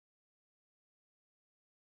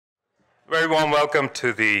Very warm welcome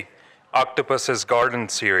to the Octopus's Garden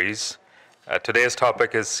series. Today's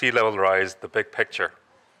topic is sea level rise, the big picture.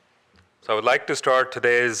 So I would like to start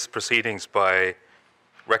today's proceedings by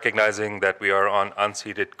recognizing that we are on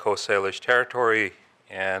unceded Coast Salish territory,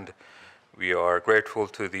 and we are grateful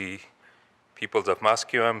to the peoples of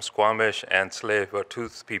Musqueam, Squamish, and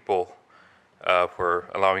Tsleil-Waututh people for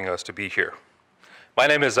allowing us to be here. My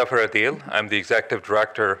name is Zafar Adil. I'm the Executive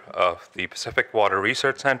Director of the Pacific Water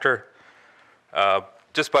Research Center.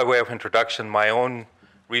 Just by way of introduction, my own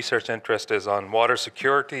research interest is on water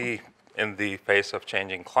security in the face of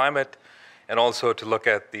changing climate, and also to look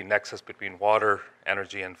at the nexus between water,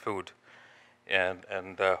 energy, and food.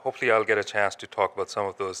 And hopefully I'll get a chance to talk about some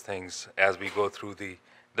of those things as we go through the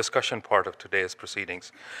discussion part of today's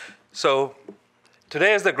proceedings. So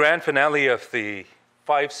today is the grand finale of the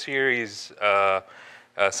 5-series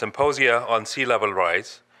symposia on sea level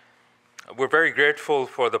rise. We're very grateful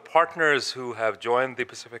for the partners who have joined the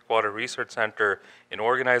Pacific Water Research Center in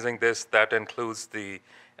organizing this. That includes the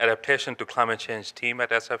Adaptation to Climate Change team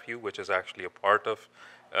at SFU, which is actually a part of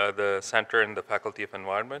the center in the Faculty of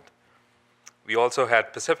Environment. We also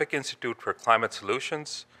had Pacific Institute for Climate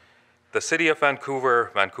Solutions, the City of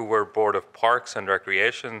Vancouver, Vancouver Board of Parks and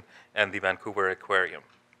Recreation, and the Vancouver Aquarium.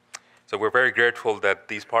 So we're very grateful that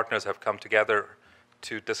these partners have come together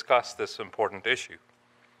to discuss this important issue.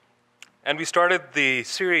 And we started the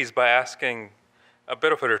series by asking a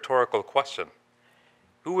bit of a rhetorical question.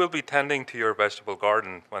 Who will be tending to your vegetable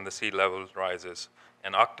garden when the sea level rises?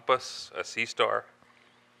 An octopus, a sea star?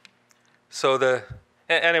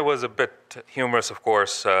 And it was a bit humorous, of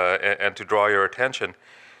course, and to draw your attention.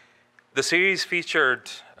 The series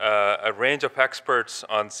featured a range of experts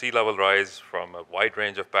on sea level rise from a wide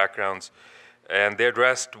range of backgrounds, and they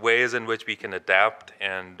addressed ways in which we can adapt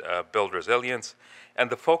and build resilience. And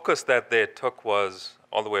the focus that they took was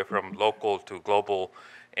all the way from local to global,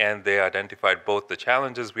 and they identified both the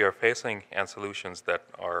challenges we are facing and solutions that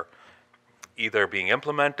are either being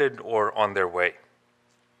implemented or on their way.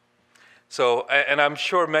 So, and I'm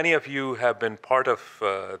sure many of you have been part of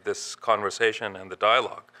this conversation and the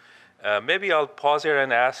dialogue. Maybe I'll pause here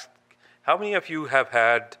and ask, how many of you have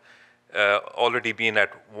had already been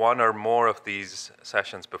at one or more of these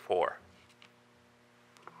sessions before?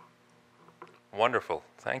 Wonderful,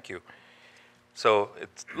 thank you. So it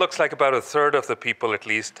looks like about a third of the people at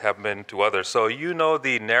least have been to others. So you know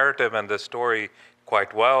the narrative and the story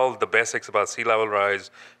quite well, the basics about sea level rise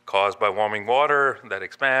caused by warming water that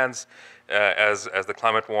expands as the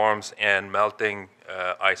climate warms, and melting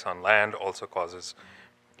ice on land also causes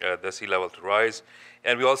the sea level to rise.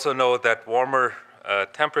 And we also know that warmer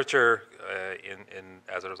temperature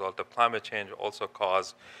as a result of climate change also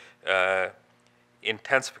cause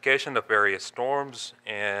intensification of various storms,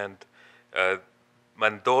 and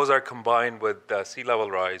when those are combined with sea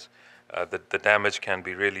level rise, the damage can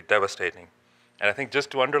be really devastating. And I think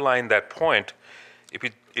just to underline that point,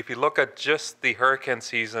 if you look at just the hurricane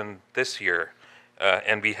season this year,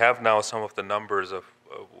 and we have now some of the numbers of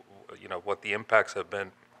what the impacts have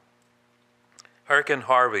been. Hurricane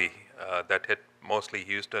Harvey that hit mostly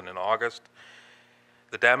Houston in August,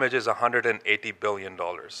 the damage is $180 billion.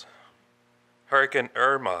 Hurricane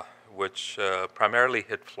Irma, which primarily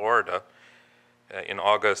hit Florida in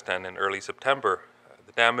August and in early September,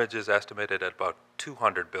 the damage is estimated at about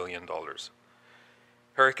 $200 billion.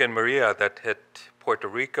 Hurricane Maria that hit Puerto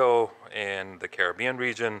Rico and the Caribbean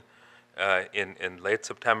region in late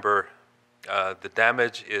September, the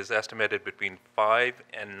damage is estimated between $5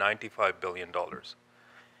 and $95 billion.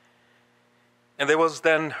 And there was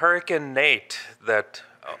then Hurricane Nate that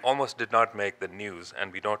almost did not make the news,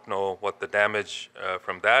 and we don't know what the damage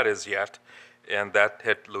from that is yet, and that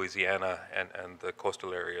hit Louisiana and the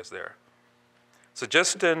coastal areas there. So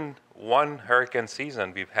just in one hurricane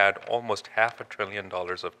season, we've had almost $500 billion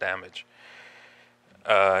of damage,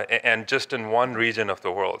 and just in one region of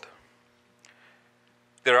the world.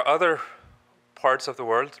 There are other parts of the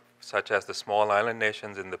world, such as the small island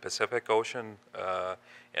nations in the Pacific Ocean,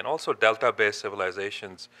 and also delta-based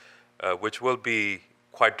civilizations, which will be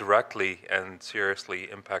quite directly and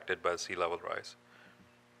seriously impacted by sea level rise.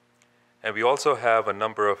 And we also have a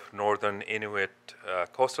number of northern Inuit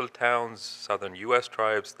coastal towns, southern US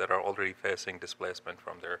tribes that are already facing displacement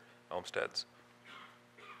from their homesteads.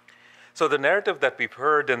 So the narrative that we've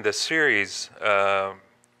heard in this series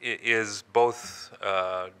is both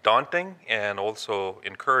daunting and also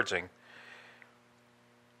encouraging.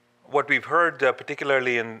 What we've heard,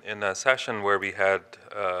 particularly in a session where we had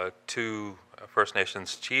two First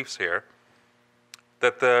Nations chiefs here,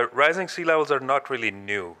 that the rising sea levels are not really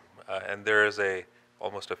new, and there is a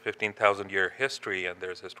almost a 15,000-year history, and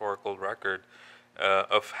there's historical record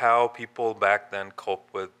of how people back then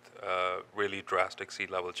coped with really drastic sea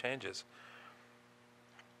level changes.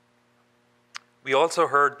 We also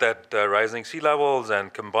heard that rising sea levels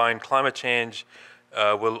and combined climate change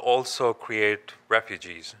will also create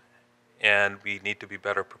refugees, and we need to be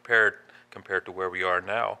better prepared compared to where we are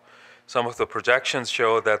now. Some of the projections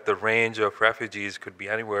show that the range of refugees could be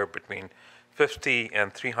anywhere between 50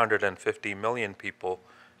 and 350 million people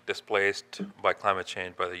displaced by climate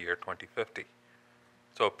change by the year 2050.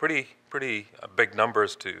 So pretty big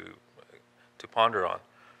numbers to ponder on.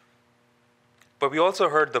 But we also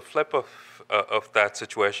heard the flip of that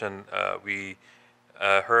situation. We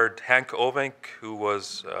heard Hank Ovink, who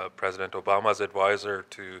was President Obama's advisor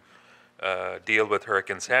to deal with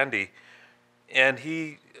Hurricane Sandy, and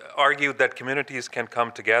he argued that communities can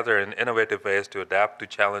come together in innovative ways to adapt to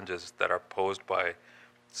challenges that are posed by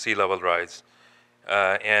sea level rise.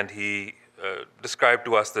 And he described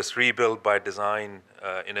to us this Rebuild by Design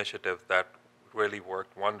initiative that really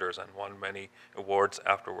worked wonders and won many awards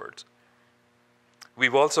afterwards.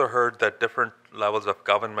 We've also heard that different levels of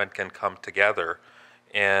government can come together,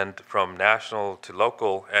 and from national to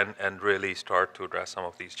local, and really start to address some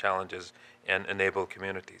of these challenges and enable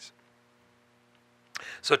communities.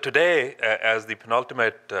 So today, as the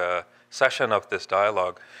penultimate session of this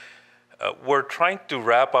dialogue, we're trying to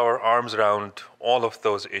wrap our arms around all of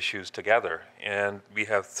those issues together. And we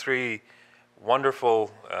have three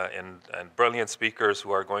wonderful and brilliant speakers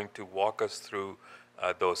who are going to walk us through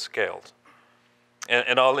those scales.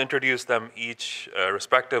 And I'll introduce them each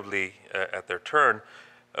respectively at their turn.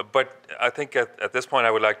 But I think at this point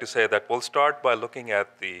I would like to say that we'll start by looking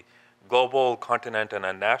at the global, continent, and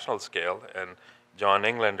a national scale. And John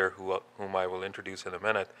Englander, whom I will introduce in a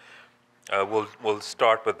minute, we'll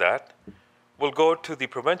start with that. We'll go to the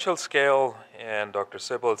provincial scale, and Dr.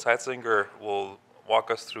 Sybil Seitzinger will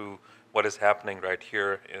walk us through what is happening right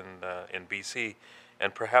here in BC,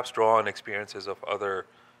 and perhaps draw on experiences of other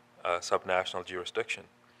subnational jurisdiction.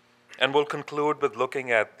 And we'll conclude with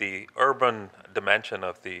looking at the urban dimension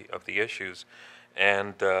of the issues,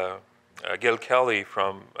 and Kelley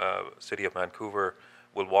from City of Vancouver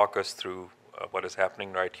will walk us through what is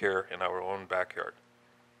happening right here in our own backyard.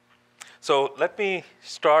 So let me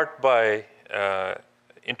start by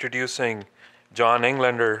introducing John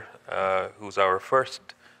Englander, who's our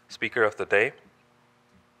first speaker of the day.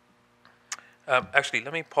 Actually,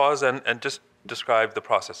 let me pause and just describe the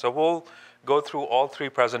process. So we'll go through all three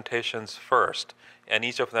presentations first, and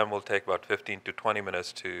each of them will take about 15 to 20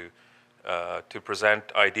 minutes to present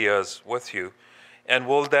ideas with you. And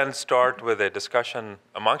we'll then start with a discussion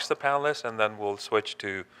amongst the panelists, and then we'll switch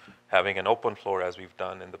to having an open floor as we've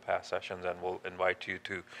done in the past sessions, and we'll invite you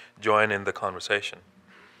to join in the conversation.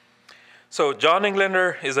 So John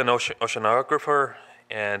Englander is an oceanographer,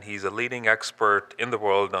 and he's a leading expert in the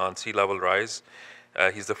world on sea level rise.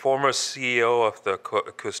 He's the former CEO of the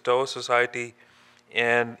Cousteau Society,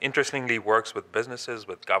 and interestingly works with businesses,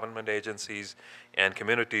 with government agencies, and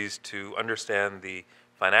communities to understand the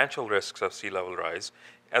financial risks of sea level rise,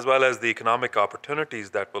 as well as the economic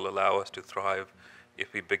opportunities that will allow us to thrive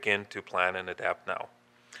if we begin to plan and adapt now.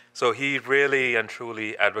 So he really and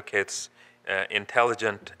truly advocates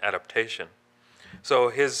intelligent adaptation. So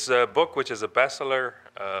his book, which is a bestseller,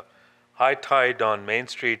 High Tide on Main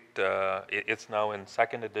Street, it's now in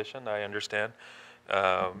second edition, I understand.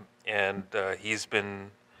 And he's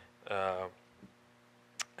been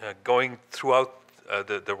going throughout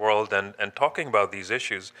the world and talking about these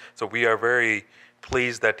issues. So we are very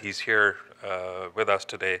pleased that he's here with us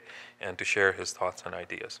today and to share his thoughts and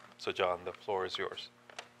ideas. So John, the floor is yours.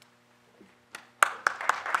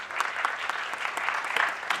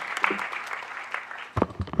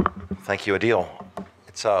 Thank you, Adil.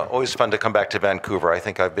 It's always fun to come back to Vancouver. I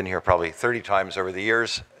think I've been here probably 30 times over the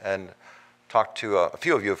years and talked to a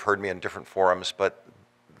few of you have heard me in different forums, but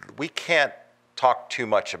we can't talk too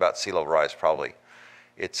much about sea level rise probably.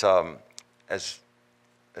 It's, as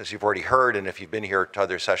you've already heard, and if you've been here to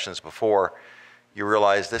other sessions before, you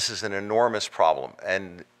realize this is an enormous problem,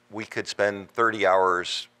 and we could spend 30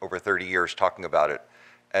 hours over 30 years talking about it,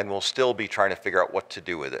 and we'll still be trying to figure out what to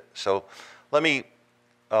do with it. So let me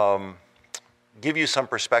give you some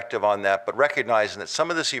perspective on that, but recognizing that some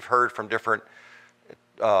of this you've heard from different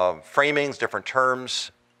framings, different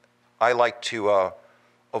terms. I like to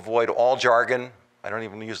avoid all jargon. I don't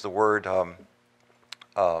even use the word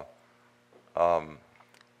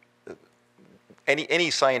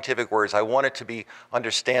any scientific words. I want it to be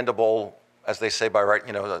understandable, as they say by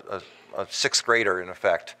a sixth grader in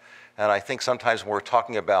effect. And I think sometimes when we're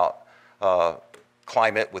talking about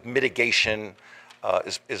climate with mitigation,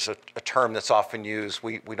 is a term that's often used.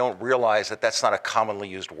 We don't realize that that's not a commonly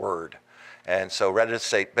used word. And so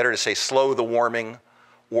better to say slow the warming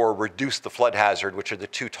or reduce the flood hazard, which are the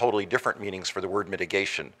two totally different meanings for the word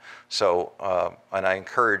mitigation. So, and I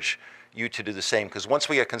encourage you to do the same, because once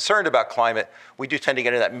we get concerned about climate, we do tend to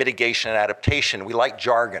get into that mitigation and adaptation. We like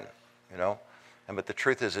jargon, you know? But the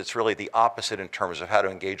truth is it's really the opposite in terms of how to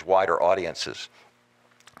engage wider audiences.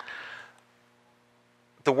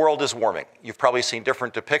 The world is warming. You've probably seen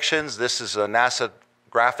different depictions. This is a NASA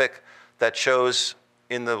graphic that shows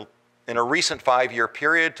in a recent 5-year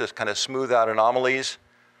period, to kind of smooth out anomalies,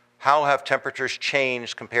 how have temperatures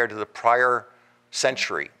changed compared to the prior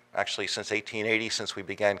century, actually since 1880, since we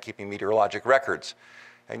began keeping meteorologic records.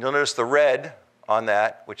 And you'll notice the red on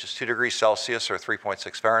that, which is 2 degrees Celsius or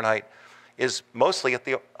 3.6 Fahrenheit, is mostly at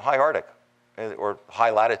the high Arctic, or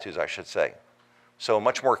high latitudes, I should say. So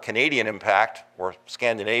much more Canadian impact, or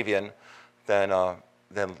Scandinavian, than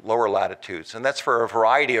lower latitudes. And that's for a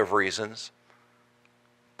variety of reasons.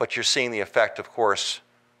 But you're seeing the effect, of course,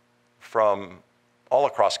 from all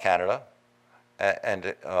across Canada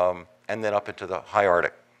and then up into the high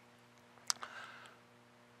Arctic.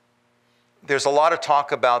 There's a lot of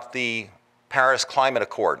talk about the Paris Climate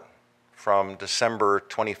Accord from December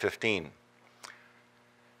 2015.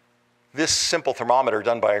 This simple thermometer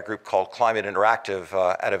done by a group called Climate Interactive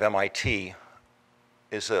out of MIT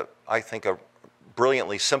is, I think, a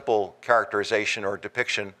brilliantly simple characterization or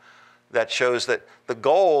depiction that shows that the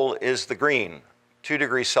goal is the green, 2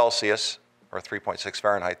 degrees Celsius, or 3.6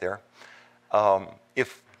 Fahrenheit there.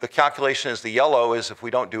 If the calculation is the yellow, is if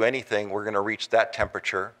we don't do anything, we're going to reach that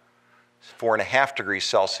temperature, 4.5 degrees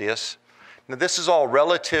Celsius. Now, this is all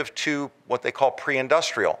relative to what they call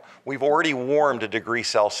pre-industrial. We've already warmed 1 degree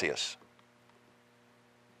Celsius.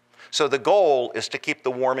 So the goal is to keep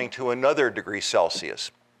the warming to another degree Celsius,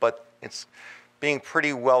 but it's being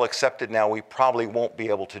pretty well accepted now we probably won't be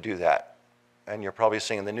able to do that. And you're probably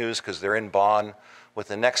seeing in the news because they're in Bonn with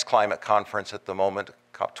the next climate conference at the moment,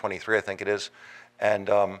 COP23 I think it is, and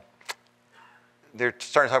they're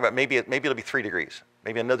starting to talk about maybe it'll be 3 degrees,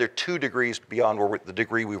 maybe another 2 degrees beyond the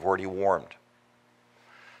degree we've already warmed.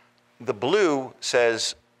 The blue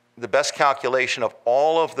says the best calculation of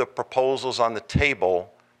all of the proposals on the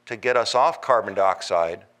table to get us off carbon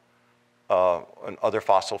dioxide and other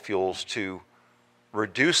fossil fuels to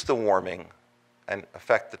reduce the warming and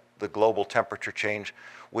affect the global temperature change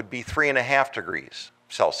would be 3.5 degrees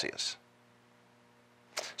Celsius.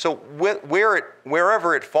 So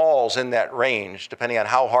wherever it falls in that range, depending on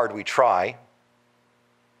how hard we try,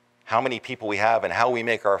 how many people we have, and how we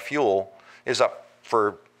make our fuel, is up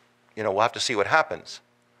for, we'll have to see what happens.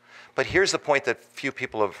 But here's the point that few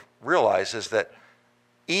people have realized, is that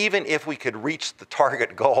even if we could reach the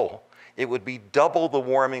target goal, it would be double the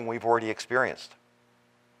warming we've already experienced.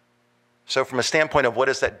 So from a standpoint of what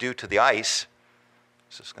does that do to the ice,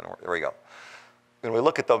 this is going to work, there we go. When we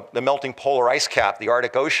look at the melting polar ice cap, the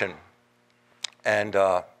Arctic Ocean, and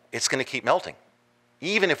it's going to keep melting,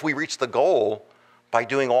 even if we reach the goal by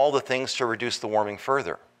doing all the things to reduce the warming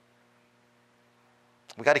further.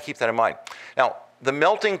 We've got to keep that in mind. Now, the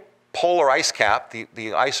melting polar ice cap,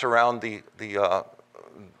 the ice around the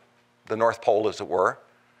North Pole, as it were,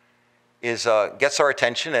 gets our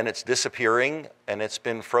attention, and it's disappearing, and it's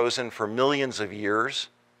been frozen for millions of years.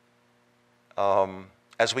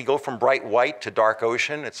 As we go from bright white to dark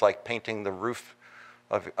ocean, it's like painting the roof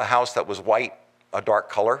of a house that was white a dark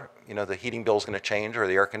color. The heating bill is going to change, or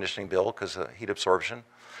the air conditioning bill, because of heat absorption.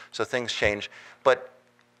 So things change. But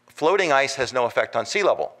floating ice has no effect on sea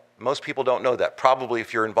level. Most people don't know that. Probably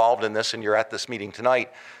if you're involved in this and you're at this meeting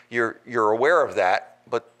tonight, you're aware of that.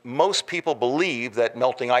 But most people believe that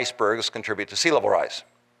melting icebergs contribute to sea level rise.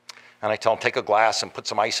 And I tell them, take a glass and put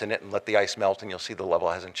some ice in it and let the ice melt, and you'll see the level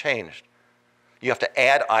hasn't changed. You have to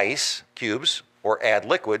add ice cubes or add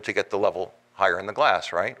liquid to get the level higher in the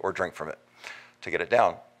glass, right? Or drink from it to get it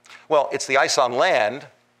down. Well, it's the ice on land,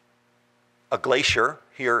 a glacier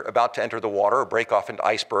here about to enter the water or break off into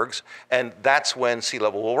icebergs, and that's when sea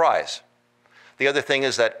level will rise. The other thing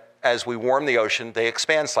is that as we warm the ocean, they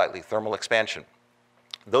expand slightly, thermal expansion.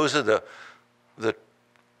 Those are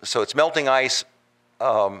so it's melting ice,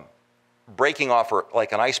 breaking off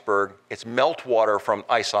like an iceberg. It's meltwater from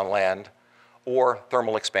ice on land, or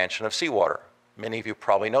thermal expansion of seawater. Many of you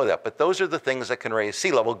probably know that, but those are the things that can raise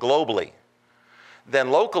sea level globally.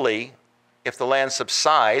 Then locally, if the land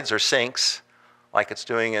subsides or sinks, like it's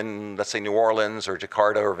doing in, let's say, New Orleans or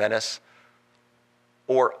Jakarta or Venice,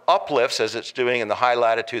 or uplifts, as it's doing in the high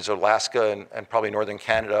latitudes of Alaska and probably northern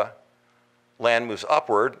Canada, land moves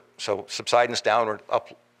upward, so subsidence downward,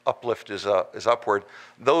 uplift is upward,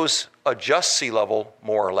 those adjust sea level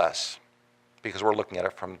more or less because we're looking at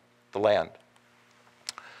it from the land.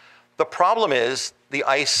 The problem is the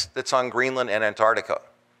ice that's on Greenland and Antarctica.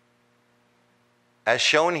 As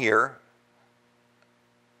shown here,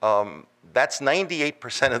 that's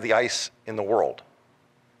 98% of the ice in the world.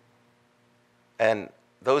 And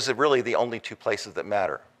those are really the only two places that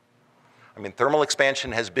matter. I mean, thermal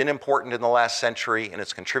expansion has been important in the last century, and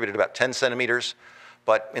it's contributed about 10 centimeters.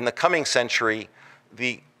 But in the coming century,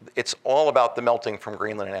 it's all about the melting from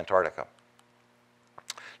Greenland and Antarctica.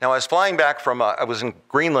 Now, I was flying back from, I was in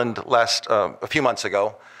Greenland a few months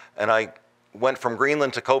ago, and I went from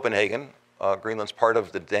Greenland to Copenhagen. Greenland's part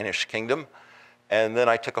of the Danish kingdom. And then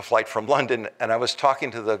I took a flight from London, and I was talking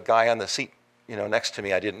to the guy on the seat, next to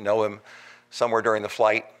me. I didn't know him, somewhere during the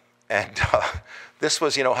flight. And this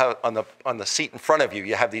was, how on the seat in front of you,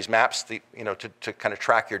 you have these maps, to kind of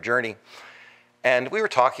track your journey. And we were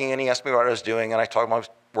talking, and he asked me what I was doing, and I told him I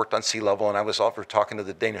worked on sea level, and I was over talking to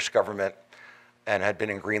the Danish government, and had been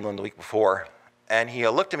in Greenland the week before. And he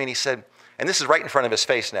looked at me and he said, and this is right in front of his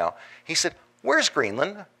face now, he said, "Where's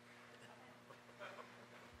Greenland?"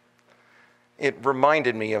 It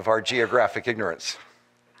reminded me of our geographic ignorance.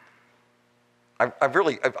 I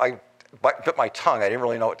bit my tongue. I didn't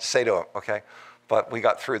really know what to say to him, okay? But we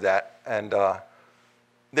got through that. And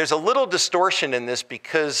there's a little distortion in this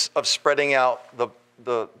because of spreading out the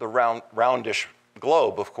roundish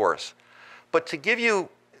globe, of course. But to give you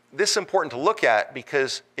this is important to look at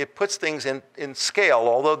because it puts things in scale.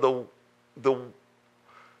 Although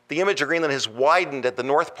the image of Greenland has widened at the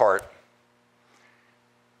north part,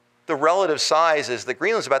 the relative size is that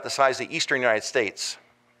Greenland's about the size of the eastern United States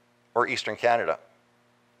or eastern Canada.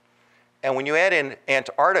 And when you add in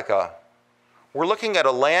Antarctica, we're looking at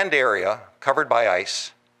a land area covered by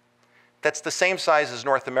ice that's the same size as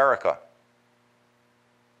North America.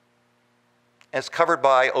 And it's covered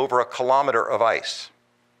by over 1 kilometer of ice,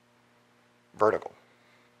 vertical.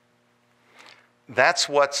 That's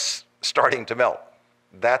what's starting to melt.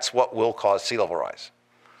 That's what will cause sea level rise.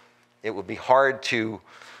 It would be hard to,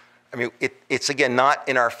 it's again not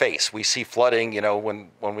in our face. We see flooding,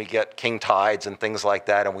 when we get king tides and things like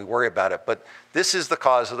that, and we worry about it. But this is the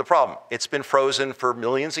cause of the problem. It's been frozen for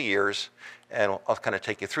millions of years, and I'll kind of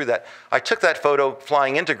take you through that. I took that photo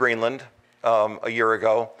flying into Greenland a year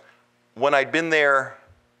ago. When I'd been there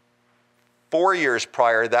 4 years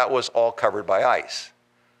prior, that was all covered by ice.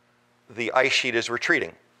 The ice sheet is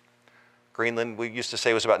retreating. Greenland, we used to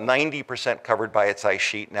say, was about 90% covered by its ice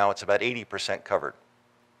sheet. Now it's about 80% covered.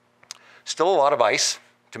 Still a lot of ice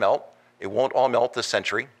to melt. It won't all melt this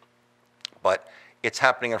century, but it's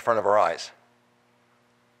happening in front of our eyes.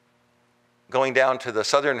 Going down to the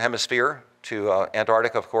southern hemisphere, to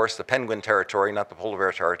Antarctica, of course, the penguin territory, not the polar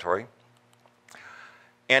bear territory.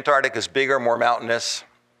 Antarctica is bigger, more mountainous,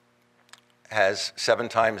 has 7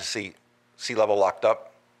 times sea level locked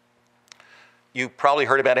up. You probably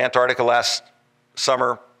heard about Antarctica last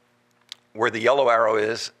summer, where the yellow arrow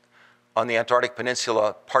is. On the Antarctic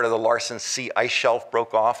Peninsula, part of the Larsen Sea ice shelf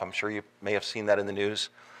broke off. I'm sure you may have seen that in the news.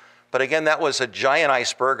 But again, that was a giant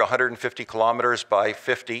iceberg, 150 kilometers by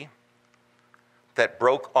 50, that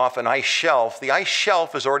broke off an ice shelf. The ice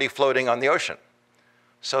shelf is already floating on the ocean.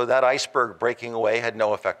 So that iceberg breaking away had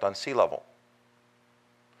no effect on sea level.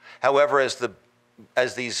 However,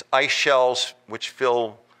 as these ice shells, which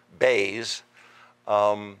fill bays,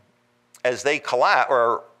 as they collapse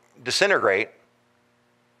or disintegrate,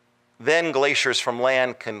 then glaciers from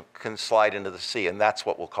land can slide into the sea, and that's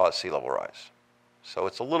what will cause sea level rise. So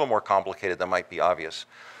it's a little more complicated than might be obvious.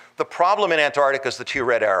 The problem in Antarctica is the 2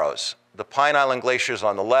 red arrows. The Pine Island glaciers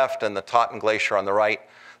on the left and the Totten Glacier on the right.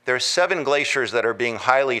 There's 7 glaciers that are being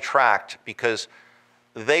highly tracked because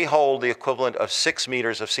they hold the equivalent of 6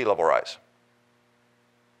 meters of sea level rise.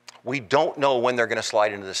 We don't know when they're going to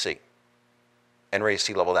slide into the sea and raise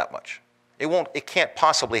sea level that much. It can't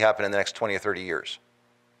possibly happen in the next 20 or 30 years.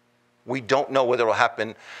 We don't know whether it will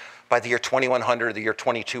happen by the year 2100 or the year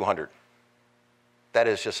 2200. That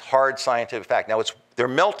is just hard scientific fact. Now, they're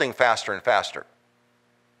melting faster and faster.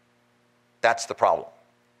 That's the problem.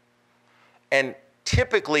 And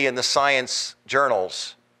typically in the science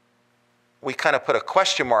journals, we kind of put a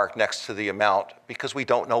question mark next to the amount because we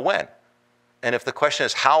don't know when. And if the question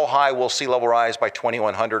is how high will sea level rise by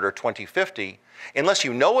 2100 or 2050, unless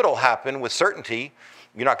you know it'll happen with certainty,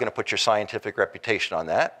 you're not going to put your scientific reputation on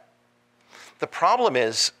that. The problem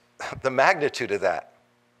is the magnitude of that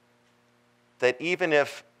even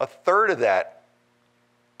if 1/3 of that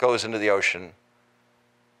goes into the ocean,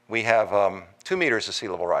 we have 2 meters of sea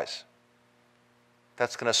level rise.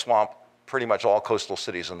 That's going to swamp pretty much all coastal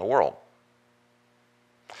cities in the world.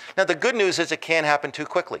 Now, the good news is it can't happen too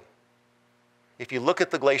quickly. If you look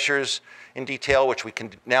at the glaciers in detail, which we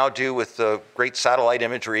can now do with the great satellite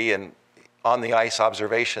imagery and on the ice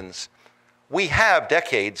observations, we have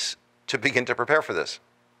decades to begin to prepare for this.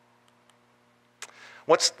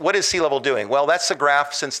 What is sea level doing? Well, that's the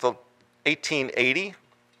graph since the 1880.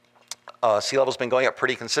 Sea level's been going up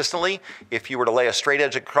pretty consistently. If you were to lay a straight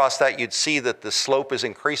edge across that, you'd see that the slope is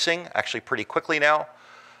increasing, actually pretty quickly now.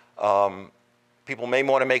 People may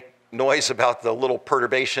want to make noise about the little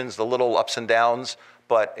perturbations, the little ups and downs,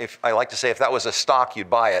 but I like to say if that was a stock, you'd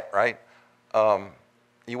buy it, right?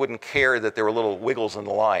 You wouldn't care that there were little wiggles in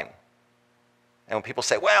the line. And when people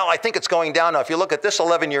say, well, I think it's going down now, if you look at this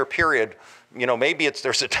 11-year period, maybe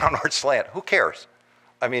there's a downward slant. Who cares?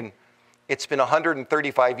 I mean, it's been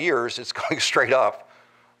 135 years, it's going straight up,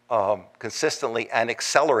 consistently and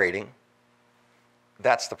accelerating.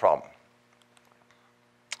 That's the problem.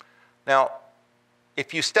 Now,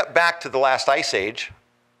 if you step back to the last ice age,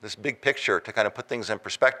 this big picture to kind of put things in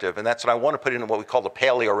perspective, and that's what I want to put in what we call the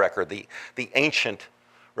paleo record, the ancient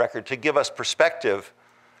record, to give us perspective.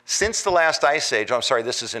 Since the last ice age, I'm sorry,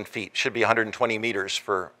 this is in feet, should be 120 meters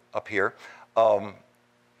for up here,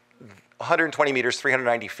 120 meters,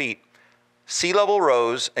 390 feet, sea level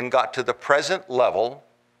rose and got to the present level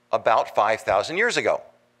about 5,000 years ago.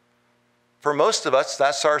 For most of us,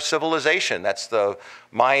 that's our civilization. That's the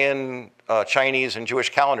Mayan, Chinese, and Jewish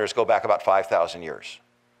calendars go back about 5,000 years.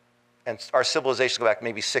 And our civilizations go back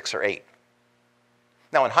maybe 6 or 8.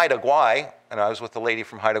 Now in Haida Gwaii, and I was with the lady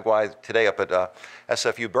from Haida Gwaii today up at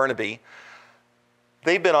SFU Burnaby,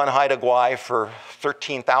 they've been on Haida Gwaii for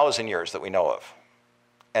 13,000 years that we know of.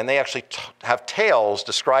 And they actually have tales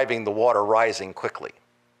describing the water rising quickly.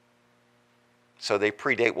 So they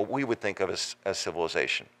predate what we would think of as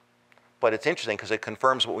civilization. But it's interesting because it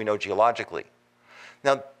confirms what we know geologically.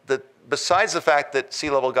 Now, besides the fact that sea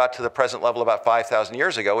level got to the present level about 5,000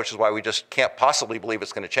 years ago, which is why we just can't possibly believe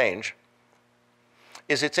it's going to change,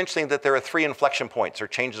 it's interesting that there are 3 inflection points or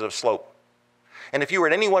changes of slope. And if you were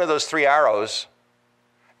at any one of those 3 arrows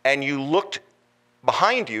and you looked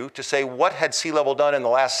behind you to say what had sea level done in the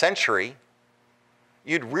last century,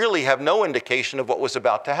 you'd really have no indication of what was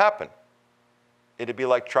about to happen. It'd be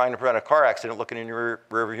like trying to prevent a car accident looking in your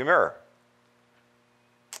rearview mirror.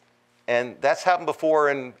 And that's happened before,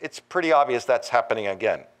 and it's pretty obvious that's happening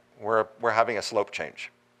again. We're having a slope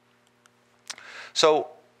change. So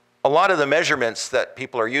a lot of the measurements that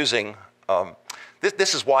people are using,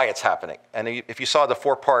 this is why it's happening. And if you saw the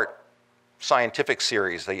 4-part scientific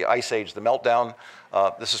series, the Ice Age, the Meltdown,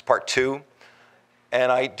 this is part 2.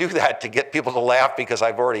 And I do that to get people to laugh because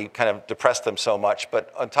I've already kind of depressed them so much.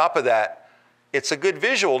 But on top of that, it's a good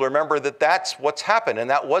visual to remember that that's what's happened, and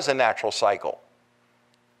that was a natural cycle.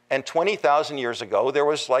 And 20,000 years ago, there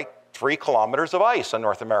was like 3 kilometers of ice in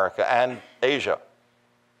North America and Asia.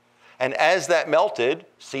 And as that melted,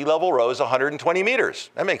 sea level rose 120 meters.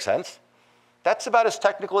 That makes sense. That's about as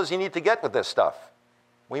technical as you need to get with this stuff.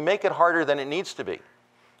 We make it harder than it needs to be.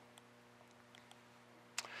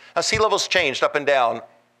 Now, sea levels changed up and down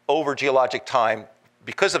over geologic time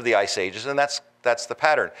because of the ice ages, and that's the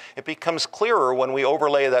pattern. It becomes clearer when we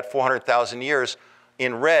overlay that 400,000 years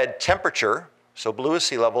in red temperature. So blue is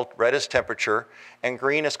sea level, red is temperature, and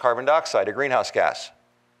green is carbon dioxide, a greenhouse gas.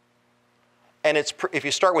 And if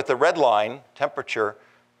you start with the red line, temperature,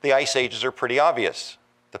 the ice ages are pretty obvious.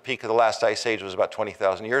 The peak of the last ice age was about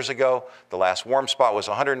 20,000 years ago. The last warm spot was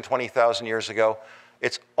 120,000 years ago.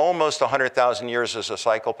 It's almost 100,000 years as a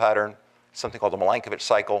cycle pattern, something called the Milankovitch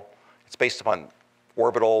cycle. It's based upon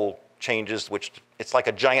orbital changes, which it's like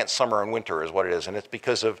a giant summer and winter is what it is, and it's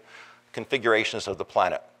because of configurations of the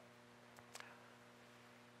planet.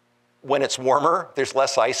 When it's warmer, there's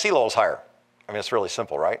less ice, sea level's higher. I mean, it's really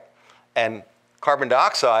simple, right? And carbon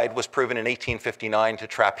dioxide was proven in 1859 to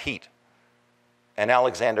trap heat. And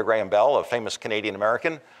Alexander Graham Bell, a famous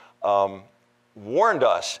Canadian-American, warned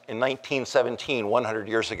us in 1917, 100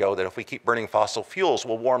 years ago, that if we keep burning fossil fuels,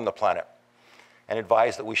 we'll warm the planet, and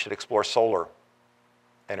advised that we should explore solar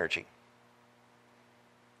energy.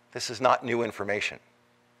 This is not new information.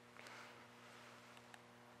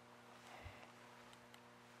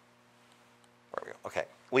 There we go. Okay.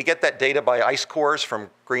 We get that data by ice cores from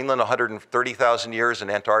Greenland, 130,000 years,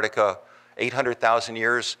 and Antarctica, 800,000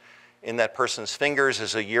 years. In that person's fingers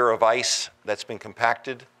is a year of ice that's been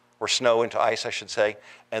compacted, or snow into ice, I should say.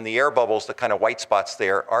 And the air bubbles, the kind of white spots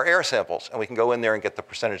there, are air samples. And we can go in there and get the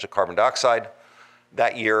percentage of carbon dioxide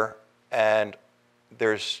that year. And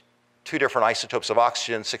there's 2 different isotopes of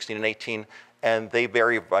oxygen, 16 and 18, and they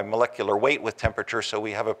vary by molecular weight with temperature, so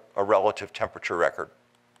we have a relative temperature record.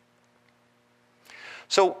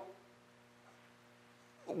 So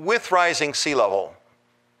with rising sea level,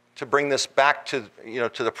 to bring this back to,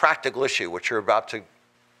 to the practical issue, which you're about to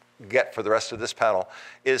get for the rest of this panel,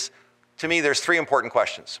 is, to me, there's three important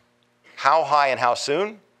questions. How high and how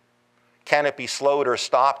soon? Can it be slowed or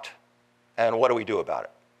stopped? And what do we do about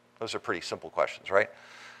it? Those are pretty simple questions, right?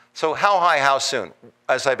 So how high, how soon?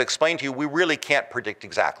 As I've explained to you, we really can't predict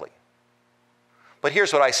exactly. But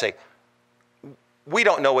here's what I say. We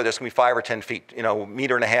don't know whether it's going to be 5 or 10 feet, 1.5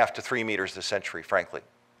 meters to 3 meters this century, frankly.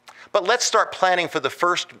 But let's start planning for the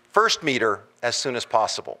first meter as soon as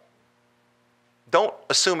possible. Don't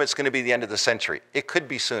assume it's going to be the end of the century. It could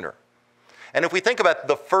be sooner. And if we think about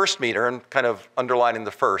the first meter and kind of underlining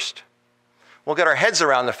the first, we'll get our heads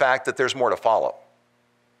around the fact that there's more to follow.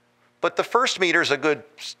 But the first meter is a good,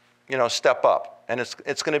 step up, and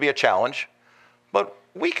it's going to be a challenge, but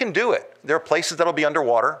we can do it. There are places that'll be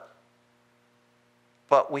underwater,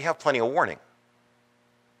 but we have plenty of warning.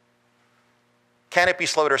 Can it be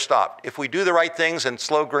slowed or stopped? If we do the right things and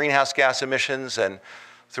slow greenhouse gas emissions and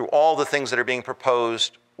through all the things that are being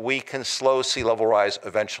proposed, we can slow sea level rise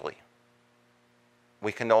eventually.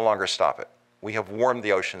 We can no longer stop it. We have warmed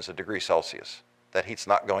the oceans a degree Celsius. That heat's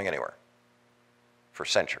not going anywhere for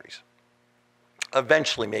centuries.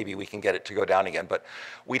 Eventually, maybe we can get it to go down again, but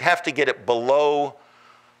we'd have to get it below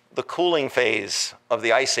the cooling phase of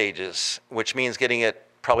the ice ages, which means getting it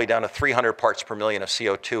probably down to 300 parts per million of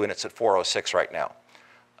CO2, and it's at 406 right now.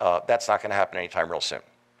 That's not going to happen anytime real soon.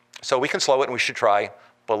 So we can slow it, and we should try,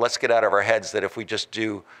 but let's get out of our heads that if we just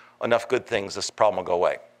do enough good things, this problem will go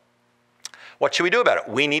away. What should we do about it?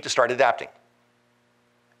 We need to start adapting.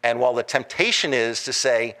 And while the temptation is to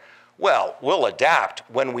say, well, we'll adapt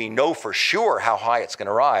when we know for sure how high it's going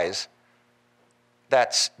to rise,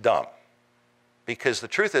 that's dumb. Because the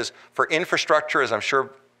truth is, for infrastructure, as I'm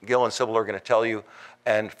sure Gil and Sybil are going to tell you,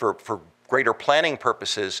 and for greater planning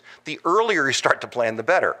purposes, the earlier you start to plan, the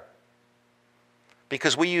better.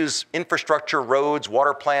 Because we use infrastructure, roads,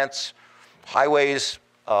 water plants, highways,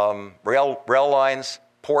 rail lines,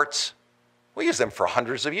 ports. We use them for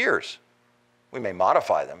hundreds of years. We may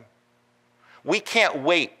modify them. We can't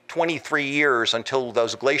wait 23 years until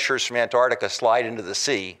those glaciers from Antarctica slide into the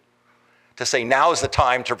sea to say now is the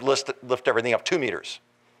time to lift everything up 2 meters.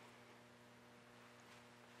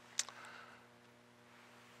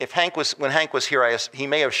 When Hank was here, he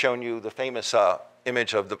may have shown you the famous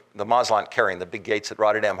image of the Maasland carrying the big gates at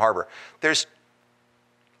Rotterdam Harbor. There's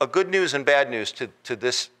a good news and bad news to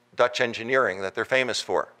this Dutch engineering that they're famous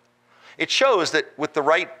for. It shows that with the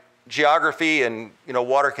right geography and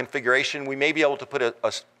water configuration, we may be able to put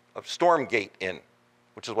a storm gate in,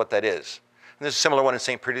 which is what that is. And there's a similar one in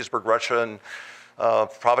St. Petersburg, Russia, and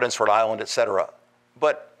Providence, Rhode Island, et cetera.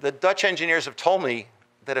 But the Dutch engineers have told me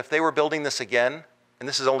that if they were building this again, and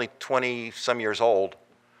this is only 20-some years old,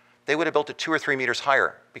 they would have built it 2 or 3 meters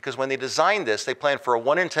higher. Because when they designed this, they planned for a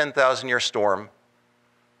 1 in 10,000 year storm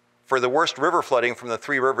for the worst river flooding from the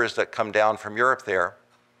 3 rivers that come down from Europe there.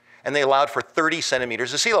 And they allowed for 30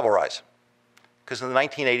 centimeters of sea level rise. Because in the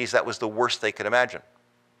 1980s, that was the worst they could imagine.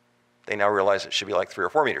 They now realize it should be like 3 or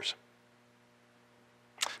 4 meters.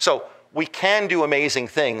 So we can do amazing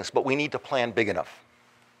things, but we need to plan big enough.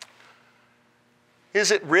 Is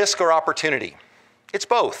it risk or opportunity? It's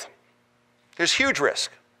both. There's huge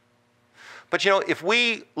risk. But if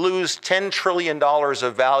we lose $10 trillion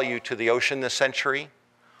of value to the ocean this century,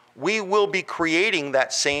 we will be creating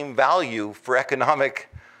that same value for economic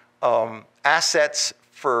assets,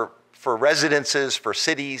 for residences, for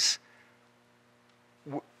cities.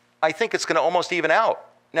 I think it's going to almost even out.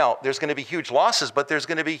 Now, there's going to be huge losses, but there's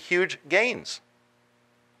going to be huge gains,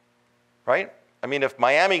 right? I mean, if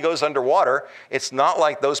Miami goes underwater, it's not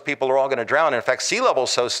like those people are all going to drown. In fact, sea level is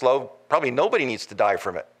so slow, probably nobody needs to die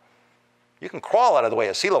from it. You can crawl out of the way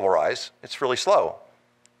of sea level rise. It's really slow.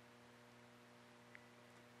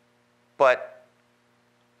 But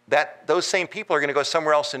those same people are going to go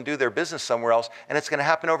somewhere else and do their business somewhere else, and it's going to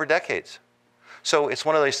happen over decades. So it's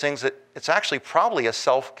one of those things that it's actually probably a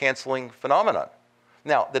self-canceling phenomenon.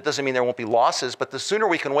 Now, that doesn't mean there won't be losses, but the sooner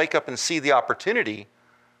we can wake up and see the opportunity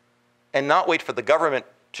and not wait for the government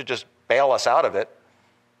to just bail us out of it,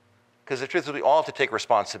 because the truth is we all have to take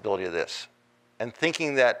responsibility of this. And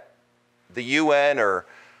thinking that the UN or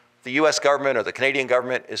the US government or the Canadian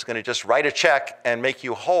government is going to just write a check and make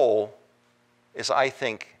you whole is, I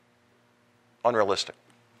think, unrealistic.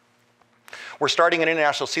 We're starting an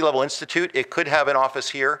International Sea Level Institute. It could have an office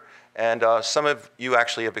here, and some of you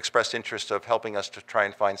actually have expressed interest of helping us to try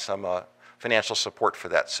and find some financial support for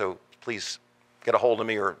that. So please get a hold of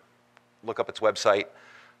me or look up its website.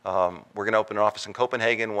 We're going to open an office in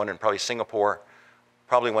Copenhagen, one in probably Singapore,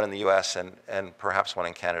 probably one in the US, and perhaps one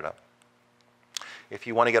in Canada. If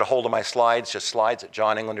you want to get a hold of my slides, just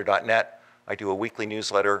slides@johnenglander.net. I do a weekly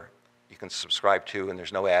newsletter you can subscribe to, and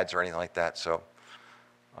there's no ads or anything like that. So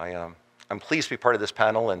I'm pleased to be part of this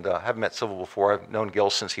panel, and haven't met Sybil before. I've known Gil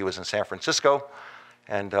since he was in San Francisco,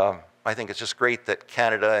 and I think it's just great that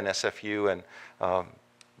Canada and SFU and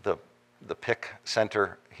the PIC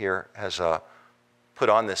Center here has put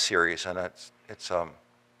on this series, and it's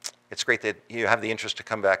great that you have the interest to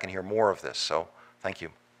come back and hear more of this. So thank you.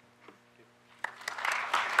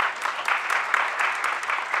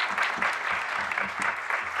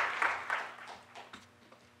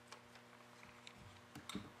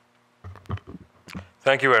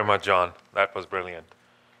 Thank you very much, John. That was brilliant.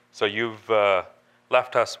 So you've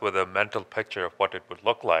left us with a mental picture of what it would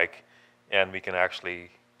look like, and we can actually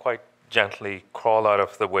quite gently crawl out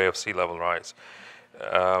of the way of sea level rise.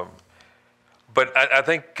 But I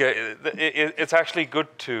think it's actually good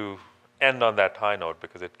to end on that high note,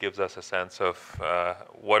 because it gives us a sense of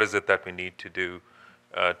what is it that we need to do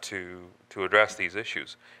to address these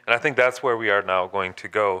issues. And I think that's where we are now going to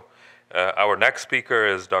go. Our next speaker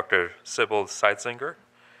is Dr. Sybil Seitzinger.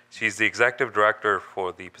 She's the Executive Director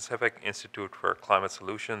for the Pacific Institute for Climate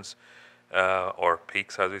Solutions, or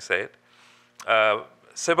PEACS as we say it.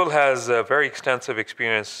 Sybil has a very extensive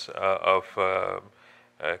experience of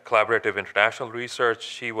collaborative international research.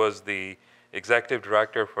 She was the Executive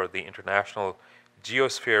Director for the International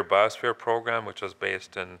Geosphere Biosphere Program, which was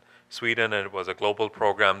based in Sweden, and it was a global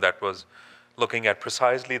program that was looking at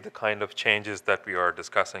precisely the kind of changes that we are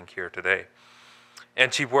discussing here today.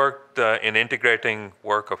 And she worked in integrating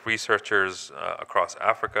work of researchers across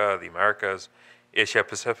Africa, the Americas, Asia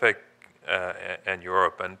Pacific, and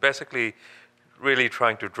Europe, and basically really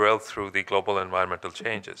trying to drill through the global environmental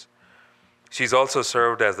changes. She's also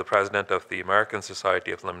served as the president of the American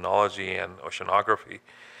Society of Limnology and Oceanography,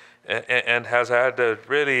 and has had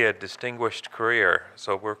really a distinguished career.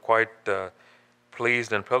 So we're quite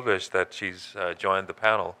pleased and privileged that she's joined the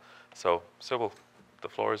panel. So Sybil, the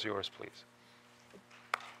floor is yours, please.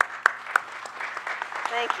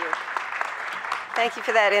 Thank you. Thank you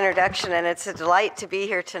for that introduction, and it's a delight to be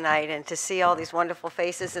here tonight and to see all these wonderful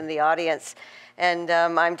faces in the audience. And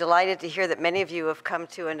I'm delighted to hear that many of you have come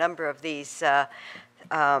to a number of these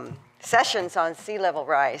sessions on sea level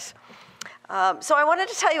rise. So I wanted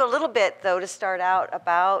to tell you a little bit, though, to start out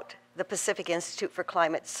about the Pacific Institute for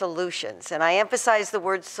Climate Solutions. And I emphasize the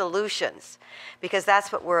word solutions because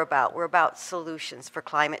that's what we're about. We're about solutions for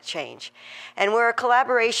climate change. And we're a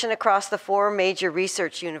collaboration across the 4 major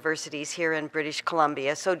research universities here in British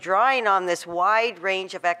Columbia. So drawing on this wide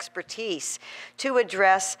range of expertise to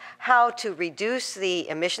address how to reduce the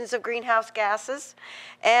emissions of greenhouse gases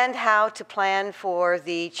and how to plan for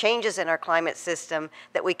the changes in our climate system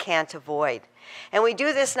that we can't avoid. And we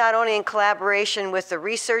do this not only in collaboration with the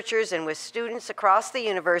researchers and with students across the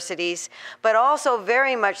universities, but also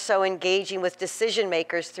very much so engaging with decision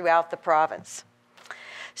makers throughout the province.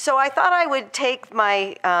 So I thought I would take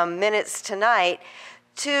my minutes tonight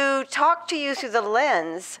to talk to you through the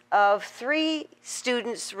lens of 3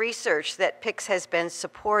 students' research that PICS has been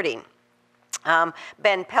supporting.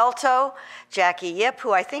 Ben Pelto, Jackie Yip,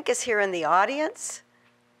 who I think is here in the audience,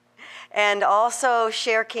 and also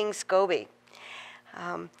Cher King-Scobie.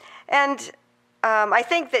 I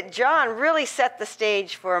think that John really set the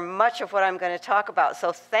stage for much of what I'm going to talk about,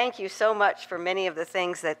 so thank you so much for many of the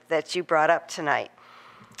things that you brought up tonight.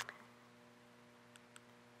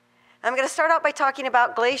 I'm going to start out by talking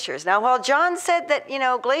about glaciers. Now, while John said that,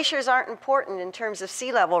 glaciers aren't important in terms of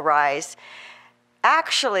sea level rise,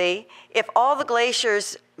 actually, if all the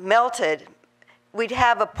glaciers melted, we'd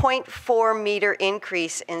have a 0.4 meter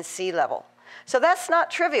increase in sea level. So that's not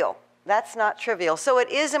trivial. That's not trivial. So it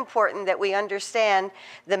is important that we understand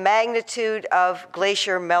the magnitude of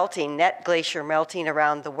glacier melting, net glacier melting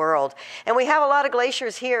around the world. And we have a lot of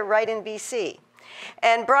glaciers here right in BC.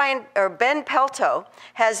 And Ben Pelto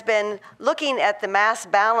has been looking at the mass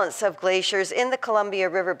balance of glaciers in the Columbia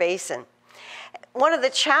River Basin. One of the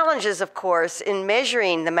challenges, of course, in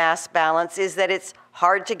measuring the mass balance is that it's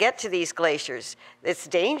hard to get to these glaciers. It's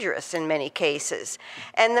dangerous in many cases.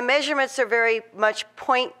 And the measurements are very much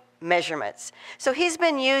point measurements. So he's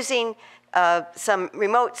been using some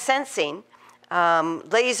remote sensing,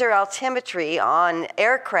 laser altimetry on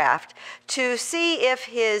aircraft to see if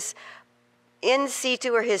his in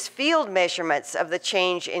situ or his field measurements of the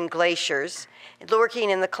change in glaciers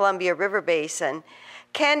working in the Columbia River Basin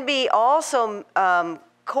can be also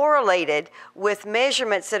correlated with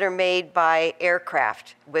measurements that are made by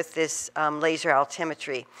aircraft with this laser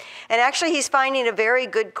altimetry. And actually, he's finding a very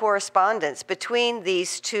good correspondence between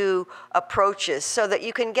these two approaches so that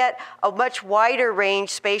you can get a much wider range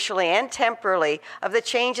spatially and temporally of the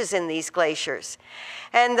changes in these glaciers.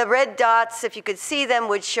 And the red dots, if you could see them,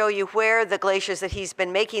 would show you where the glaciers that he's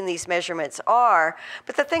been making these measurements are.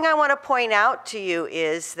 But the thing I want to point out to you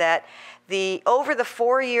is that over the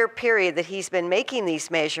 4-year period that he's been making these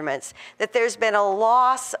measurements, that there's been a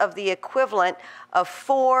loss of the equivalent of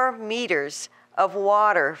 4 meters of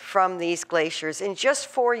water from these glaciers in just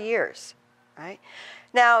 4 years, right?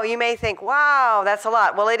 Now, you may think, wow, that's a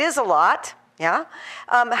lot. Well, it is a lot, yeah?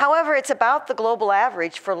 However, it's about the global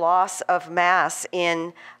average for loss of mass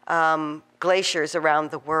in glaciers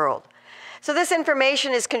around the world. So this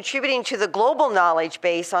information is contributing to the global knowledge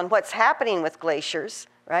base on what's happening with glaciers,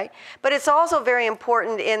 right? But it's also very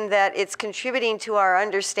important in that it's contributing to our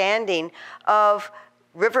understanding of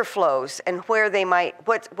river flows and where they might,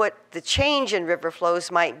 what the change in river flows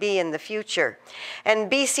might be in the future. And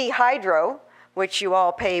BC Hydro, which you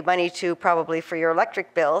all pay money to probably for your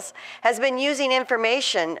electric bills, has been using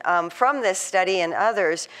information from this study and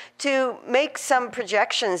others to make some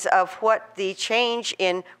projections of what the change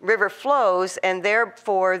in river flows and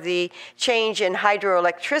therefore the change in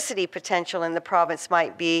hydroelectricity potential in the province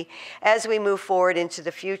might be as we move forward into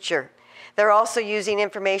the future. They're also using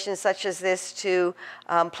information such as this to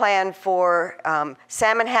plan for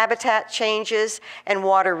salmon habitat changes and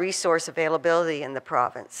water resource availability in the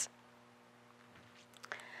province.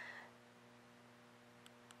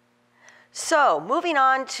 So, moving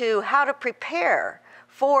on to how to prepare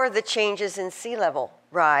for the changes in sea level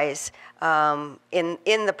rise in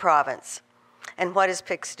the province. And what is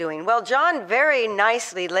PICS doing? Well, John very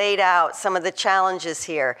nicely laid out some of the challenges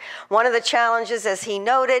here. One of the challenges, as he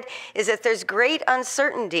noted, is that there's great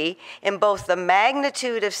uncertainty in both the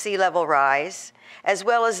magnitude of sea level rise as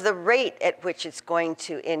well as the rate at which it's going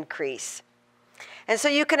to increase. And so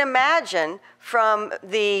you can imagine from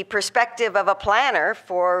the perspective of a planner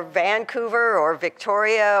for Vancouver or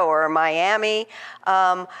Victoria or Miami,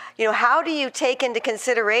 how do you take into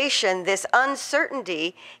consideration this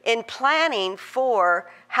uncertainty in planning for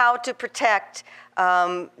how to protect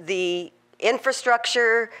the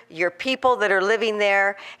infrastructure, your people that are living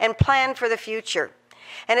there, and plan for the future?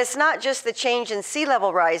 And it's not just the change in sea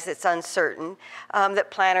level rise that's uncertain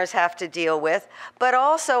that planners have to deal with, but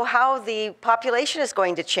also how the population is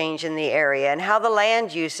going to change in the area and how the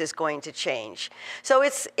land use is going to change. So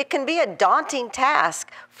it can be a daunting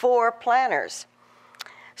task for planners.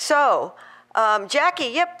 So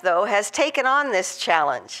Jackie Yip, though, has taken on this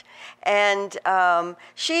challenge. And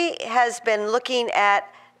she has been looking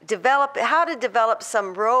at how to develop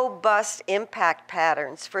some robust impact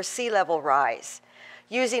patterns for sea level rise,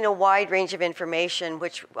 using a wide range of information,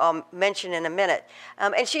 which I'll mention in a minute.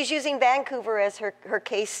 And she's using Vancouver as her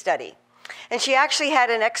case study. And she actually had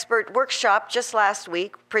an expert workshop just last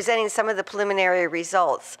week presenting some of the preliminary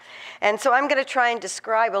results. And so I'm going to try and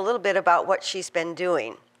describe a little bit about what she's been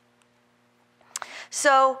doing.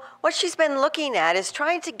 So what she's been looking at is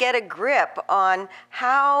trying to get a grip on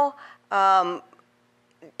how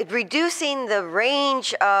reducing the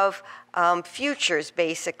range of futures,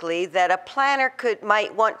 basically, that a planner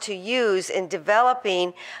might want to use in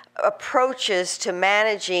developing approaches to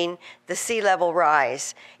managing the sea level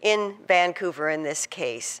rise in Vancouver in this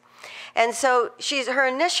case. And so her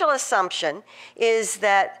initial assumption is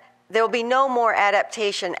that there will be no more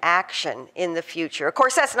adaptation action in the future. Of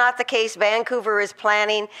course, that's not the case. Vancouver is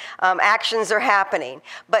planning, actions are happening.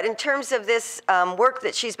 But in terms of this work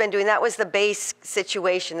that she's been doing, that was the base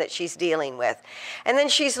situation that she's dealing with. And then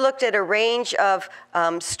she's looked at a range of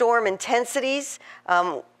storm intensities,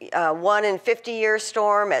 1 in 50-year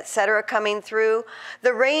storm, et cetera, coming through,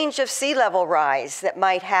 the range of sea level rise that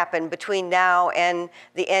might happen between now and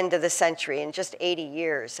the end of the century, in just 80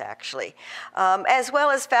 years, actually, as well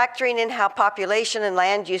as factoring in how population and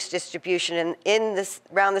land use distribution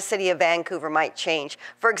around the city of Vancouver might change.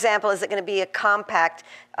 For example, is it going to be a compact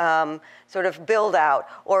sort of build out,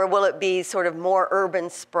 or will it be sort of more urban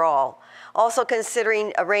sprawl? Also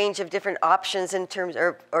considering a range of different options in terms,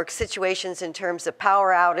 or situations in terms of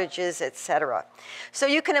power outages, et cetera. So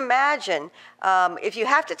you can imagine if you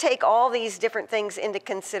have to take all these different things into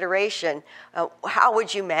consideration, how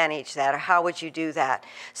would you manage that, or how would you do that?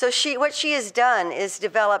 So what she has done is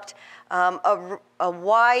developed a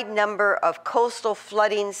wide number of coastal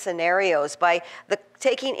flooding scenarios by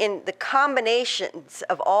taking in the combinations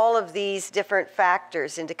of all of these different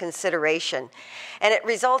factors into consideration. And it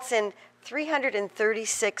results in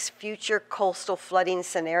 336 future coastal flooding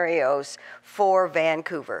scenarios for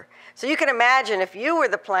Vancouver. So you can imagine if you were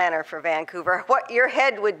the planner for Vancouver, what your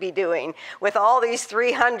head would be doing with all these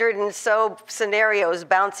 300 and so scenarios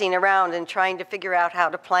bouncing around and trying to figure out how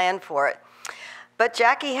to plan for it. But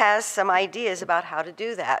Jackie has some ideas about how to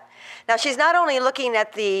do that. Now, she's not only looking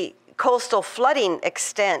at the coastal flooding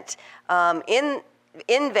extent in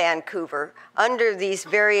Vancouver under these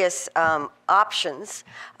various options,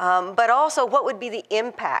 but also what would be the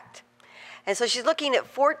impact. And so she's looking at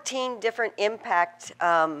 14 different impact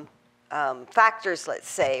factors, let's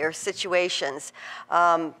say, or situations.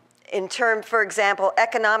 In terms, for example,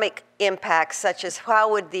 economic impacts, such as what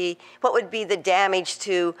would be the damage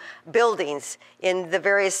to buildings in the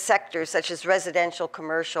various sectors, such as residential,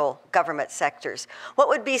 commercial, government sectors? What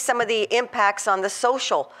would be some of the impacts on the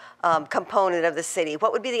social component of the city?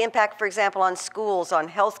 What would be the impact, for example, on schools, on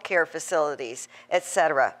healthcare facilities, et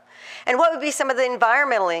cetera? And what would be some of the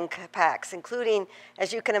environmental impacts, including,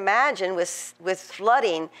 as you can imagine, with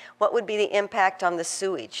flooding, what would be the impact on the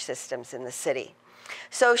sewage systems in the city?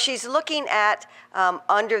 So she's looking at,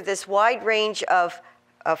 under this wide range of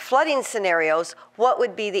flooding scenarios, what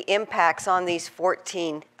would be the impacts on these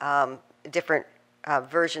 14 different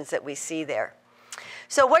versions that we see there.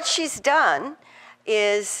 So what she's done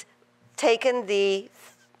is taken the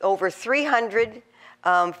over 300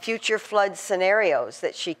 future flood scenarios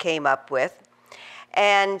that she came up with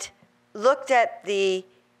and looked at the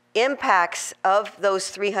impacts of those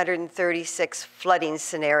 336 flooding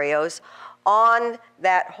scenarios on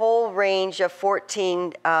that whole range of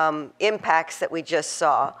 14 impacts that we just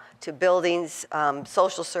saw to buildings,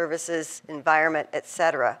 social services, environment, et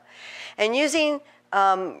cetera. And using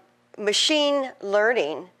machine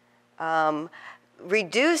learning,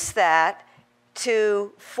 reduce that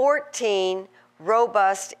to 14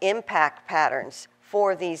 robust impact patterns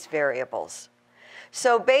for these variables.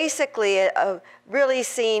 So basically, really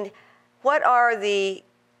seeing what are the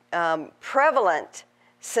prevalent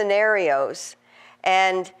scenarios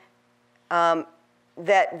and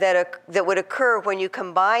that would occur when you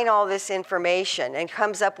combine all this information, and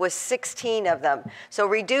comes up with 16 of them. So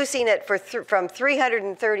reducing it from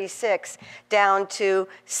 336 down to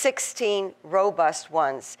 16 robust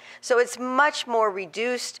ones. So it's much more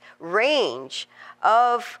reduced range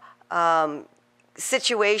of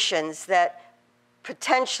situations that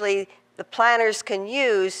potentially the planners can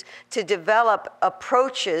use to develop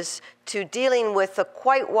approaches to dealing with a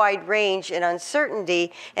quite wide range in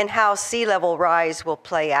uncertainty and how sea level rise will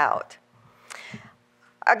play out.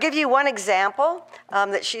 I'll give you one example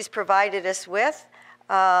that she's provided us with,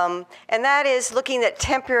 and that is looking at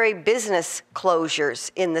temporary business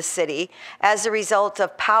closures in the city as a result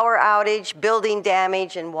of power outage, building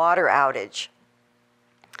damage, and water outage.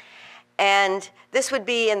 And this would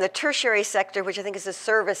be in the tertiary sector, which I think is the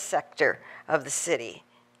service sector of the city,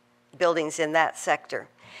 buildings in that sector.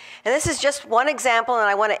 And this is just one example, and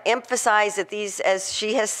I want to emphasize that these, as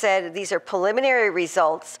she has said, these are preliminary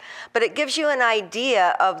results, but it gives you an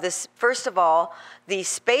idea of this, first of all, the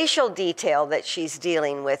spatial detail that she's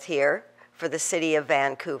dealing with here for the city of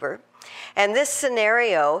Vancouver. And this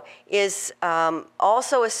scenario is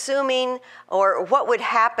also assuming, or what would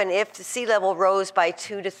happen if the sea level rose by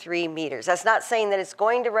 2 to 3 meters. That's not saying that it's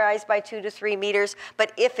going to rise by 2 to 3 meters,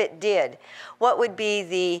 but if it did, what would be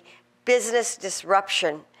the business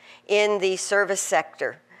disruption in the service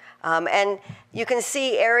sector? And you can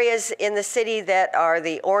see areas in the city that are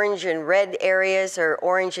the orange and red areas, or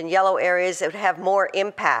orange and yellow areas that would have more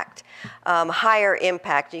impact, higher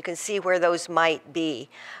impact. You can see where those might be.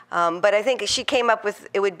 But I think she came up with,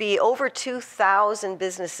 it would be over 2,000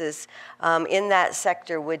 businesses in that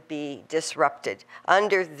sector would be disrupted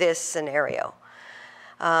under this scenario.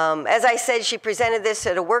 As I said, she presented this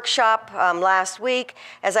at a workshop last week.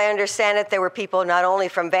 As I understand it, there were people not only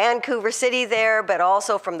from Vancouver City there, but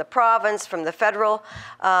also from the province, from the federal,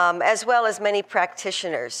 as well as many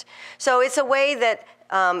practitioners. So it's a way that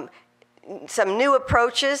some new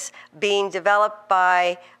approaches being developed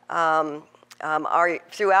by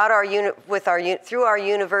through our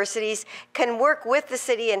universities can work with the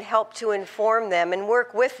city and help to inform them and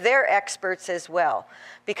work with their experts as well.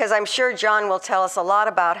 Because I'm sure John will tell us a lot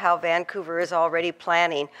about how Vancouver is already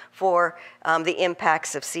planning for the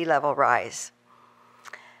impacts of sea level rise.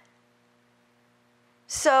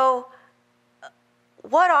 So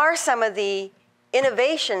what are some of the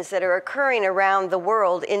innovations that are occurring around the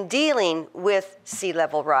world in dealing with sea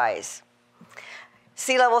level rise?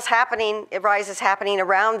 Sea levels happening, rise is happening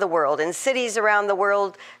around the world, in cities around the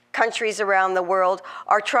world, countries around the world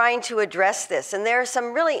are trying to address this. And there are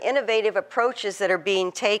some really innovative approaches that are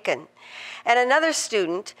being taken. And another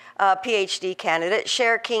student, PhD candidate,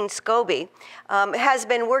 Cher Keene-Scobie, has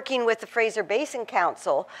been working with the Fraser Basin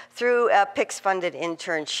Council through a PICS-funded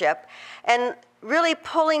internship and really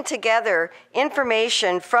pulling together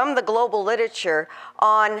information from the global literature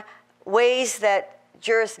on ways that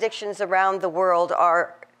jurisdictions around the world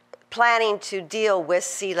are planning to deal with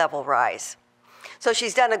sea level rise. So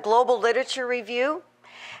she's done a global literature review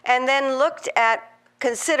and then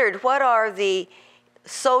considered what are the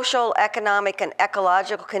social, economic, and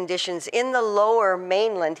ecological conditions in the lower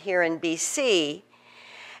mainland here in BC,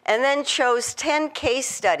 and then chose 10 case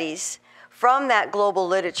studies from that global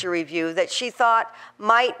literature review that she thought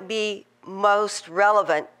might be most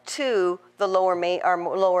relevant to the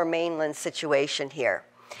lower mainland situation here.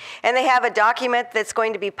 And they have a document that's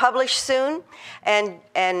going to be published soon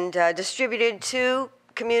and distributed to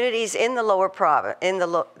communities in the lower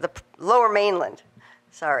mainland,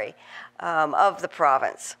 of the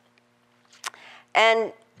province.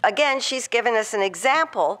 And again, she's given us an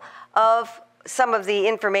example of some of the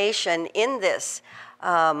information in this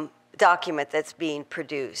document that's being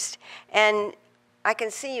produced. And I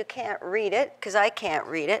can see you can't read it because I can't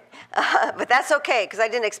read it, but that's okay because I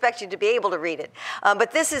didn't expect you to be able to read it.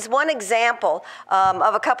 But this is one example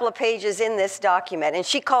of a couple of pages in this document, and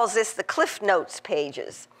she calls this the Cliff Notes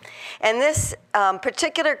pages. And this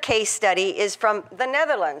particular case study is from the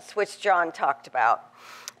Netherlands, which John talked about.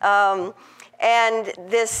 And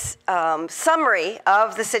this summary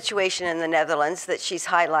of the situation in the Netherlands that she's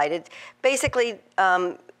highlighted basically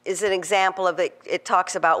is an example of it. It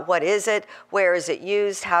talks about what is it, where is it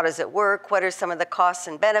used, how does it work, what are some of the costs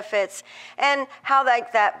and benefits, and how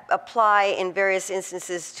that apply in various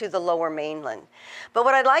instances to the lower mainland. But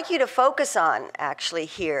what I'd like you to focus on actually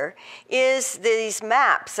here is these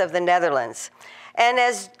maps of the Netherlands. And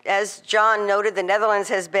as John noted, the Netherlands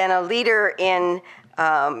has been a leader in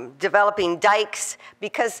developing dikes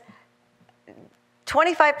because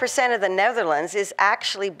 25% of the Netherlands is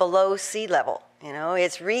actually below sea level. You know,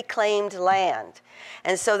 it's reclaimed land.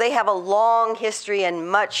 And so they have a long history and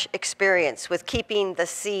much experience with keeping the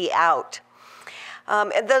sea out.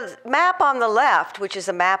 The map on the left, which is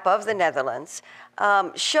a map of the Netherlands,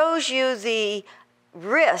 shows you the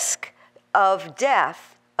risk of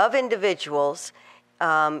death of individuals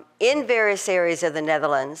in various areas of the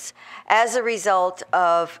Netherlands as a result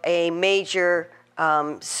of a major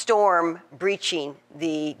storm breaching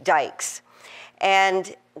the dikes.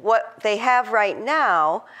 And what they have right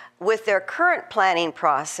now with their current planning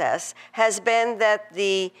process has been that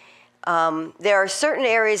there are certain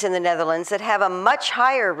areas in the Netherlands that have a much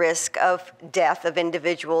higher risk of death of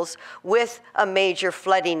individuals with a major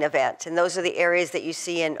flooding event. And those are the areas that you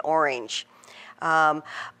see in orange.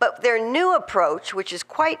 But their new approach, which is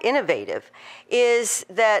quite innovative, is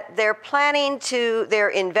that they're planning their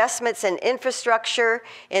investments in infrastructure,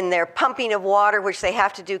 in their pumping of water, which they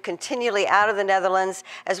have to do continually out of the Netherlands,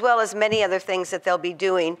 as well as many other things that they'll be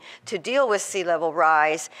doing to deal with sea level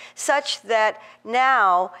rise, such that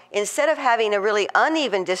now, instead of having a really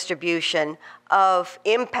uneven distribution of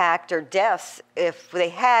impact or deaths if they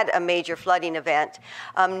had a major flooding event,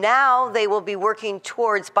 now they will be working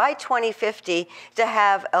towards, by 2050, to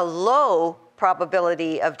have a low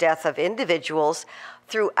probability of death of individuals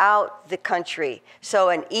throughout the country. So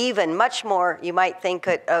an even, much more, you might think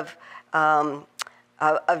of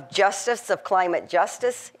justice, of climate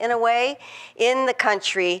justice in a way, in the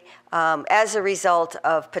country as a result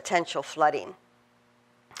of potential flooding.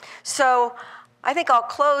 So I think I'll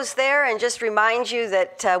close there and just remind you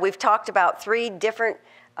that we've talked about 3 different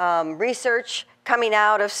research coming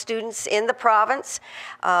out of students in the province,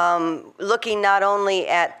 looking not only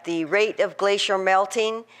at the rate of glacier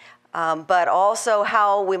melting, but also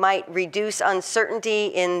how we might reduce uncertainty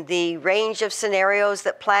in the range of scenarios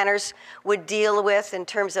that planners would deal with in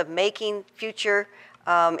terms of making future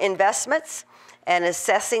investments and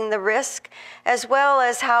assessing the risk, as well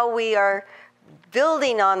as how we are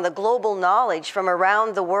building on the global knowledge from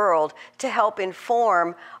around the world to help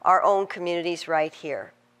inform our own communities right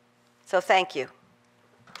here. So thank you.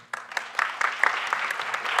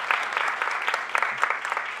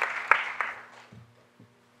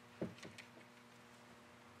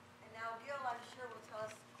 And now Gil, I'm sure, will tell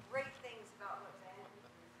us great things about what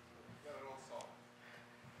Vancouver.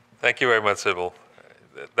 Thank you very much, Sybil.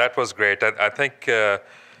 That was great. I think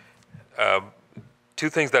 2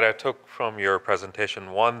 things that I took from your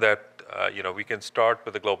presentation. One, that we can start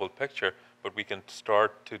with the global picture, but we can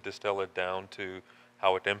start to distill it down to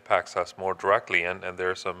how it impacts us more directly, and there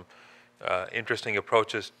are some interesting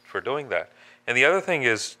approaches for doing that. And the other thing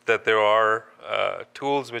is that there are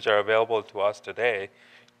tools which are available to us today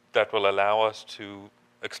that will allow us to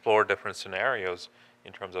explore different scenarios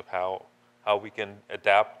in terms of how we can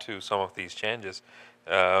adapt to some of these changes.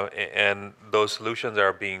 And those solutions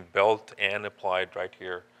are being built and applied right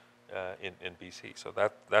here in BC. So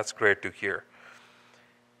that's great to hear.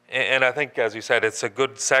 And I think, as you said, it's a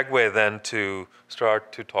good segue then to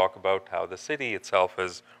start to talk about how the city itself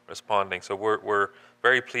is responding. So we're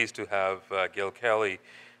very pleased to have Kelley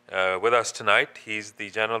with us tonight. He's the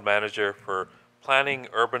General Manager for Planning,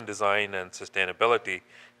 Urban Design, and Sustainability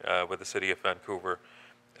with the City of Vancouver.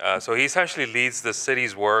 So he essentially leads the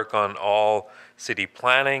city's work on all city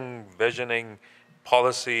planning, visioning,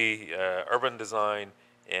 policy, urban design,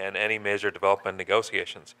 and any major development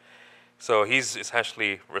negotiations. So he's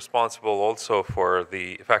essentially responsible also for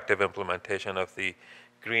the effective implementation of the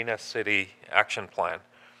Greenest City Action Plan.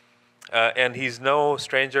 And he's no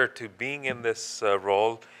stranger to being in this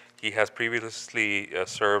role. He has previously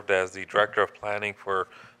served as the Director of Planning for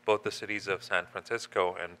both the cities of San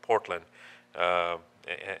Francisco and Portland,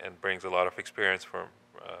 and brings a lot of experience from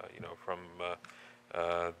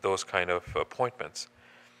those kind of appointments.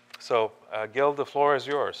 So, Gil, the floor is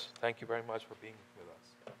yours. Thank you very much for being with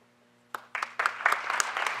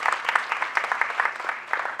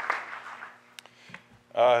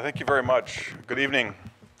us. Thank you very much. Good evening.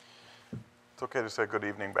 It's okay to say good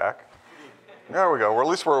evening back. There we go. Well, at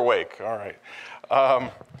least we're awake. All right.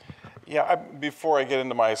 Before I get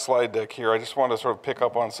into my slide deck here, I just want to sort of pick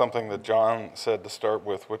up on something that John said to start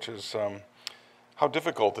with, which is how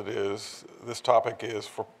difficult it is, this topic is,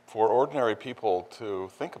 for ordinary people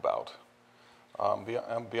to think about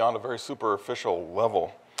beyond a very superficial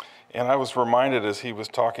level. And I was reminded as he was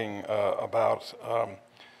talking about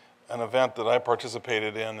an event that I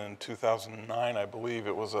participated in 2009, I believe.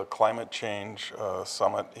 It was a climate change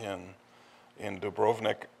summit in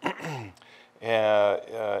Dubrovnik.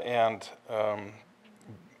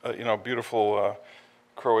 Beautiful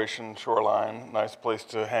Croatian shoreline, nice place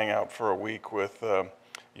to hang out for a week with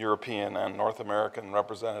European and North American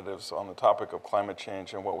representatives on the topic of climate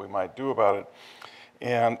change and what we might do about it.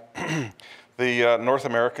 And the North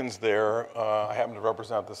Americans there, I happen to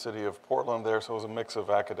represent the city of Portland there, so it was a mix of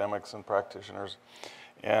academics and practitioners.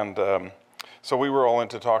 And so we were all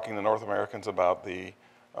into talking to North Americans about the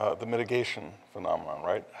mitigation phenomenon,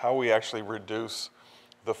 right? How we actually reduce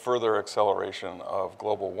the further acceleration of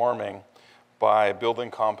global warming by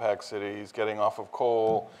building compact cities, getting off of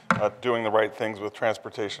coal, doing the right things with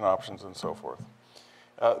transportation options and so forth.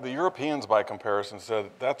 The Europeans, by comparison,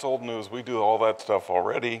 said, that's old news, we do all that stuff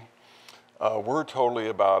already. We're totally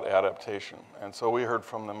about adaptation. And so we heard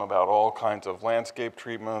from them about all kinds of landscape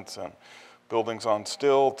treatments and buildings on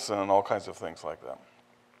stilts and all kinds of things like that.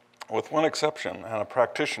 With one exception, and a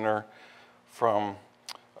practitioner from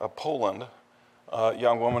Poland, a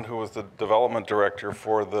young woman who was the development director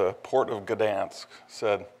for the port of Gdansk,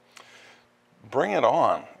 said, bring it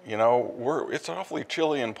on. You know, it's awfully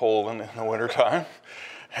chilly in Poland in the wintertime.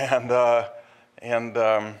 And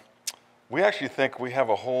we actually think we have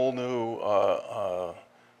a whole new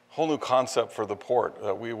concept for the port.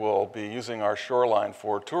 That we will be using our shoreline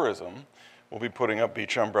for tourism. We'll be putting up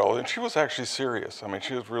beach umbrellas. And she was actually serious. I mean,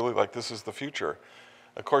 she was really like, this is the future.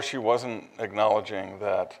 Of course, she wasn't acknowledging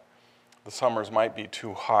that the summers might be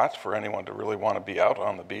too hot for anyone to really want to be out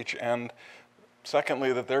on the beach. And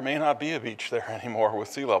secondly, that there may not be a beach there anymore with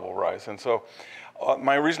sea level rise. And so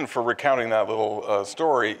my reason for recounting that little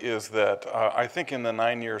story is that I think in the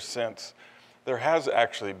 9 years since, there has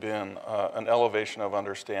actually been an elevation of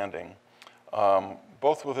understanding,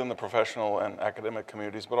 both within the professional and academic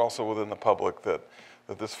communities, but also within the public, that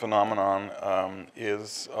this phenomenon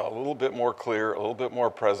is a little bit more clear, a little bit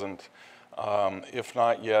more present, if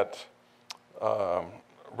not yet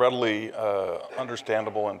readily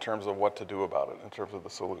understandable in terms of what to do about it, in terms of the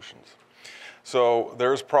solutions. So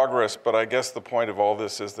there's progress, but I guess the point of all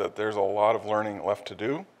this is that there's a lot of learning left to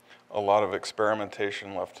do, a lot of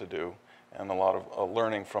experimentation left to do, and a lot of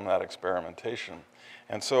learning from that experimentation.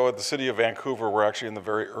 And so at the City of Vancouver, we're actually in the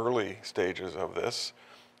very early stages of this,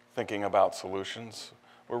 thinking about solutions.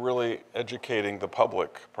 We're really educating the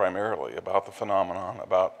public primarily about the phenomenon,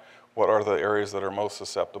 about what are the areas that are most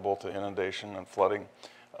susceptible to inundation and flooding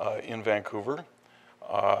in Vancouver,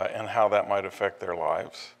 and how that might affect their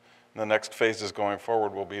lives. And the next phases going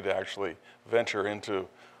forward will be to actually venture into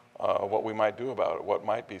what we might do about it, what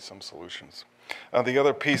might be some solutions. The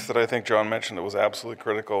other piece that I think John mentioned that was absolutely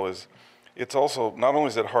critical is it's also, not only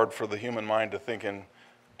is it hard for the human mind to think in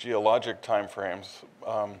geologic timeframes,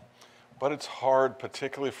 but it's hard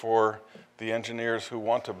particularly for the engineers who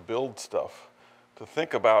want to build stuff to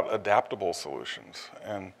think about adaptable solutions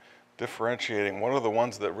and differentiating what are the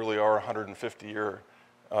ones that really are 150-year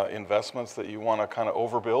investments that you want to kind of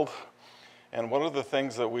overbuild, and what are the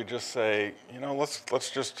things that we just say, you know,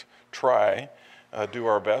 let's just try, do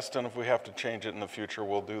our best, and if we have to change it in the future,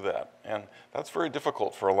 we'll do that. And that's very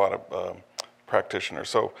difficult for a lot of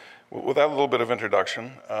practitioners. So with that little bit of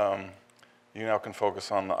introduction, you now can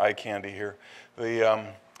focus on the eye candy here. The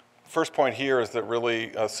first point here is that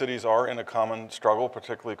really cities are in a common struggle,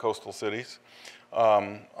 particularly coastal cities.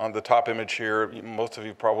 On the top image here, most of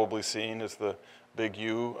you probably seen is the Big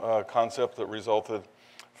U concept that resulted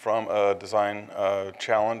from a design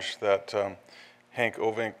challenge that Hank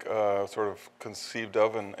Ovink sort of conceived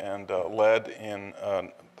of and led in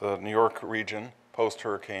the New York region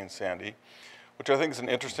post-Hurricane Sandy, which I think is an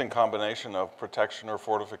interesting combination of protection or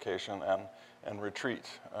fortification and retreat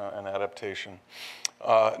and adaptation.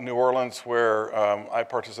 New Orleans, where I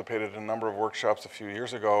participated in a number of workshops a few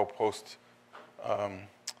years ago post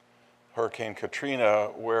Hurricane Katrina,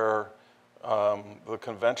 where the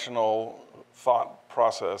conventional thought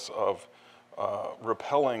process of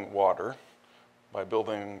repelling water by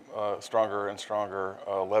building stronger and stronger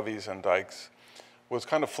levees and dikes was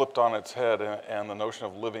kind of flipped on its head, and the notion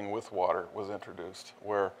of living with water was introduced,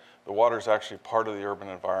 where the water is actually part of the urban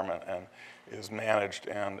environment and is managed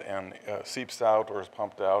and seeps out or is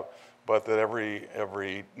pumped out, but that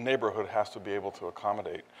every neighborhood has to be able to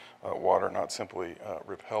accommodate water, not simply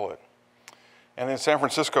repel it. And in San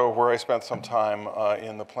Francisco, where I spent some time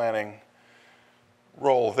in the planning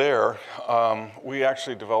role there, we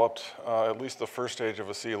actually developed at least the first stage of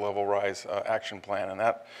a sea level rise action plan, and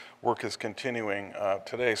that work is continuing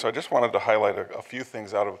today. So I just wanted to highlight a few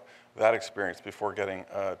things out of that experience before getting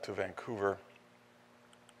to Vancouver.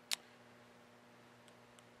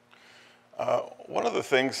 One of the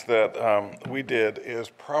things that we did is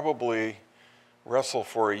probably wrestle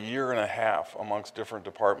for a year and a half amongst different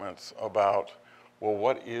departments about, well,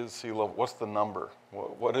 what is sea level? What's the number?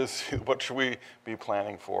 What should we be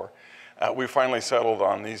planning for? We finally settled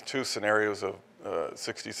on these two scenarios of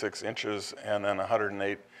 66 inches and then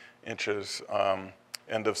 108 inches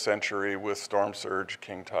end of century with storm surge,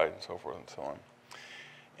 king tide, and so forth and so on.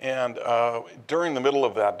 And during the middle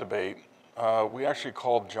of that debate, we actually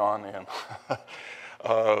called John in,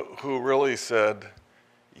 who really said,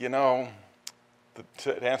 you know,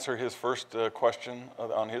 to answer his first question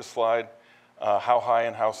on his slide, how high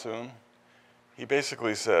and how soon, he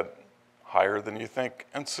basically said, higher than you think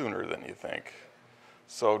and sooner than you think.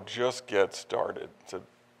 So just get started. So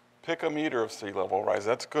pick a meter of sea level rise.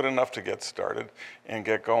 That's good enough to get started and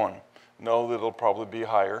get going. Know that it'll probably be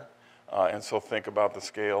higher. And so think about the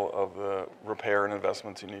scale of the repair and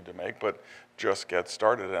investments you need to make, but just get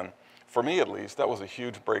started. And for me, at least, that was a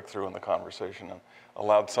huge breakthrough in the conversation and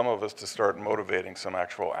allowed some of us to start motivating some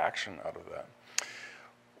actual action out of that.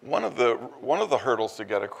 One of the hurdles to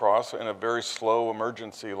get across in a very slow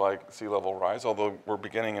emergency like sea level rise, although we're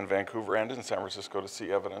beginning in Vancouver and in San Francisco to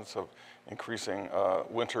see evidence of increasing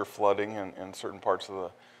winter flooding in certain parts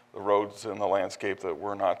of the roads and the landscape that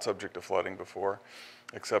were not subject to flooding before,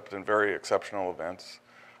 except in very exceptional events,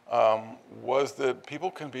 was that people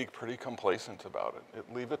can be pretty complacent about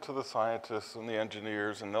it. Leave it to the scientists and the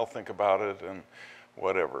engineers, and they'll think about it and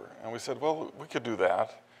whatever. And we said, well, we could do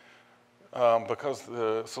that because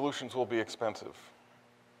the solutions will be expensive.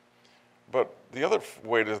 But the other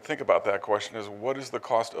way to think about that question is, what is the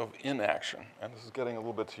cost of inaction? And this is getting a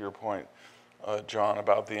little bit to your point, John,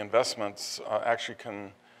 about the investments actually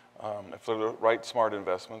can, if they're the right smart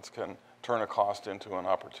investments, can turn a cost into an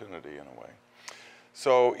opportunity in a way.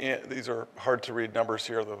 So these are hard to read numbers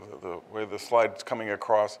here, the way the slide's coming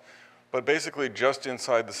across. But basically, just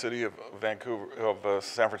inside the city of Vancouver, of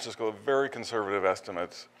San Francisco, very conservative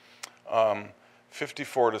estimates, $54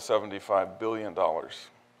 to $75 billion. There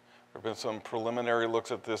have been some preliminary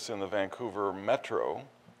looks at this in the Vancouver Metro,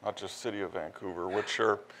 not just city of Vancouver, which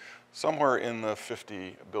are somewhere in the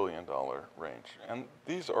 $50 billion range. And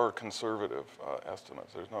these are conservative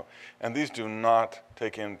estimates. And these do not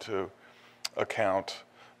take into account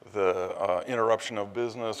the interruption of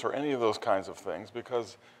business or any of those kinds of things,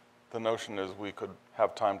 because the notion is we could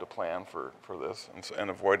have time to plan for this and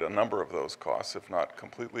avoid a number of those costs, if not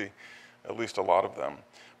completely, at least a lot of them.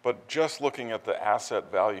 But just looking at the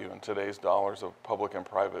asset value in today's dollars of public and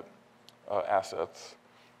private assets,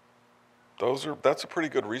 that's a pretty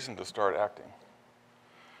good reason to start acting.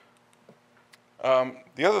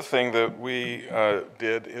 The other thing that we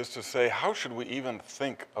did is to say, how should we even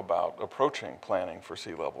think about approaching planning for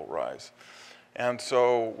sea level rise? And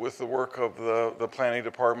so with the work of the planning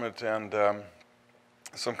department and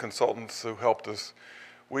some consultants who helped us,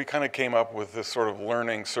 we kind of came up with this sort of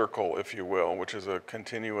learning circle, if you will, which is a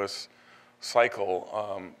continuous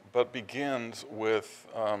cycle, but begins with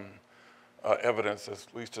evidence, at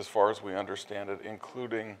least as far as we understand it,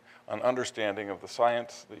 including an understanding of the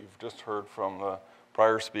science that you've just heard from the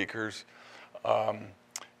prior speakers,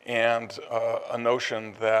 and a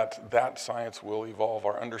notion that that science will evolve,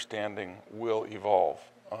 our understanding will evolve.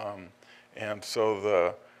 And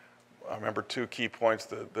so I remember two key points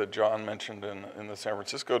that John mentioned in the San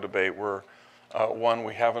Francisco debate were, one,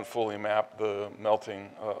 we haven't fully mapped the melting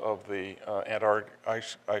of the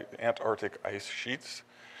Antarctic ice sheets,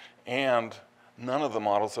 and none of the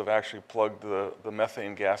models have actually plugged the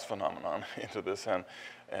methane gas phenomenon into this, and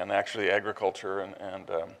actually agriculture and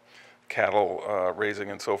cattle raising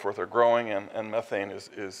and so forth are growing, and methane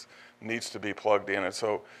needs to be plugged in. And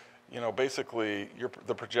so, basically,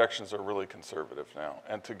 the projections are really conservative now,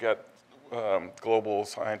 and to get global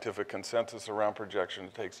scientific consensus around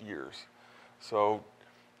projections takes years. So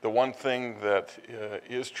the one thing that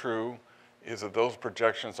is true is that those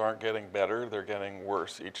projections aren't getting better, they're getting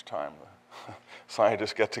worse each time.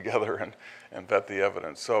 Scientists get together and vet the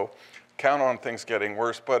evidence. So count on things getting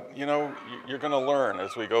worse, but you're going to learn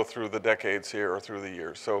as we go through the decades here or through the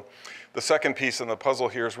years. So the second piece in the puzzle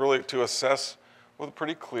here is really to assess with a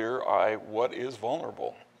pretty clear eye what is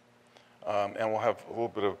vulnerable. And we'll have a little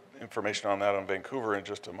bit of information on that on Vancouver in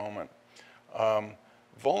just a moment.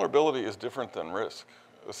 Vulnerability is different than risk.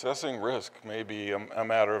 Assessing risk may be a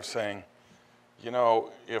matter of saying,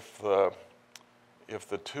 if the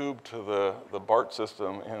tube to the BART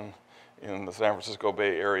system in the San Francisco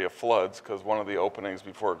Bay Area floods because one of the openings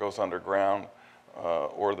before it goes underground,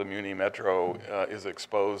 or the Muni Metro is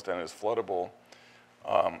exposed and is floodable,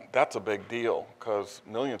 that's a big deal because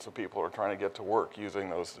millions of people are trying to get to work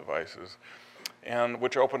using those devices. And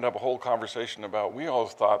which opened up a whole conversation about, we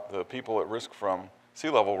always thought the people at risk from sea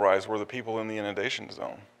level rise were the people in the inundation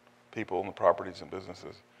zone, people in the properties and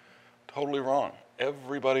businesses. Totally wrong.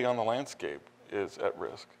 Everybody on the landscape is at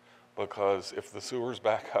risk because if the sewers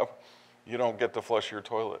back up, you don't get to flush your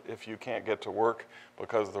toilet. If you can't get to work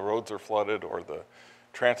because the roads are flooded or the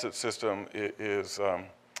transit system is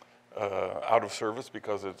out of service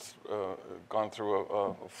because it's gone through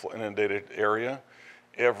an inundated area,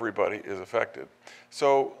 everybody is affected.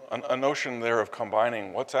 So a notion there of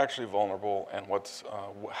combining what's actually vulnerable and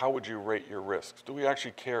how would you rate your risks? Do we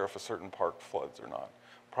actually care if a certain park floods or not?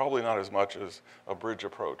 Probably not as much as a bridge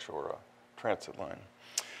approach or a transit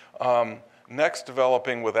line. Next,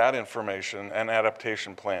 developing with that information an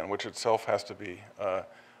adaptation plan, which itself has to be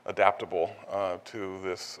adaptable to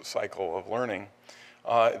this cycle of learning.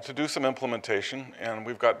 To do some implementation, and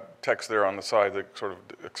we've got text there on the side that sort of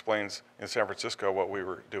explains in San Francisco what we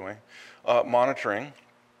were doing. Monitoring,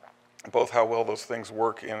 both how well those things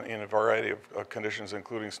work in a variety of conditions,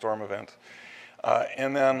 including storm events.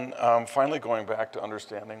 And then finally going back to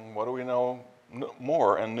understanding what do we know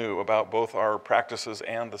more and new about both our practices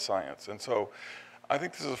and the science. And so I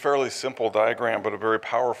think this is a fairly simple diagram, but a very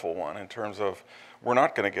powerful one in terms of we're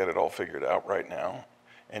not going to get it all figured out right now.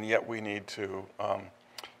 And yet we need to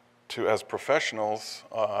as professionals,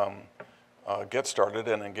 get started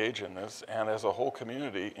and engage in this, and as a whole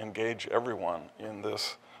community, engage everyone in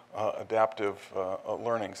this adaptive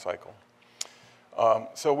learning cycle.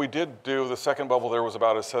 So we did do, the second bubble there was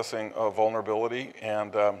about assessing vulnerability,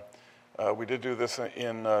 and we did do this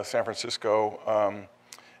in San Francisco,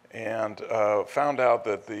 and found out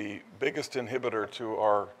that the biggest inhibitor to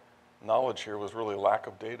our knowledge here was really lack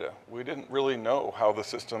of data. We didn't really know how what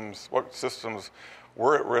systems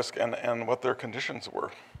were at risk and what their conditions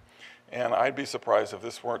were. And I'd be surprised if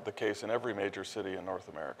this weren't the case in every major city in North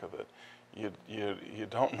America, that you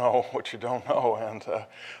don't know what you don't know, and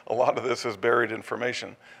a lot of this is buried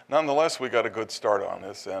information. Nonetheless, we got a good start on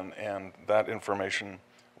this, and that information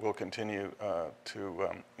will continue to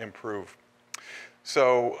improve.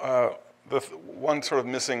 So the one sort of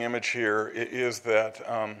missing image here is that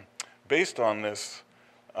based on this,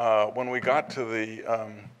 when we got to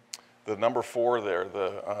the number 4 there,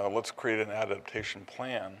 let's create an adaptation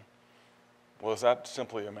plan, was that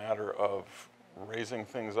simply a matter of raising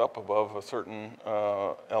things up above a certain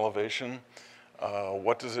elevation?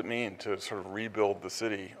 What does it mean to sort of rebuild the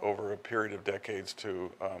city over a period of decades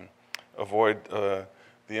to avoid the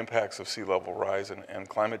impacts of sea level rise and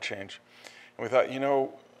climate change? And we thought,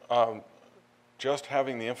 just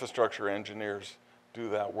having the infrastructure engineers do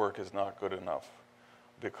that work is not good enough,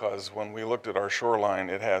 because when we looked at our shoreline,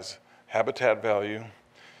 it has habitat value,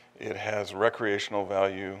 it has recreational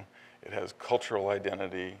value, it has cultural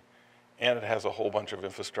identity, and it has a whole bunch of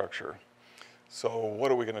infrastructure. So what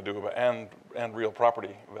are we going to do about, and real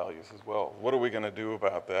property values as well. What are we going to do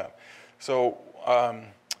about that? So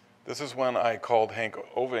this is when I called Hank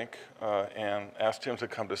Ovink and asked him to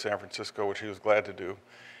come to San Francisco, which he was glad to do,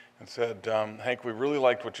 and said, Hank, we really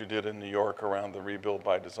liked what you did in New York around the rebuild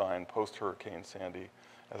by design post-Hurricane Sandy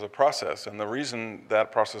as a process. And the reason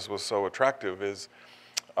that process was so attractive is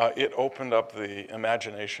it opened up the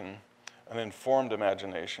imagination, an informed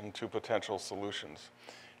imagination, to potential solutions.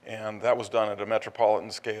 And that was done at a metropolitan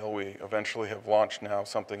scale. We eventually have launched now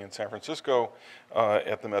something in San Francisco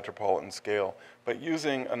at the metropolitan scale, but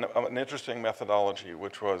using an interesting methodology,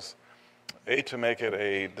 which was to make it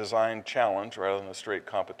a design challenge rather than a straight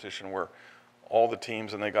competition where all the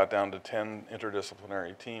teams, and they got down to 10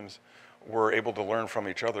 interdisciplinary teams, were able to learn from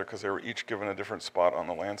each other because they were each given a different spot on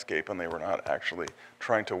the landscape, and they were not actually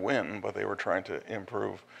trying to win, but they were trying to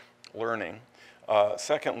improve learning.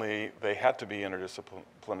 Secondly, they had to be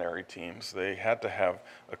interdisciplinary teams. They had to have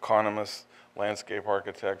economists, landscape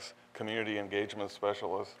architects, community engagement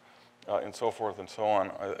specialists, and so forth and so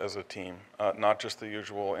on as a team, not just the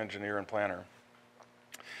usual engineer and planner.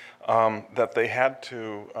 That they had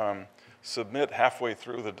to submit halfway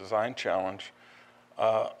through the design challenge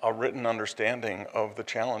a written understanding of the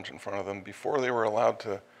challenge in front of them before they were allowed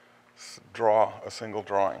to draw a single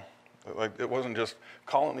drawing. Like, it wasn't just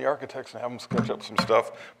call in the architects and have them sketch up some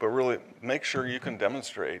stuff, but really make sure you can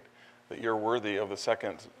demonstrate that you're worthy of the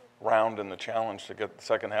second round in the challenge to get the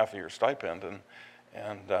second half of your stipend.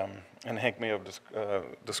 And Hank may have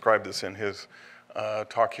described this in his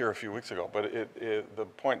talk here a few weeks ago, but the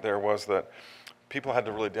point there was that people had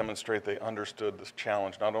to really demonstrate they understood this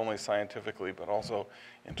challenge, not only scientifically, but also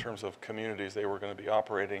in terms of communities they were going to be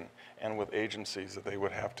operating and with agencies that they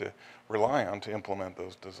would have to rely on to implement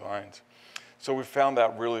those designs. So we found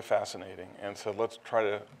that really fascinating, and so let's try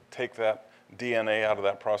to take that DNA out of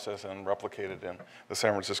that process and replicate it in the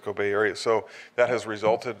San Francisco Bay Area. So that has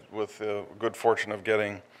resulted with the good fortune of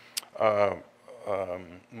getting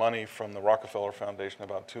money from the Rockefeller Foundation,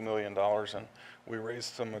 about $2 million, and we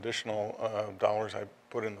raised some additional dollars. I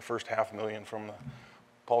put in the first $500,000 from the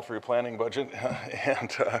paltry planning budget,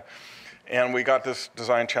 and we got this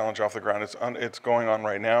design challenge off the ground. It's going on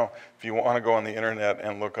right now. If you want to go on the internet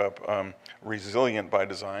and look up Resilient by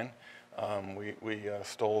Design, we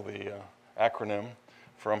stole the acronym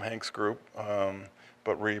from Hank's group,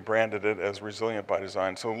 but rebranded it as Resilient by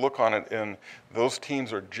Design. So look on it, and those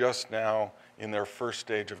teams are just now in their first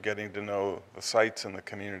stage of getting to know the sites and the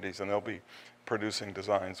communities, and they'll be producing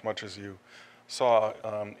designs, much as you saw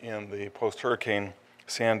in the post-Hurricane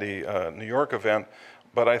Sandy New York event.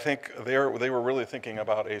 But I think they were really thinking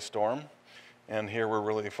about a storm, and here we're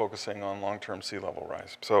really focusing on long-term sea level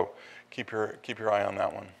rise. So keep your eye on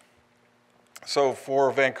that one. So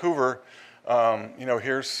for Vancouver,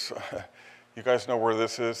 here's, you guys know where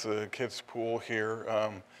this is, the kids' pool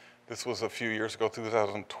here. This was a few years ago,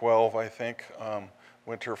 2012, I think,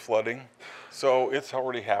 winter flooding. So it's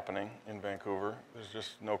already happening in Vancouver. There's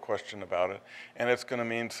just no question about it. And it's going to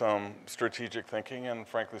mean some strategic thinking and,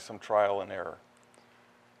 frankly, some trial and error.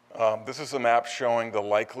 This is a map showing the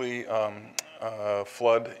likely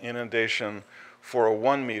flood inundation for a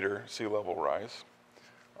 1 meter sea level rise.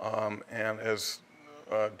 And as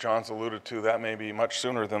John's alluded to, that may be much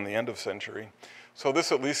sooner than the end of century. So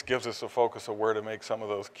this at least gives us a focus of where to make some of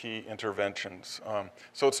those key interventions.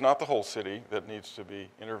 So it's not the whole city that needs to be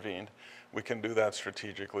intervened. We can do that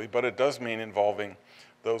strategically, but it does mean involving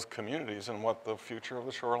those communities and what the future of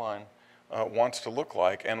the shoreline wants to look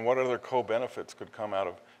like, and what other co-benefits could come out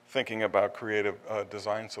of thinking about creative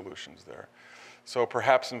design solutions there. So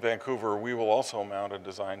perhaps in Vancouver, we will also mount a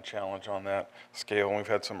design challenge on that scale, and we've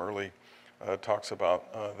had some early talks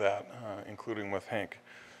about that, including with Hank.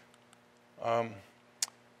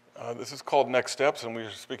 This is called Next Steps, and we're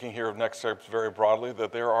speaking here of next steps very broadly,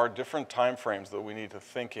 that there are different time frames that we need to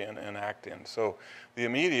think in and act in. So the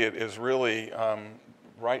immediate is really,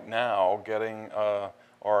 right now, getting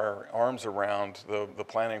our arms around the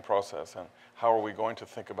planning process and how are we going to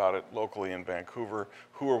think about it locally in Vancouver?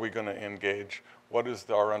 Who are we going to engage? What is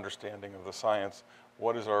our understanding of the science?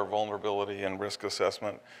 What is our vulnerability and risk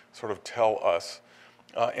assessment sort of tell us?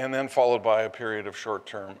 And then followed by a period of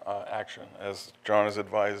short-term action. As John has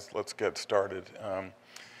advised, let's get started.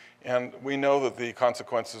 And we know that the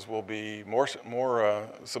consequences will be more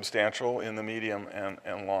substantial in the medium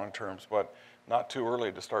and long terms, but not too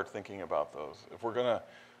early to start thinking about those. If we're going to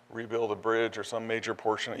rebuild a bridge or some major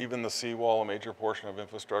portion, even the seawall, a major portion of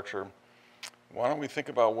infrastructure, why don't we think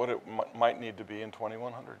about what it might need to be in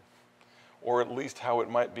 2100? Or at least how it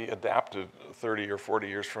might be adapted 30 or 40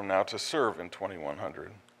 years from now to serve in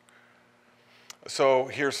 2100. So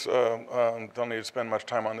here's, don't need to spend much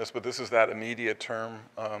time on this, but this is that immediate term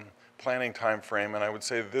planning time frame, and I would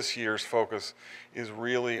say this year's focus is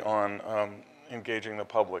really on engaging the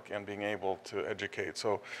public and being able to educate.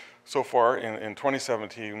 So far in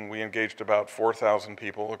 2017, we engaged about 4,000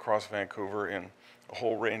 people across Vancouver in a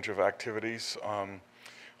whole range of activities,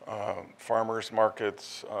 farmers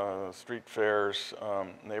markets, street fairs,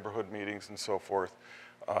 neighborhood meetings, and so forth,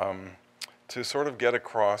 to sort of get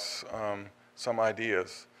across some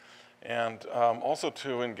ideas. And also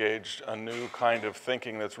to engage a new kind of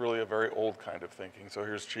thinking that's really a very old kind of thinking. So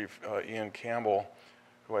here's Chief Ian Campbell,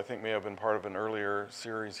 who I think may have been part of an earlier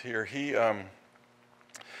series here. He,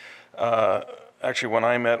 actually, when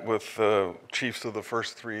I met with chiefs of the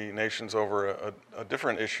first 3 nations over a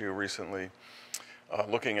different issue recently,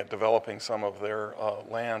 looking at developing some of their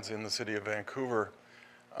lands in the city of Vancouver,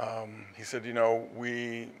 he said, you know,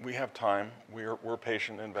 we have time. We're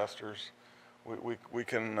patient investors. We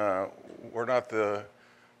can, we're not the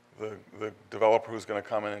developer who's going to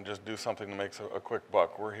come in and just do something that makes a quick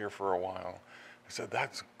buck. We're here for a while. I said,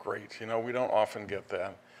 that's great. You know, we don't often get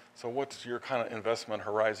that. So what's your kind of investment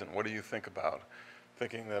horizon? What do you think about?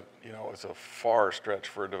 Thinking that, you know, it's a far stretch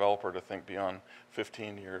for a developer to think beyond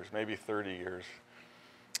 15 years, maybe 30 years.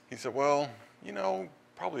 He said, well, you know,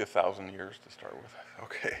 probably 1,000 years to start with.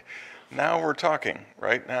 Okay, now we're talking,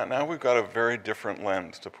 right? Now we've got a very different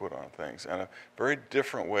lens to put on things and a very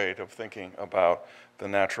different way of thinking about the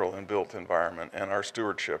natural and built environment and our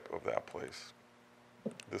stewardship of that place,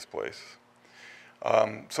 this place.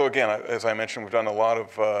 So again, as I mentioned, we've done a lot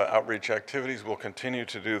of outreach activities. We'll continue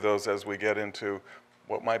to do those as we get into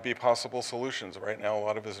what might be possible solutions. Right now, a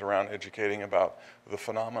lot of it is around educating about the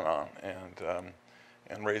phenomenon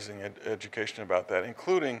and raising education about that,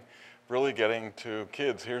 including really getting to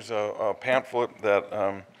kids. Here's a pamphlet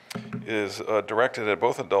that is directed at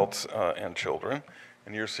both adults and children,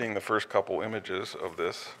 and you're seeing the first couple images of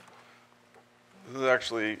this. This is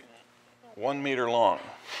actually 1 meter long.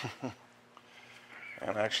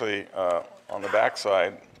 And actually, on the back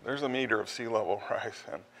side, there's a meter of sea level rise.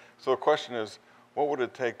 And so the question is, what would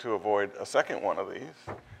it take to avoid a second one of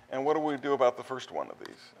these? And what do we do about the first one of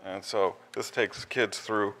these? And so this takes kids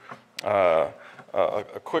through a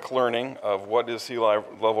quick learning of what is sea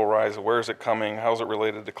level rise, where is it coming, how is it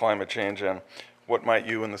related to climate change, and what might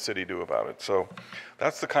you in the city do about it? So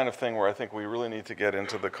that's the kind of thing where I think we really need to get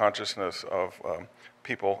into the consciousness of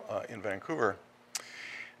people in Vancouver,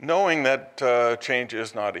 knowing that change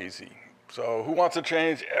is not easy. So who wants to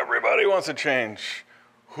change? Everybody wants to change.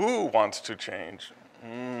 Who wants to change?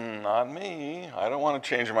 Not me. I don't want to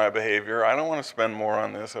change my behavior. I don't want to spend more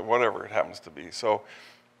on this, or whatever it happens to be. So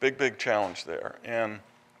big challenge there. And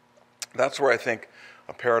that's where I think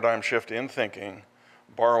a paradigm shift in thinking,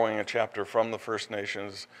 borrowing a chapter from the First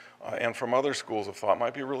Nations and from other schools of thought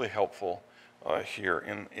might be really helpful here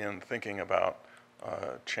in thinking about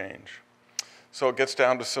change. So it gets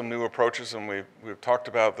down to some new approaches, and we've talked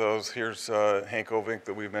about those. Here's Henk Ovink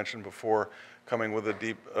that we've mentioned before, coming with a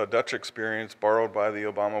deep Dutch experience borrowed by the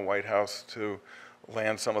Obama White House to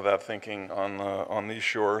land some of that thinking on these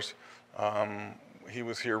shores. He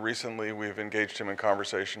was here recently. We've engaged him in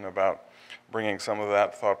conversation about bringing some of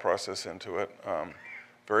that thought process into it.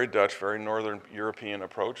 Very Dutch, very Northern European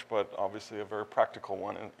approach, but obviously a very practical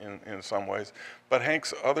one in some ways. But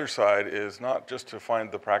Henk's other side is not just to find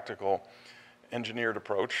the practical engineered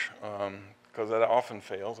approach, because that often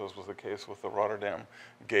fails, as was the case with the Rotterdam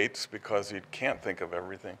gates, because you can't think of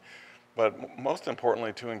everything. But most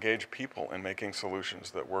importantly, to engage people in making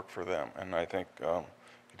solutions that work for them. And I think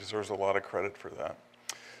he deserves a lot of credit for that.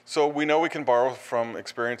 So we know we can borrow from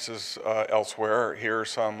experiences elsewhere. Here are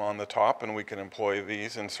some on the top, and we can employ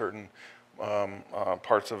these in certain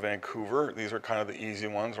parts of Vancouver. These are kind of the easy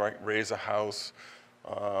ones, right? Raise a house,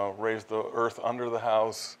 raise the earth under the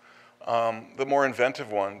house. The more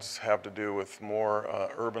inventive ones have to do with more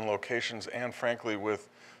urban locations and, frankly, with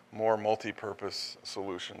more multi-purpose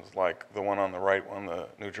solutions, like the one on the right, on the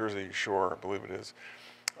New Jersey shore, I believe it is,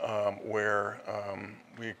 where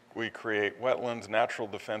we create wetlands, natural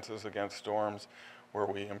defenses against storms, where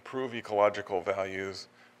we improve ecological values,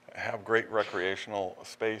 have great recreational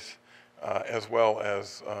space, as well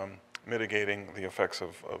as mitigating the effects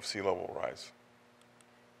of sea level rise.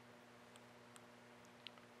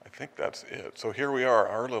 I think that's it. So here we are,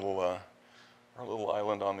 our little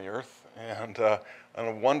island on the earth, and a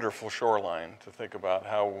wonderful shoreline to think about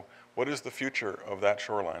what is the future of that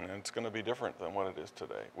shoreline, and it's going to be different than what it is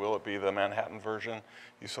today. Will it be the Manhattan version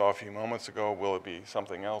you saw a few moments ago? Will it be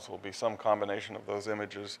something else? Will it be some combination of those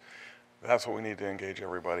images? That's what we need to engage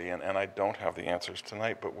everybody in, and I don't have the answers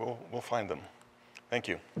tonight, but we'll find them. Thank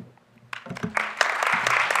you.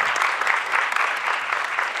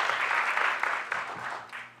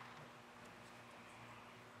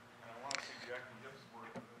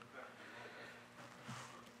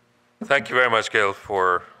 Thank you very much, Gil,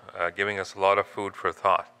 for giving us a lot of food for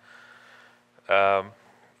thought.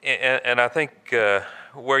 And I think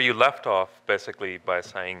where you left off, basically, by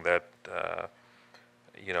saying that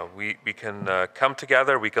we can come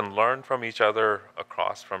together, we can learn from each other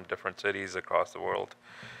from different cities across the world,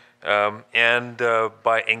 and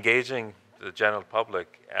by engaging the general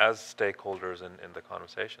public as stakeholders in the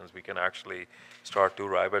conversations, we can actually start to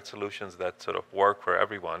arrive at solutions that sort of work for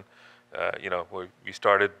everyone. We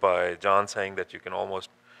started by John saying that you can almost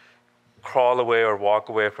crawl away or walk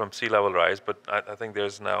away from sea level rise, but I think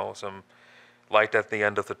there's now some light at the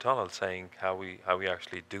end of the tunnel saying how we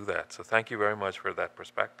actually do that. So thank you very much for that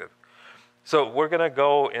perspective. So we're going to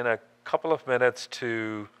go in a couple of minutes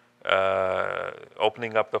to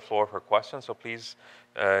opening up the floor for questions, so please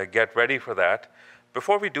get ready for that.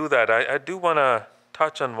 Before we do that, I do want to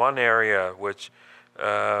touch on one area which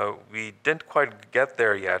we didn't quite get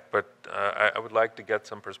there yet, but I would like to get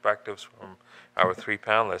some perspectives from our three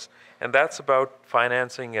panelists, and that's about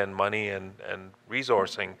financing and money and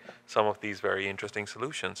resourcing some of these very interesting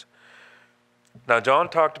solutions. Now, John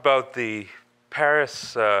talked about the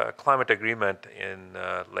Paris Climate Agreement in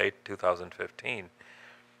late 2015,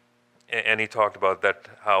 and he talked about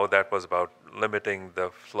how that was about limiting the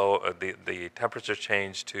flow, the temperature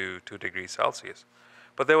change to 2 degrees Celsius.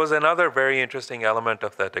 But there was another very interesting element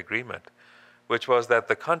of that agreement, which was that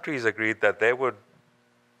the countries agreed that they would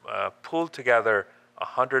pull together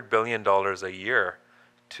 $100 billion a year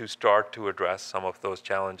to start to address some of those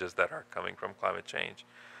challenges that are coming from climate change.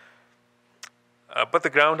 But the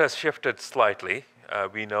ground has shifted slightly.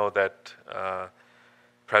 We know that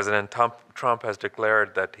President Trump has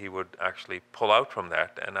declared that he would actually pull out from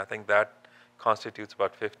that, and I think that constitutes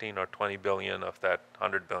about 15 or 20 billion of that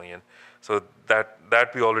 100 billion. So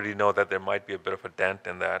that we already know that there might be a bit of a dent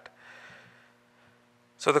in that.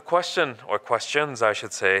 So the question, or questions I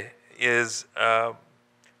should say, is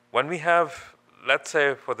when we have, let's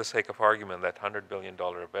say for the sake of argument, that $100 billion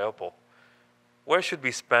available, where should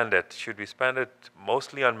we spend it? Should we spend it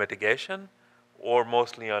mostly on mitigation or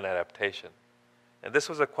mostly on adaptation? And this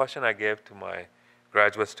was a question I gave to my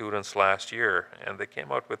graduate students last year, and they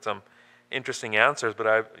came out with some interesting answers,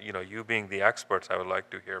 but you being the experts, I would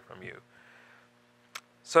like to hear from you.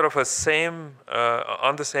 Sort of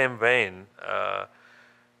on the same vein,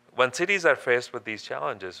 when cities are faced with these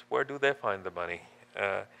challenges, where do they find the money?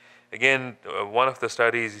 Again, one of the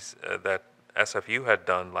studies that SFU had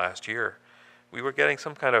done last year, we were getting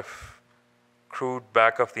some kind of crude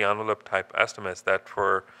back of the envelope type estimates that,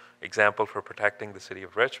 for example, for protecting the city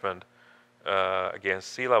of Richmond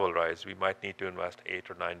against sea level rise, we might need to invest $8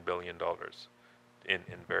 or $9 billion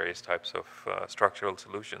in various types of structural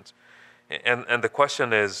solutions. And the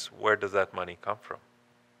question is, where does that money come from?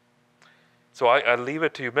 So I'll leave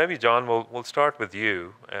it to you. Maybe, John, we'll start with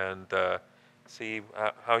you and see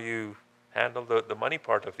how you handle the money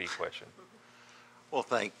part of the equation. Well,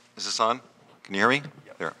 is this on? Can you hear me?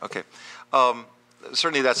 Yep. There, okay.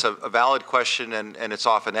 Certainly that's a valid question, and it's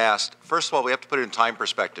often asked. First of all, we have to put it in time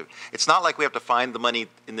perspective. It's not like we have to find the money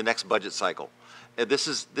in the next budget cycle. This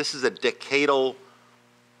is a decadal,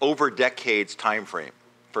 over decades time frame,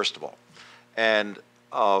 first of all. And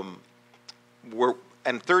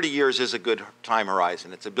 30 years is a good time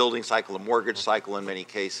horizon. It's a building cycle, a mortgage cycle in many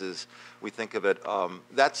cases. We think of it,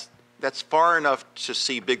 that's far enough to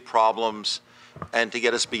see big problems and to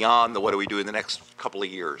get us beyond what do we do in the next couple of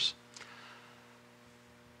years.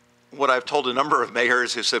 What I've told a number of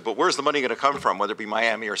mayors who said, but where's the money going to come from, whether it be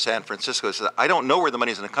Miami or San Francisco, is I don't know where the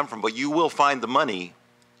money's going to come from, but you will find the money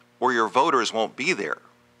or your voters won't be there,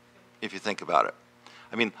 if you think about it.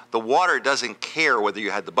 I mean, the water doesn't care whether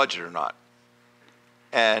you had the budget or not.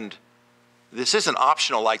 And this isn't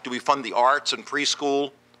optional, like do we fund the arts and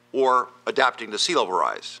preschool or adapting to sea level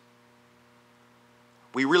rise?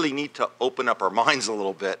 We really need to open up our minds a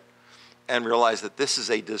little bit and realize that this is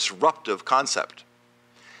a disruptive concept.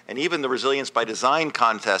 And even the Resilience by Design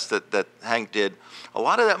contest that Hank did, a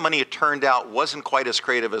lot of that money, it turned out, wasn't quite as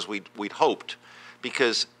creative as we'd hoped,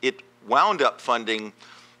 because it wound up funding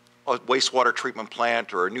a wastewater treatment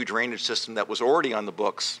plant or a new drainage system that was already on the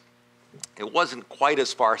books. It wasn't quite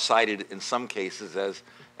as far-sighted in some cases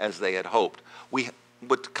as they had hoped.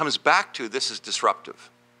 What comes back to this is disruptive.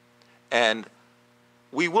 And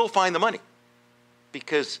we will find the money,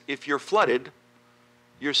 because if you're flooded,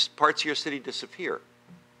 parts of your city disappear.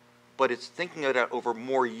 But it's thinking of it over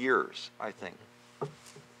more years, I think.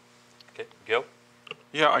 Okay, Gil?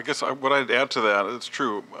 Yeah, I guess what I'd add to that, it's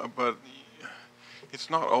true, but it's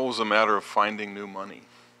not always a matter of finding new money.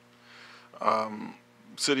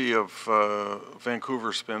 City of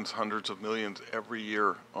Vancouver spends hundreds of millions every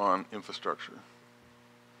year on infrastructure.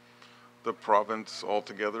 the province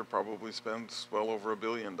altogether probably spends well over $1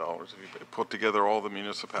 billion if you put together all the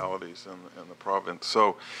municipalities and the province.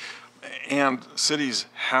 So, and cities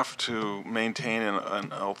have to maintain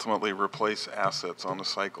and ultimately replace assets on a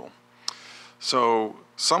cycle. So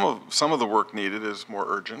some of the work needed is more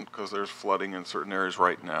urgent because there's flooding in certain areas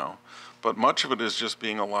right now, but much of it is just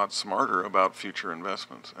being a lot smarter about future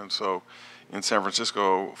investments. And so in San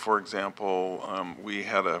Francisco, for example, we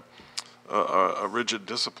had a rigid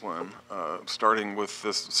discipline starting with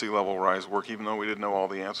this sea level rise work, even though we didn't know all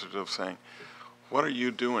the answers, of saying, what are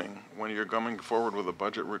you doing when you're coming forward with a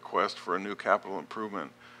budget request for a new capital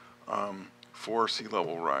improvement for sea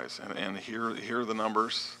level rise? And here are the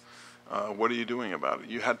numbers. What are you doing about it?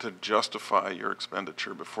 You had to justify your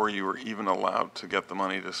expenditure before you were even allowed to get the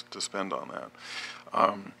money to spend on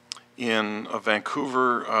that. In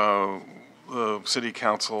Vancouver, the city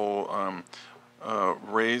council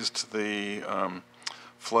raised the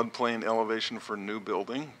floodplain elevation for new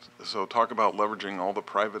building. So talk about leveraging all the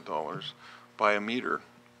private dollars by a meter,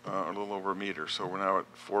 a little over a meter. So we're now at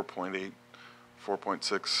 4.8,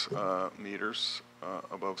 4.6 meters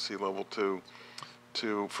above sea level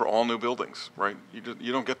for all new buildings, right?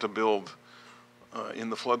 You don't get to build in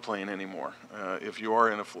the floodplain anymore. If you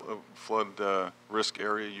are in a flood risk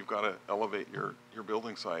area, you've got to elevate your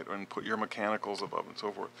building site and put your mechanicals above and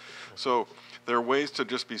so forth. So there are ways to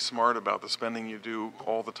just be smart about the spending you do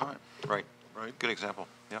all the time. Right. Right. Good example.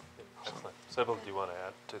 Yeah. Sybil, do you want to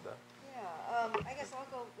add to that? I guess I'll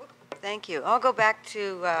go. Thank you. I'll go back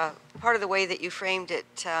to part of the way that you framed it,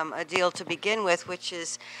 Adil, to begin with, which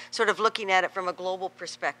is sort of looking at it from a global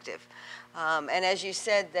perspective. And as you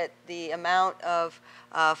said, that the amount of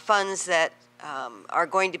funds that are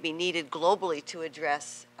going to be needed globally to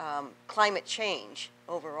address climate change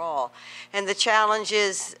overall. And the challenge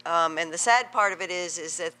is, and the sad part of it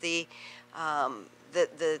is that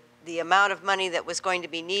the amount of money that was going to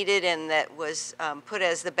be needed and that was put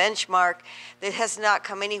as the benchmark, that has not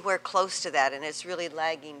come anywhere close to that, and it's really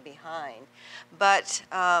lagging behind. But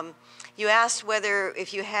you asked whether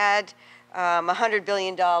if you had $100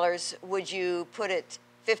 billion, would you put it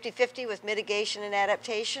 50-50 with mitigation and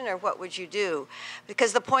adaptation, or what would you do?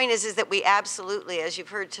 Because the point is that we absolutely, as you've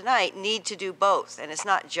heard tonight, need to do both. And it's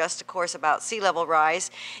not just, of course, about sea level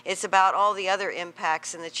rise. It's about all the other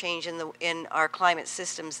impacts and the change in our climate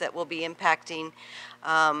systems that will be impacting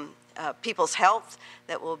people's health,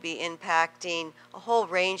 that will be impacting a whole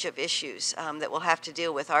range of issues that we'll have to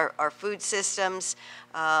deal with. Our food systems,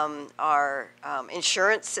 our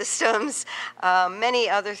insurance systems, many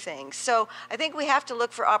other things. So I think we have to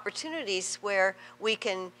look for opportunities where we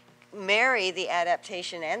can marry the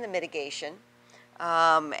adaptation and the mitigation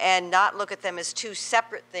and not look at them as two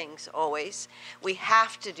separate things always. We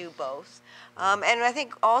have to do both. And I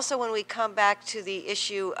think also when we come back to the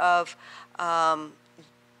issue of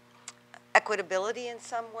equitability in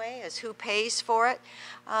some way, as who pays for it,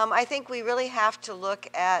 I think we really have to look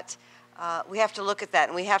at that, and we have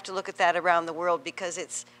to look at that around the world, because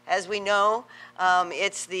it's, as we know,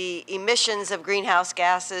 it's the emissions of greenhouse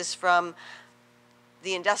gases from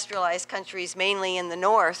the industrialized countries, mainly in the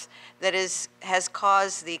north, that has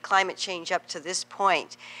caused the climate change up to this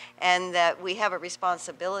point, and that we have a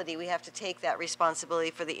responsibility. We have to take that responsibility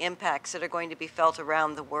for the impacts that are going to be felt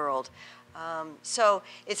around the world. So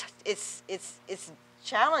it's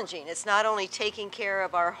challenging. It's not only taking care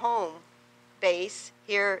of our home base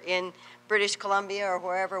here in British Columbia or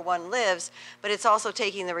wherever one lives, but it's also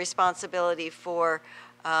taking the responsibility for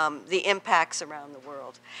the impacts around the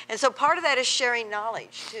world. And so part of that is sharing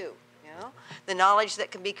knowledge too. The knowledge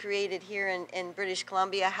that can be created here in British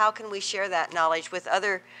Columbia, how can we share that knowledge with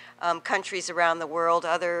other countries around the world,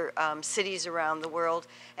 other cities around the world,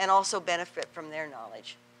 and also benefit from their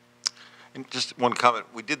knowledge? And just one comment.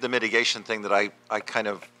 We did the mitigation thing that I kind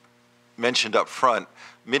of mentioned up front.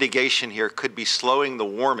 Mitigation here could be slowing the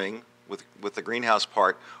warming with the greenhouse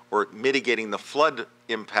part, or mitigating the flood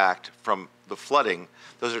impact from the flooding.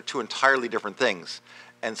 Those are two entirely different things.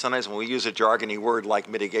 And sometimes when we use a jargony word like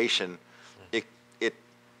mitigation,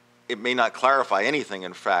 it may not clarify anything,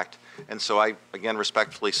 in fact. And so I, again,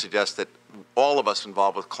 respectfully suggest that all of us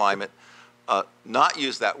involved with climate not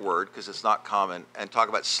use that word, because it's not common, and talk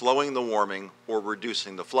about slowing the warming or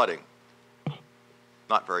reducing the flooding.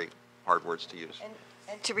 Not very hard words to use.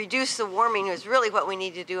 And to reduce the warming is really what we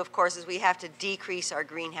need to do, of course, is we have to decrease our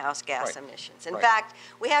greenhouse gas emissions. In fact,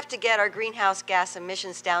 we have to get our greenhouse gas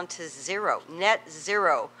emissions down to zero, net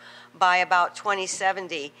zero, by about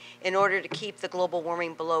 2070 in order to keep the global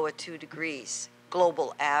warming below a 2 degrees,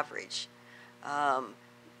 global average.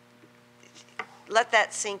 Let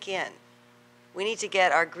that sink in. We need to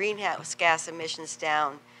get our greenhouse gas emissions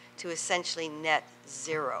down to essentially net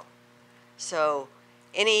zero. So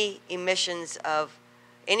any emissions of,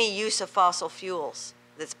 any use of fossil fuels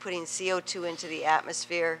that's putting CO2 into the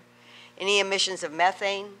atmosphere, any emissions of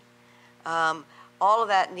methane, all of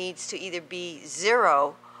that needs to either be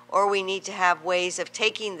zero, or we need to have ways of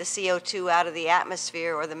taking the CO2 out of the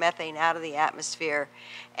atmosphere or the methane out of the atmosphere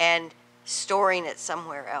and storing it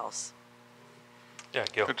somewhere else. Yeah,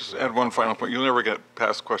 Gil. I'll just add one final point. You'll never get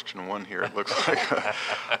past question one here, it looks like.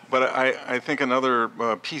 But I think another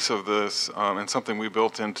piece of this, and something we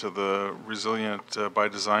built into the Resilient by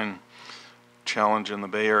Design challenge in the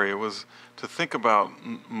Bay Area, was to think about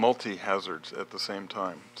multi-hazards at the same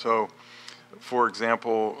time. So, for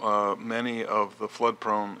example, many of the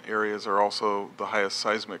flood-prone areas are also the highest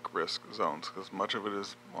seismic risk zones, because much of it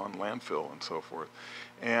is on landfill and so forth.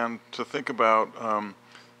 And to think about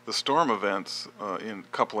the storm events in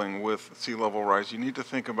coupling with sea level rise, you need to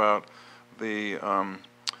think about the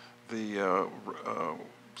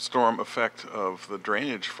storm effect of the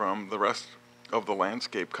drainage from the rest of the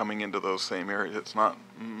landscape coming into those same areas. It's not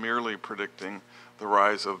merely predicting the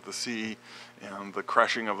rise of the sea and the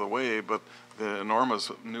crashing of the wave, but the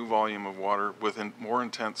enormous new volume of water with more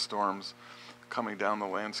intense storms coming down the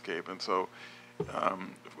landscape. And so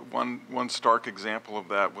one stark example of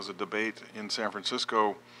that was a debate in San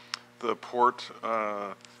Francisco. The port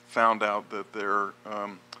found out that their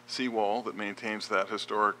seawall that maintains that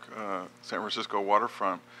historic San Francisco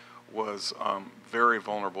waterfront was very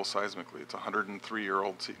vulnerable seismically. It's a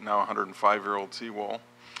 103-year-old, now 105-year-old seawall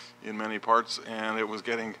in many parts, and it was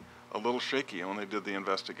getting a little shaky when they did the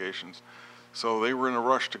investigations. So they were in a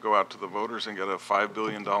rush to go out to the voters and get a $5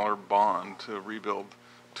 billion bond to rebuild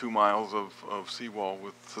 2 miles of seawall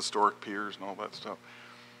with historic piers and all that stuff.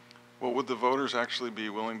 Well, would the voters actually be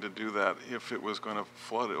willing to do that if it was going to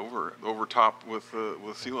flood over top with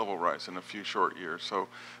sea level rise in a few short years? So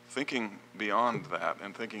thinking beyond that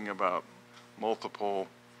and thinking about multiple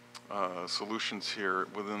solutions here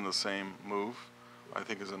within the same move, I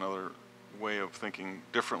think is another way of thinking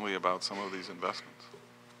differently about some of these investments.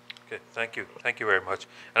 Okay, thank you. Thank you very much.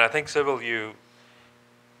 And I think, Sybil, you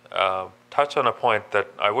touched on a point that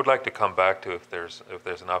I would like to come back to if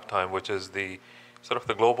there's enough time, which is the sort of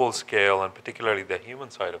the global scale and particularly the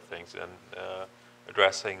human side of things, and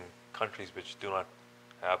addressing countries which do not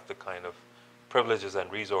have the kind of privileges and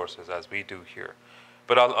resources as we do here.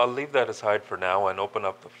 But I'll leave that aside for now and open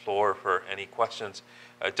up the floor for any questions.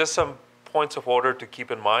 Just some points of order to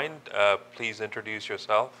keep in mind. Please introduce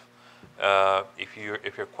yourself. If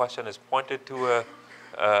your question is pointed to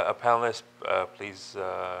a panelist, please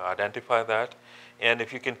identify that. And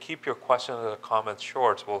if you can keep your questions or comments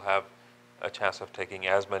short, we'll have a chance of taking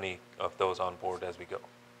as many of those on board as we go.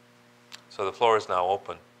 So the floor is now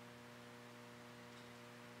open.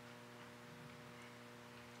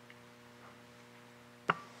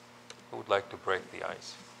 Who would like to break the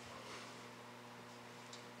ice?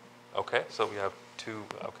 Okay, so we have two.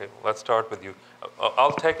 Okay, let's start with you.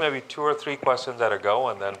 I'll take maybe 2 or 3 questions at a go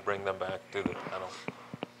and then bring them back to the panel.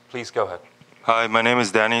 Please go ahead. Hi, my name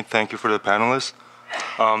is Danny. Thank you for the panelists.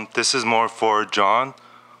 This is more for John.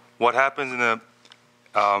 What happens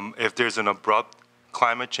if there's an abrupt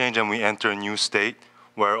climate change and we enter a new state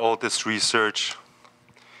where all this research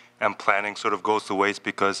and planning sort of goes to waste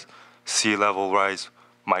because sea level rise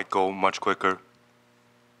might go much quicker?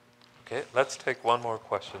 Okay, let's take one more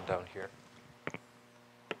question down here.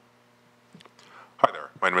 Hi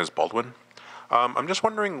there, my name is Baldwin. I'm just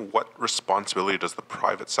wondering, what responsibility does the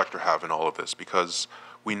private sector have in all of this? Because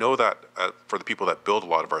we know that for the people that build a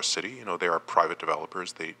lot of our city, you know, they are private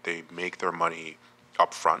developers. They make their money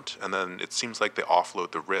up front, and then it seems like they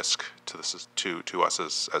offload the risk to us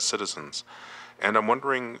as citizens. And I'm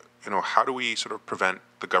wondering, you know, how do we sort of prevent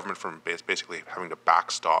the government from basically having to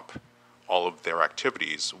backstop all of their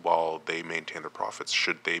activities while they maintain their profits?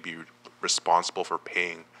 Should they be responsible for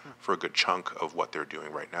paying for a good chunk of what they're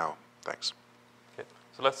doing right now? Thanks. Okay,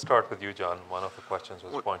 so let's start with you, John. One of the questions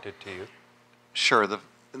was pointed to you. Sure. The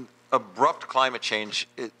abrupt climate change,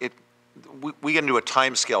 we get into a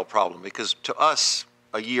timescale problem because to us,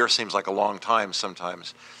 a year seems like a long time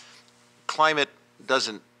sometimes. Climate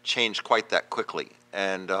doesn't change quite that quickly.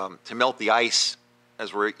 And to melt the ice,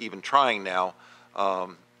 as we're even trying now,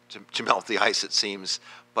 to melt the ice, it seems,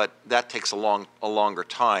 but that takes a longer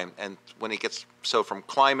time. And when it gets, so from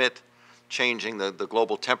climate changing the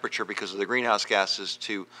global temperature because of the greenhouse gases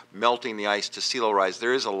to melting the ice to sea level rise,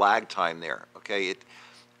 there is a lag time there, okay?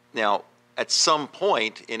 Now, at some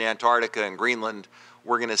point in Antarctica and Greenland,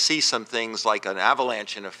 we're going to see some things like an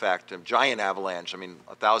avalanche in effect, a giant avalanche, I mean,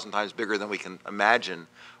 1,000 times bigger than we can imagine,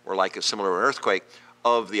 or like a similar earthquake,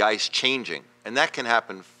 of the ice changing. And that can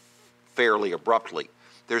happen fairly abruptly.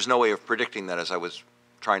 There's no way of predicting that, as I was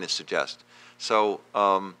trying to suggest. So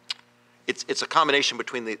it's a combination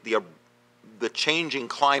between the changing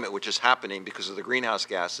climate, which is happening because of the greenhouse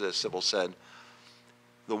gases, as Sybil said,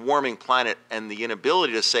 the warming planet, and the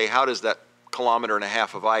inability to say, how does that 1.5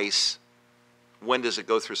 kilometers of ice, when does it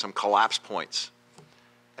go through some collapse points?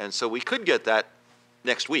 And so we could get that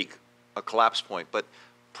next week, a collapse point, but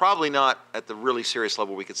probably not at the really serious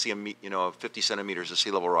level. We could see a 50 centimeters of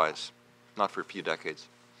sea level rise, not for a few decades.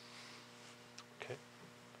 Okay.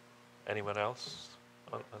 Anyone else?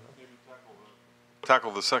 Maybe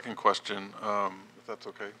tackle the second question, if that's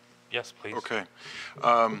okay. Yes, please. Okay.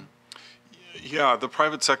 Yeah, the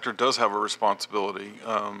private sector does have a responsibility,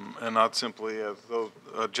 and not simply as those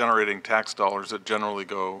generating tax dollars that generally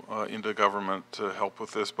go into government to help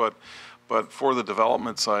with this, but for the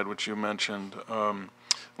development side, which you mentioned,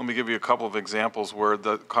 let me give you a couple of examples where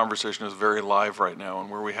the conversation is very live right now and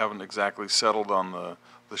where we haven't exactly settled on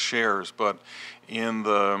the shares, but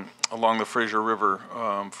along the Fraser River,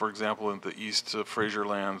 for example, in the East Fraser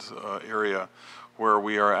Lands area, where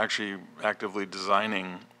we are actually actively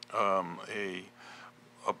designing a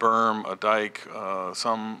berm, a dike,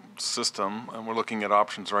 some system, and we're looking at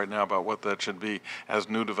options right now about what that should be as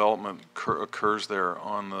new development occurs there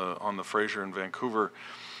on the Fraser in Vancouver.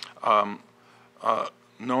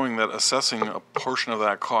 Knowing that assessing a portion of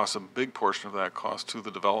that cost, a big portion of that cost to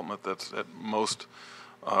the development that's at most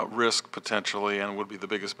risk potentially and would be the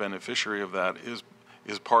biggest beneficiary of that is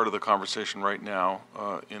part of the conversation right now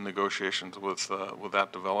in negotiations with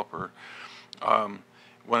that developer.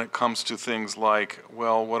 When it comes to things like,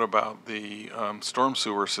 well, what about the storm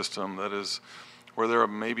sewer system that is where there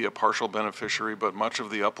may be a partial beneficiary, but much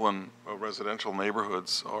of the upland residential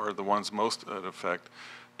neighborhoods are the ones most at effect.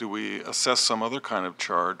 Do we assess some other kind of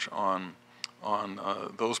charge on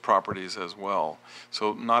those properties as well?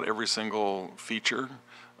 So not every single feature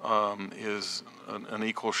is an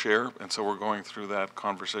equal share, and so we're going through that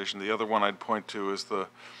conversation. The other one I'd point to is the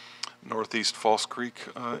northeast False Creek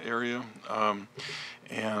area,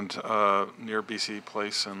 and near BC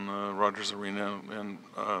Place and Rogers Arena and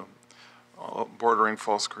bordering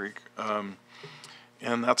False Creek.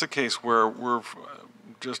 And that's a case where we're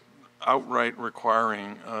just outright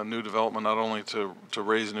requiring new development, not only to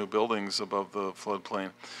raise new buildings above the floodplain,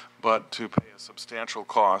 but to pay a substantial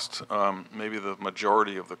cost, maybe the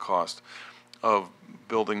majority of the cost of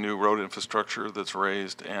building new road infrastructure that's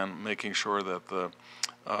raised and making sure that the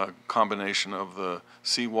combination of the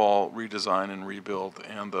seawall redesign and rebuild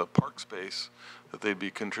and the park space that they'd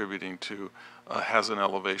be contributing to has an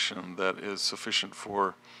elevation that is sufficient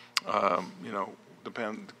for,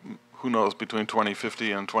 who knows, between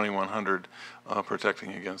 2050 and 2100,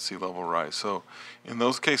 protecting against sea level rise. So in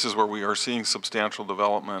those cases where we are seeing substantial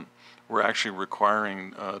development, we're actually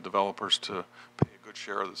requiring developers to pay a good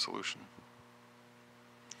share of the solution.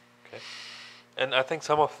 Okay. And I think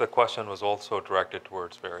some of the question was also directed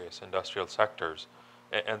towards various industrial sectors.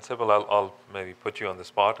 And Sybil, I'll maybe put you on the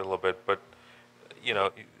spot a little bit, but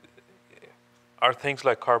are things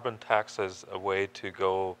like carbon taxes a way to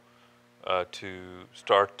go to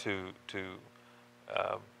start to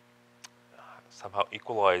somehow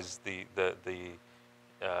equalize the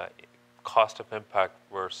cost of impact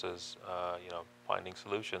versus finding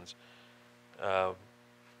solutions?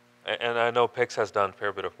 And I know PICS has done a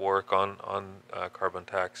fair bit of work on carbon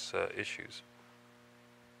tax issues.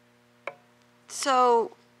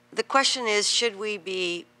 So the question is, should we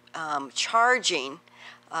be charging,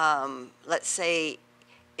 let's say,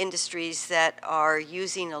 industries that are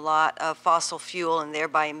using a lot of fossil fuel and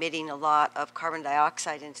thereby emitting a lot of carbon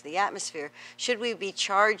dioxide into the atmosphere, should we be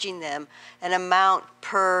charging them an amount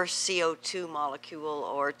per CO2 molecule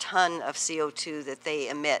or ton of CO2 that they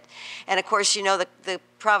emit? And of course, the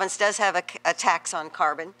province does have a tax on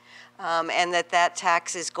carbon, and that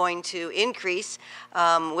tax is going to increase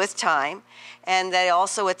with time, and that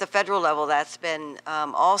also at the federal level that's been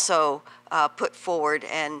also put forward,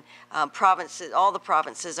 and all the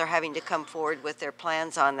provinces are having to come forward with their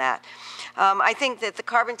plans on that. I think that the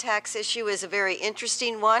carbon tax issue is a very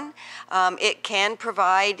interesting one. It can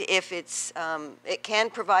provide, it can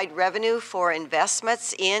provide revenue for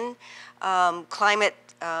investments in climate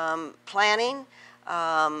planning,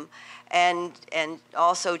 and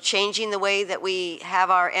also changing the way that we have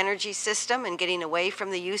our energy system and getting away from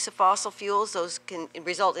the use of fossil fuels. Those can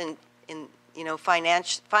result in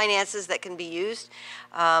finances that can be used.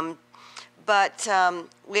 But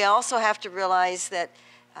we also have to realize that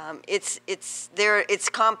it's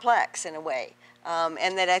complex in a way.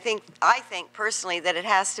 And that I think personally that it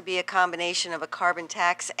has to be a combination of a carbon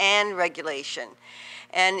tax and regulation.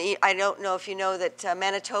 And I don't know if you know that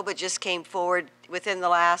Manitoba just came forward within the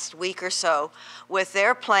last week or so with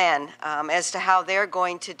their plan as to how they're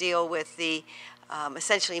going to deal with the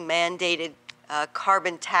essentially mandated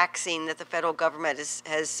carbon taxing that the federal government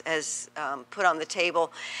has put on the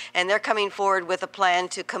table. And they're coming forward with a plan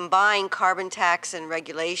to combine carbon tax and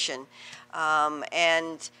regulation,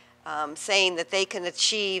 saying that they can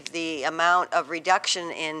achieve the amount of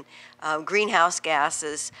reduction in greenhouse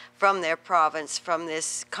gases from their province from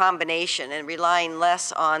this combination, and relying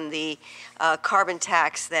less on the carbon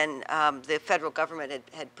tax than the federal government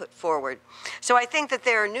had put forward. So I think that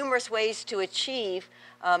there are numerous ways to achieve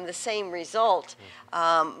the same result,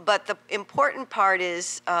 but the important part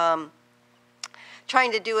is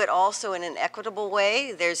trying to do it also in an equitable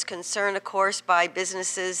way. There's concern, of course, by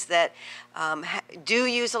businesses that do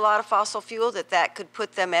use a lot of fossil fuel, that could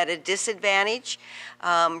put them at a disadvantage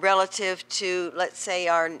relative to, let's say,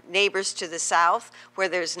 our neighbors to the south, where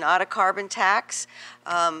there's not a carbon tax.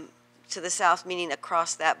 To the south, meaning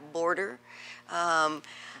across that border.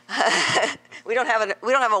 We don't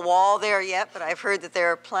have a wall there yet, but I've heard that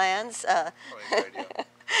there are plans. That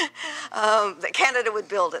Canada would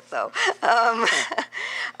build it, though.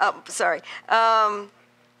 Sorry.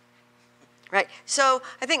 Right. So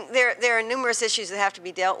I think there are numerous issues that have to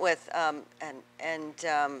be dealt with and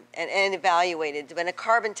evaluated. And a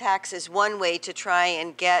carbon tax is one way to try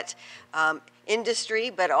and get industry,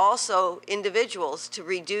 but also individuals to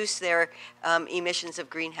reduce their emissions of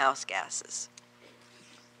greenhouse gases.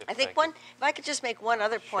 I think if I could just make one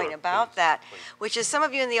other point about that, which is some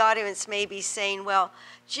of you in the audience may be saying, well,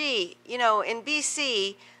 gee, in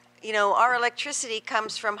BC, our electricity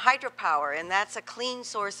comes from hydropower, and that's a clean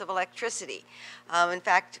source of electricity. In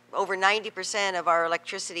fact, over 90% of our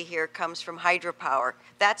electricity here comes from hydropower.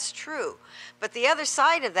 That's true. But the other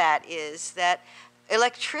side of that is that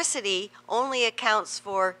electricity only accounts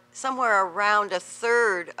for somewhere around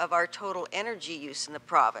 1/3 of our total energy use in the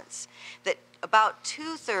province. That about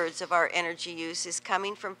 2/3 of our energy use is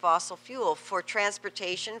coming from fossil fuel for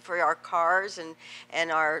transportation, for our cars and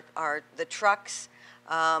the trucks,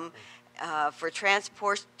 for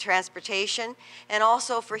transportation, and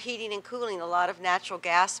also for heating and cooling, a lot of natural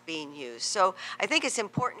gas being used. So I think it's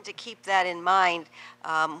important to keep that in mind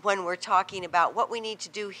when we're talking about what we need to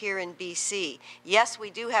do here in BC. Yes,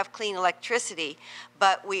 we do have clean electricity,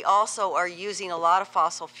 but we also are using a lot of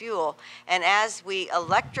fossil fuel. And as we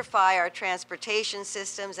electrify our transportation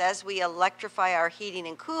systems, as we electrify our heating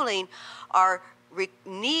and cooling, our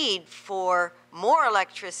need for more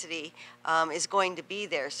electricity is going to be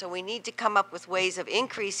there. So we need to come up with ways of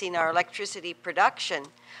increasing our electricity production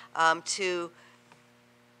to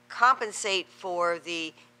compensate for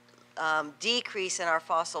the decrease in our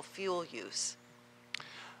fossil fuel use.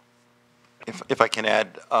 If I can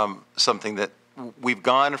add something, that we've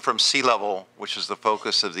gone from sea level, which is the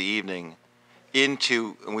focus of the evening,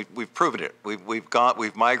 into, and we've proven it,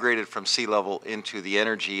 we've migrated from sea level into the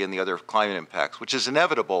energy and the other climate impacts, which is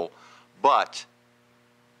inevitable, but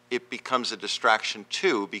it becomes a distraction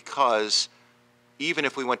too, because even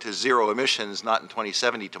if we went to zero emissions, not in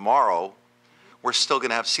 2070 tomorrow, we're still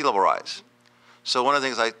going to have sea level rise. So one of the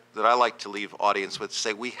things that I like to leave audience with is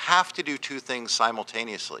say we have to do two things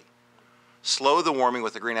simultaneously. Slow the warming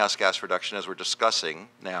with the greenhouse gas reduction, as we're discussing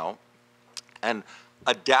now, and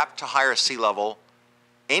adapt to higher sea level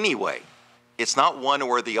anyway. It's not one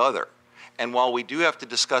or the other. And while we do have to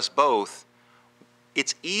discuss both,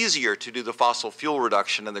 it's easier to do the fossil fuel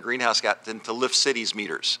reduction and the greenhouse gas than to lift cities'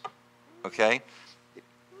 meters, okay?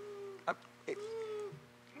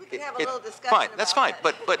 We could have a little discussion fine, about that's fine.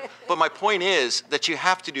 that. But my point is that you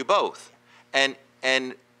have to do both. And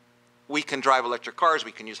we can drive electric cars,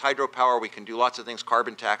 we can use hydropower, we can do lots of things,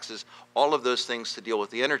 carbon taxes, all of those things to deal with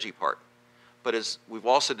the energy part. But as we've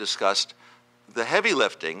also discussed, the heavy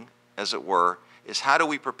lifting, as it were, is how do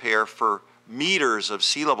we prepare for meters of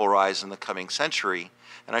sea level rise in the coming century.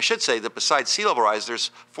 And I should say that besides sea level rise,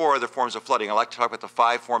 there's 4 other forms of flooding. I like to talk about the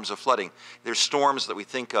 5 forms of flooding. There's storms that we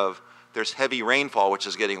think of. There's heavy rainfall, which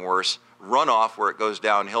is getting worse, runoff where it goes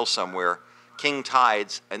downhill somewhere, king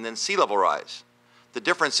tides, and then sea level rise. The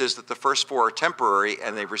difference is that the first 4 are temporary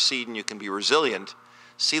and they recede and you can be resilient.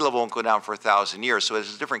 Sea level won't go down for 1,000 years. So it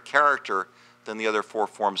has a different character than the other 4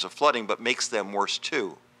 forms of flooding, but makes them worse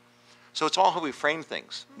too. So it's all how we frame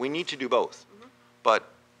things. We need to do both. But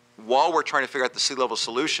while we're trying to figure out the sea level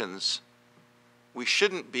solutions, we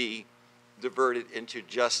shouldn't be diverted into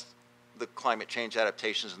just the climate change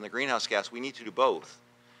adaptations and the greenhouse gas. We need to do both.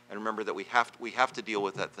 and remember that we have to deal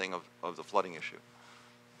with that thing of the flooding issue.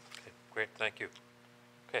 Okay, great, thank you.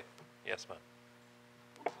 Okay, yes, ma'am.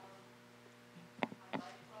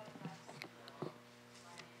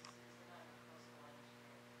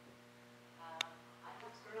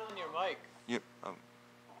 Turn on your mic. You,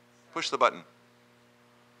 push the button.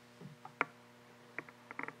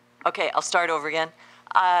 Okay, I'll start over again.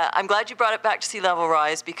 I'm glad you brought it back to sea level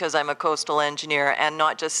rise because I'm a coastal engineer, and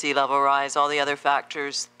not just sea level rise, all the other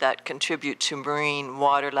factors that contribute to marine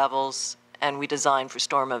water levels, and we design for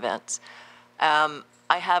storm events. I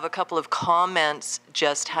have a couple of comments,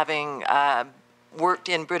 just having worked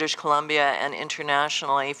in British Columbia and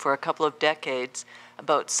internationally for a couple of decades,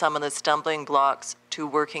 about some of the stumbling blocks to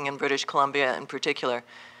working in British Columbia in particular.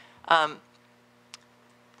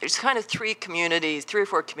 There's kind of three or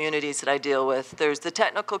four communities that I deal with. There's the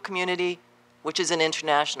technical community, which is an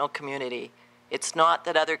international community. It's not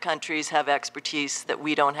that other countries have expertise that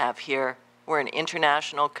we don't have here. We're an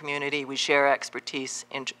international community. We share expertise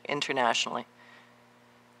internationally.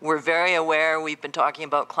 We're very aware. We've been talking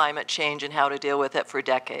about climate change and how to deal with it for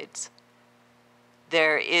decades.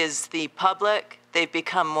 There is the public. They've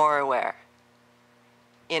become more aware.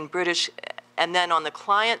 And then on the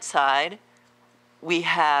client side, we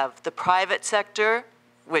have the private sector,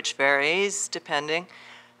 which varies depending,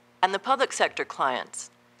 and the public sector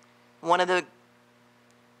clients. One of the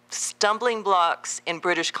stumbling blocks in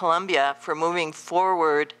British Columbia for moving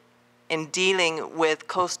forward in dealing with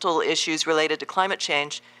coastal issues related to climate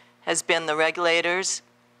change has been the regulators,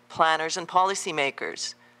 planners, and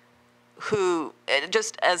policymakers, who,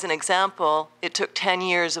 just as an example, it took 10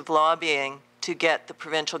 years of lobbying to get the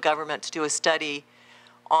provincial government to do a study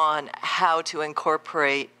on how to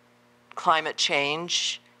incorporate climate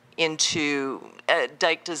change into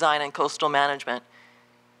dike design and coastal management.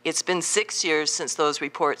 It's been 6 years since those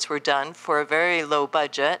reports were done for a very low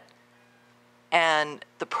budget, and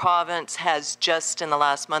the province has just in the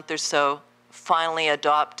last month or so finally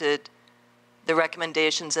adopted the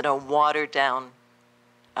recommendations in a watered-down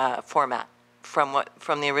format from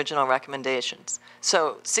the original recommendations.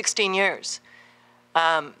 So 16 years.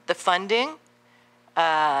 The funding,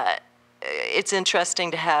 it's interesting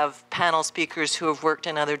to have panel speakers who have worked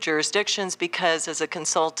in other jurisdictions, because as a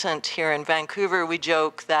consultant here in Vancouver, we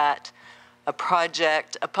joke that a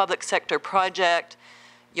public sector project,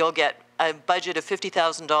 you'll get a budget of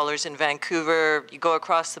 $50,000 in Vancouver. You go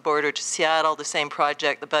across the border to Seattle, the same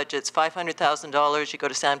project, the budget's $500,000. You go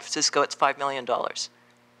to San Francisco, it's $5 million.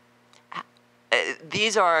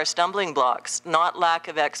 These are our stumbling blocks, not lack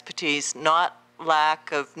of expertise, not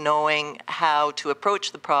lack of knowing how to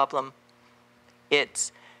approach the problem.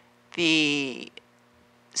 It's the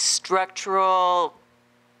structural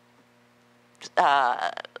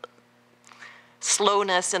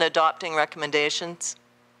slowness in adopting recommendations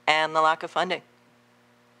and the lack of funding,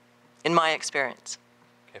 in my experience.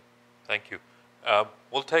 Okay, thank you.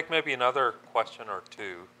 We'll take maybe another question or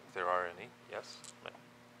two, if there are any. Yes?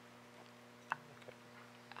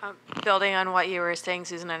 Building on what you were saying,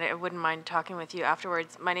 Susan, and I wouldn't mind talking with you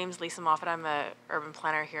afterwards. My name's Lisa Moffat. I'm an urban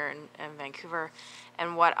planner here in Vancouver.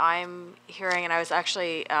 And what I'm hearing, and I was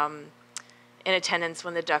actually in attendance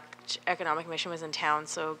when the Dutch Economic Mission was in town,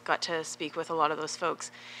 so got to speak with a lot of those folks.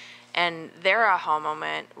 And their aha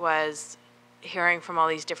moment was hearing from all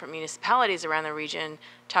these different municipalities around the region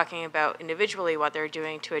talking about individually what they're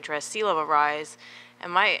doing to address sea level rise.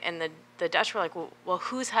 And the Dutch were like, well,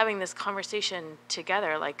 who's having this conversation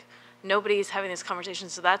together? Like, nobody's having this conversation.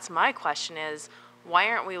 So that's my question is, why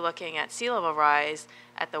aren't we looking at sea level rise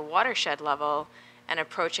at the watershed level and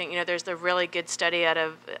approaching, there's the really good study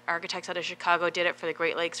architects out of Chicago did it for the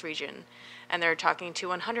Great Lakes region. And they're talking to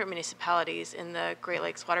 100 municipalities in the Great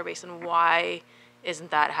Lakes water basin. Why isn't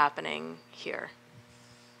that happening here?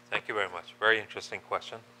 Thank you very much. Very interesting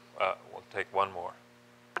question. We'll take one more.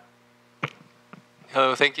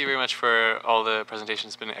 Hello, thank you very much for all the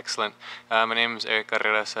presentations. It's been excellent. My name is Eric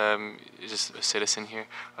Carreras. I'm just a citizen here.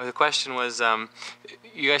 The question was,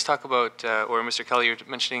 you guys talk about, or Mr. Kelley, you're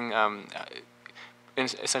mentioning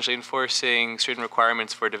essentially enforcing certain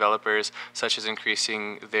requirements for developers, such as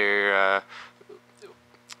increasing their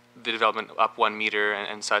the development up 1 meter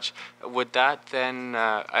and such. Would that then,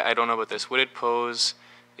 I don't know about this, would it pose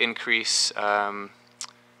increase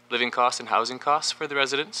living costs and housing costs for the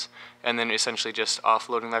residents, and then essentially just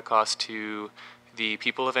offloading that cost to the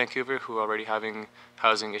people of Vancouver who are already having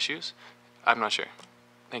housing issues? I'm not sure.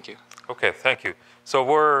 Thank you. Okay, thank you. So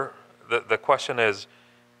the question is,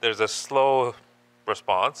 there's a slow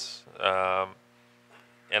response,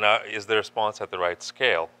 and is the response at the right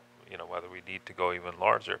scale? Whether we need to go even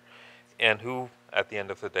larger. And who, at the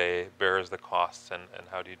end of the day, bears the costs, and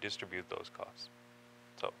how do you distribute those costs?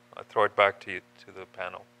 So I throw it back to you, to the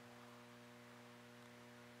panel.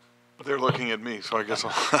 They're looking at me, so I guess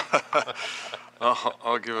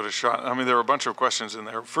I'll give it a shot. I mean, there were a bunch of questions in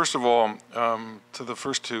there. First of all, to the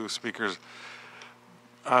first two speakers,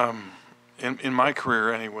 in my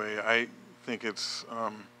career anyway, I think it's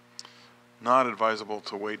not advisable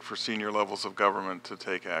to wait for senior levels of government to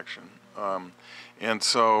take action. And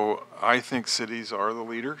so I think cities are the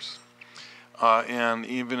leaders. And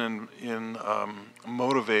even in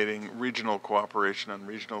motivating regional cooperation and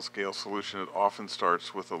regional scale solution, it often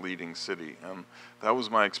starts with a leading city. And that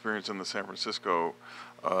was my experience in the San Francisco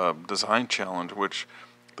Design Challenge, which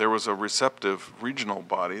there was a receptive regional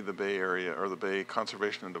body, the Bay Area, or the Bay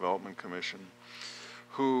Conservation and Development Commission,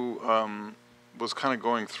 who was kind of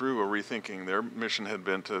going through a rethinking. Their mission had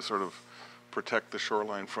been to sort of protect the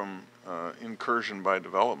shoreline from incursion by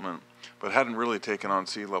development, but hadn't really taken on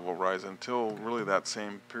sea level rise until really that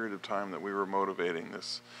same period of time that we were motivating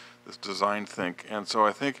this design think. And so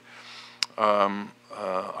I think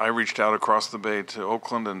I reached out across the bay to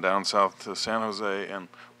Oakland and down south to San Jose, and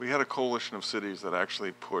we had a coalition of cities that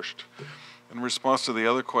actually pushed. In response to the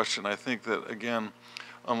other question, I think that, again,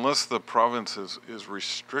 unless the province is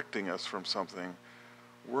restricting us from something,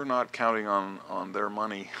 we're not counting on their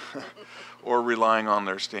money or relying on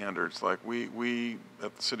their standards. Like we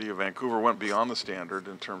at the City of Vancouver went beyond the standard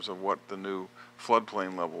in terms of what the new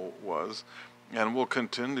floodplain level was, and we'll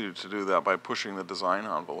continue to do that by pushing the design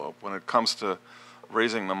envelope. When it comes to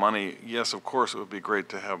raising the money, yes, of course, it would be great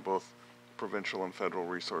to have both provincial and federal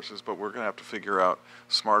resources, but we're going to have to figure out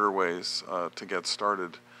smarter ways to get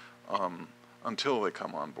started until they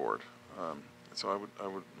come on board. So I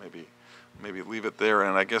would maybe leave it there.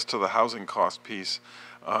 And I guess to the housing cost piece,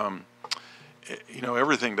 you know,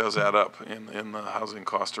 everything does add up in the housing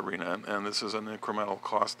cost arena, and this is an incremental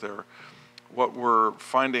cost there. What we're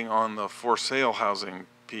finding on the for sale housing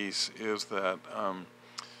piece is that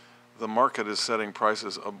the market is setting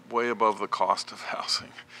prices way above the cost of housing.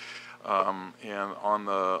 And on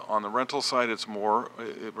the rental side,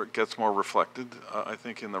 it gets more reflected, I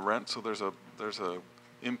think, in the rent. So there's a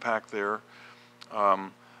impact there.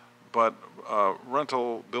 But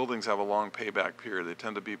rental buildings have a long payback period. They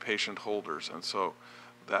tend to be patient holders, and so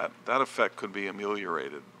that effect could be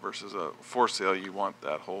ameliorated versus a for sale. You want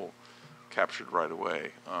that whole captured right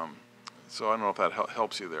away. So I don't know if that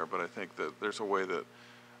helps you there, but I think that there's a way that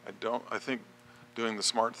I think doing the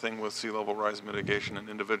smart thing with sea level rise mitigation and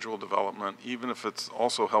individual development, even if it's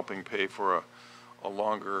also helping pay for a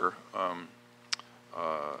longer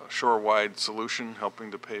shore-wide solution, helping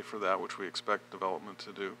to pay for that, which we expect development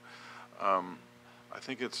to do. I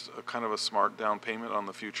think it's a kind of a smart down payment on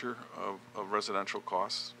the future of residential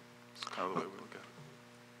costs. It's kind of the way we look at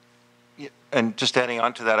it. Yeah, and just adding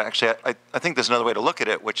on to that, actually, I think there's another way to look at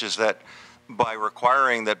it, which is that by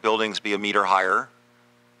requiring that buildings be a meter higher,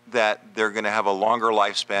 that they're going to have a longer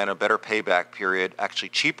lifespan, a better payback period, actually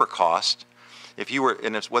cheaper cost. If you were,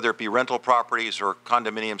 and it's whether it be rental properties or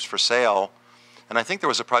condominiums for sale, and I think there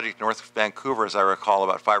was a project in North Vancouver, as I recall,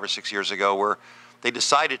 about 5 or 6 years ago, where they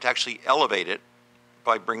decided to actually elevate it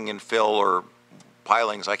by bringing in fill or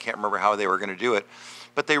pilings. I can't remember how they were going to do it,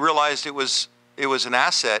 but they realized it was an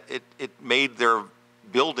asset. It made their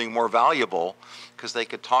building more valuable because they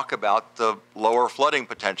could talk about the lower flooding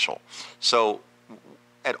potential. So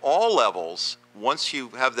at all levels, once you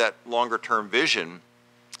have that longer term vision,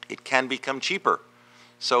 it can become cheaper.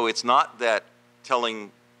 So it's not that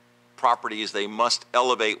telling properties they must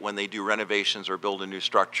elevate when they do renovations or build a new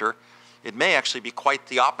structure. It may actually be quite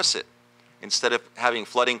the opposite. Instead of having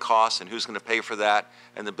flooding costs and who's going to pay for that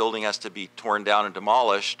and the building has to be torn down and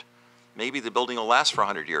demolished, maybe the building will last for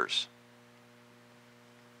 100 years.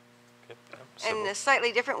 And a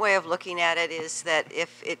slightly different way of looking at it is that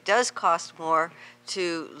if it does cost more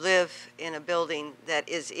to live in a building that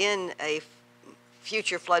is in a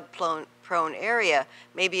future flood-prone area,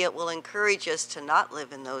 maybe it will encourage us to not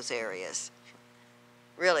live in those areas.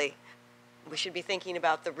 Really, we should be thinking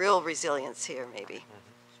about the real resilience here, maybe.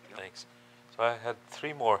 Mm-hmm. Thanks. So I had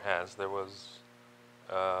 3 more hands. There was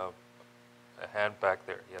a hand back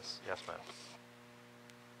there. Yes, ma'am.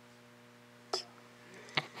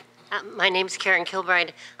 My name's Karen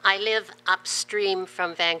Kilbride. I live upstream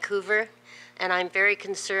from Vancouver, and I'm very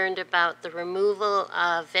concerned about the removal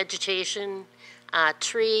of vegetation,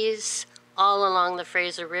 trees, all along the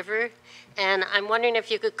Fraser River. And I'm wondering if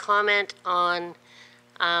you could comment on,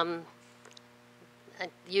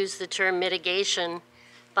 use the term mitigation,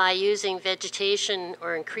 by using vegetation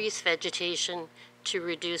or increased vegetation to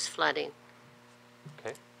reduce flooding.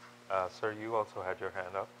 Okay. Sir, you also had your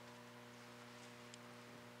hand up.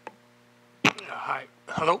 Hi.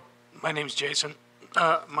 Hello. My name's Jason.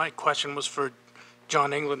 My question was for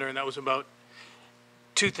John Englander, and that was about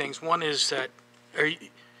two things. One is that,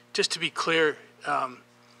 just to be clear,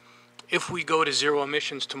 if we go to zero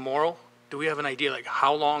emissions tomorrow, do we have an idea like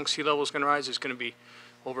how long sea level is going to rise? Is it going to be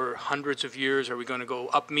over hundreds of years? Are we going to go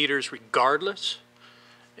up meters regardless?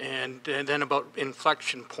 And then about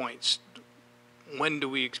inflection points, when do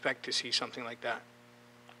we expect to see something like that?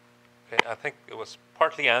 Okay, I think it was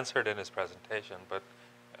partly answered in his presentation, but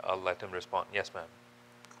I'll let him respond. Yes, ma'am.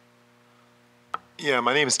 Yeah,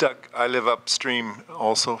 my name is Doug. I live upstream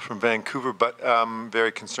also from Vancouver, but I'm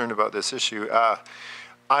very concerned about this issue.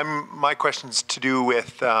 My question's to do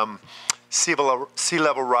with sea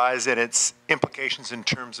level rise and its implications in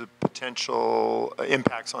terms of potential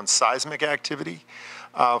impacts on seismic activity.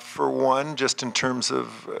 For one, just in terms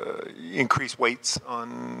of increased weights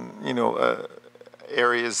on,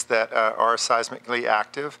 areas that are seismically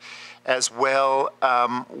active, as well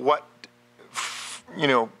what,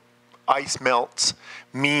 ice melts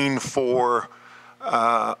mean for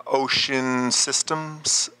ocean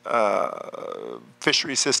systems,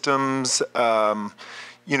 fishery systems,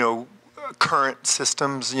 current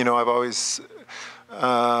systems. I've always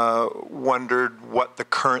wondered what the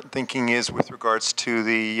current thinking is with regards to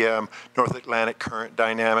the North Atlantic current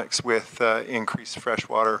dynamics with increased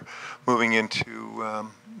freshwater moving into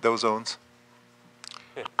those zones.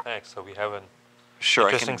 Okay, thanks. So we have an Sure,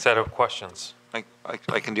 interesting set of questions.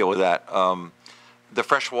 I can deal with that. The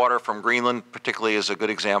fresh water from Greenland particularly is a good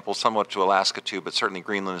example, somewhat to Alaska too, but certainly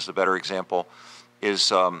Greenland is the better example,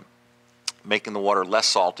 is making the water less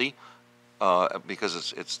salty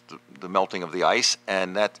because it's the melting of the ice,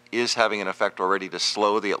 and that is having an effect already to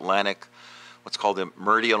slow the Atlantic, what's called the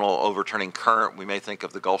meridional overturning current. We may think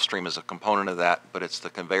of the Gulf Stream as a component of that, but it's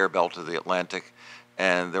the conveyor belt of the Atlantic.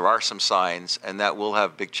 And there are some signs, and that will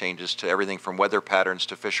have big changes to everything from weather patterns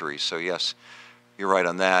to fisheries. So yes, you're right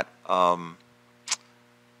on that. And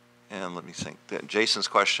let me think. Jason's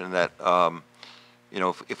question that,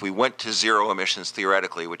 if we went to zero emissions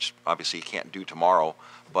theoretically, which obviously you can't do tomorrow,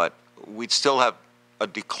 but we'd still have a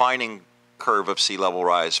declining curve of sea level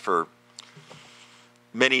rise for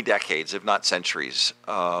many decades, if not centuries.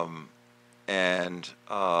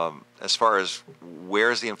 As far as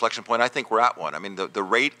where's the inflection point, I think we're at one. I mean, the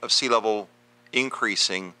rate of sea level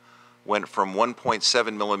increasing went from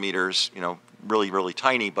 1.7 millimeters, really, really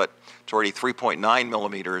tiny, but to already 3.9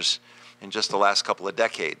 millimeters in just the last couple of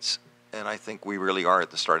decades. And I think we really are at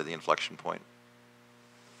the start of the inflection point.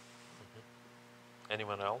 Mm-hmm.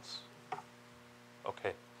 Anyone else?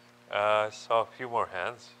 Okay. I saw a few more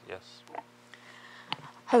hands. Yes.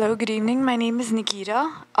 Hello, good evening. My name is Nikita.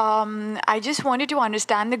 I just wanted to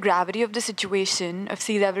understand the gravity of the situation of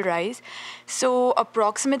sea level rise. So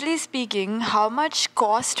approximately speaking, how much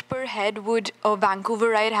cost per head would a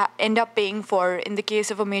Vancouver ride end up paying for in the case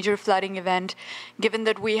of a major flooding event, given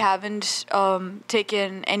that we haven't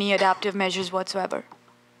taken any adaptive measures whatsoever?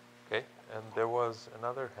 Okay, and there was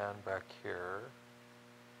another hand back here.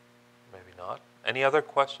 Maybe not. Any other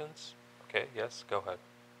questions? Okay, yes, go ahead.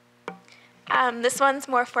 This one's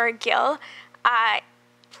more for Gil.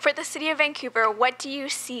 For the city of Vancouver, what do you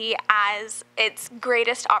see as its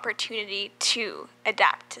greatest opportunity to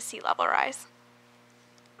adapt to sea level rise?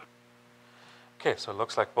 Okay, so it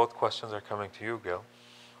looks like both questions are coming to you, Gil.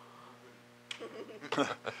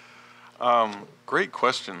 Great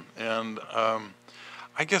question. And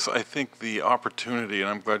I guess I think the opportunity, and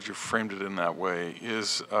I'm glad you framed it in that way,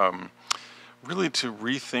 is really to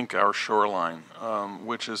rethink our shoreline,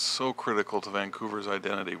 which is so critical to Vancouver's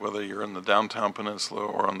identity, whether you're in the downtown peninsula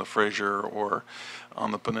or on the Fraser or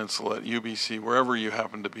on the peninsula at UBC, wherever you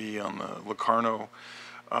happen to be on the Locarno.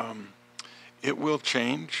 It will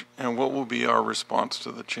change, and what will be our response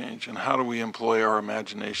to the change, and how do we employ our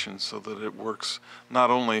imagination so that it works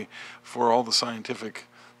not only for all the scientific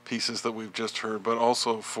pieces that we've just heard, but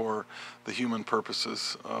also for the human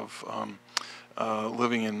purposes of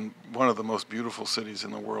living in one of the most beautiful cities in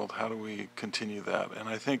the world. How do we continue that? And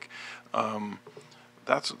I think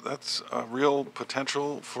that's a real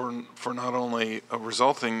potential for not only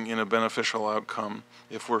resulting in a beneficial outcome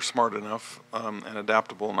if we're smart enough and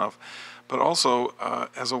adaptable enough, but also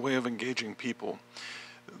as a way of engaging people.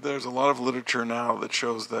 There's a lot of literature now that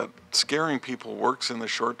shows that scaring people works in the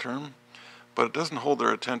short term, but it doesn't hold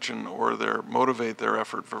their attention or motivate their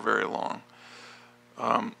effort for very long.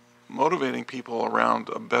 Motivating people around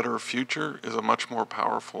a better future is a much more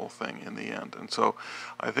powerful thing in the end. And so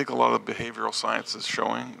I think a lot of behavioral science is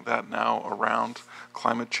showing that now around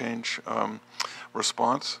climate change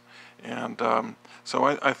response. And so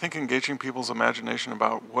I think engaging people's imagination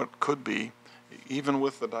about what could be even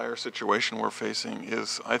with the dire situation we're facing,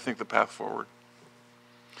 is, I think, the path forward.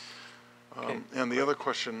 And the other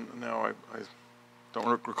question now, I don't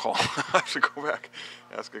recall. I have to go back,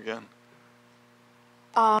 ask again.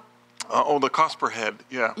 Oh, the cost per head,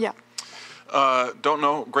 yeah. Yeah. Don't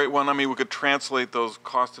know, great one. I mean, we could translate those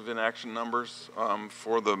cost of inaction numbers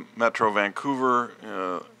for the Metro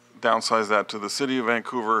Vancouver, downsize that to the City of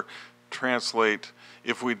Vancouver, translate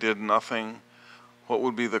if we did nothing, what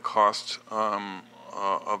would be the cost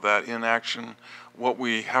of that inaction? What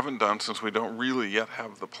we haven't done, since we don't really yet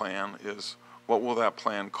have the plan, is what will that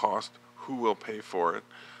plan cost? Who will pay for it?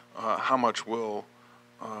 How much will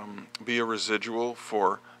be a residual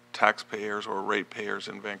for taxpayers or ratepayers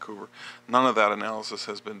in Vancouver? None of that analysis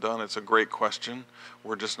has been done. It's a great question.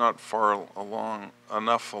 We're just not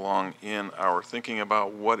enough along in our thinking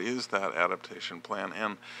about what is that adaptation plan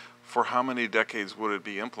and for how many decades would it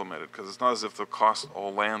be implemented? Because it's not as if the cost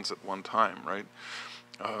all lands at one time, right?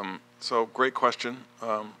 So great question.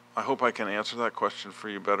 I hope I can answer that question for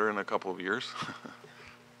you better in a couple of years.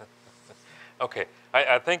 Okay,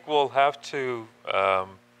 I think we'll have to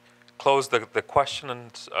close the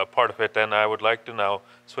question part of it, and I would like to now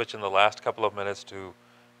switch in the last couple of minutes to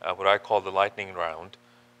what I call the lightning round,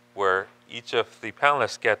 where each of the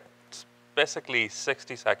panelists get basically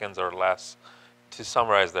 60 seconds or less to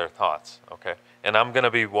summarize their thoughts, okay? And I'm going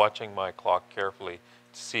to be watching my clock carefully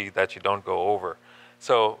to see that you don't go over.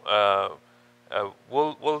 So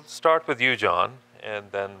we'll start with you, John,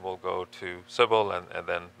 and then we'll go to Sybil, and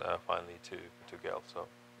then finally to Gail. So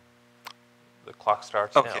the clock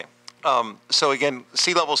starts now. Okay. So again,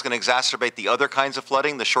 sea level is going to exacerbate the other kinds of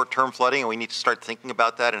flooding, the short-term flooding, and we need to start thinking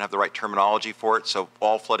about that and have the right terminology for it. So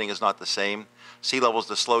all flooding is not the same. Sea level is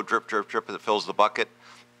the slow drip, drip, drip that fills the bucket.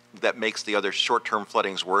 That makes the other short-term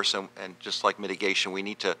floodings worse. And just like mitigation, we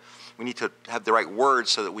need to have the right words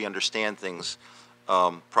so that we understand things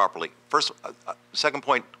properly. First, second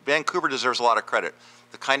point, Vancouver deserves a lot of credit.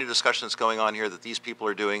 The kind of discussion that's going on here that these people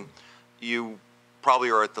are doing, you probably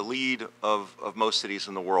are at the lead of most cities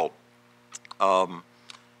in the world.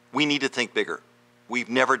 We need to think bigger. We've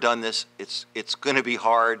never done this. It's going to be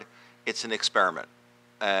hard. It's an experiment.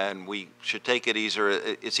 And we should take it easier.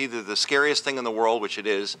 It's either the scariest thing in the world, which it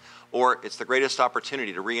is, or it's the greatest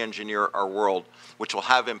opportunity to re-engineer our world, which will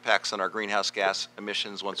have impacts on our greenhouse gas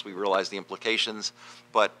emissions once we realize the implications,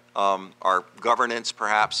 but our governance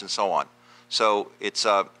perhaps, and so on. So it's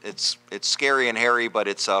scary and hairy, but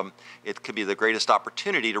it could be the greatest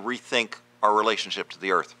opportunity to rethink our relationship to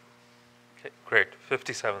the Earth. Okay, great.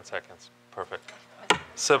 57 seconds. Perfect.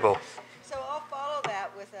 Sybil. So I'll follow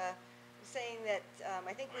that with saying that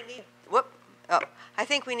I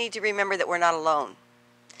think we need to remember that we're not alone.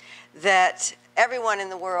 That everyone in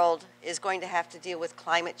the world is going to have to deal with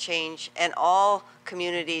climate change, and all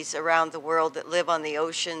communities around the world that live on the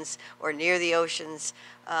oceans or near the oceans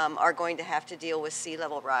are going to have to deal with sea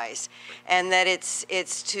level rise. And that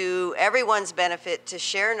it's to everyone's benefit to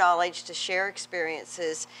share knowledge, to share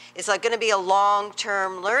experiences. It's like going to be a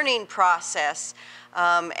long-term learning process.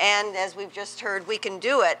 And as we've just heard, we can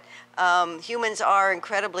do it. Humans are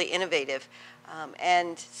incredibly innovative.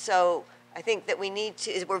 And so I think that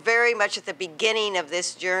we're very much at the beginning of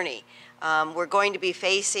this journey. We're going to be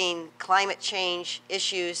facing climate change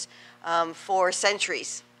issues for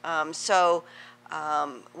centuries. So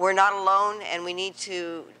we're not alone, and we need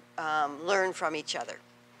to learn from each other.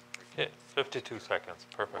 Okay, 52 seconds.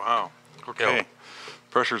 Perfect. Wow. Okay. Gail.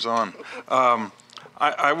 Pressure's on.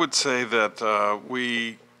 I would say that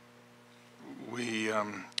we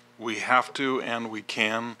have to and we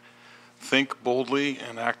can think boldly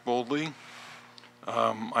and act boldly.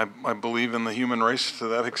 I believe in the human race to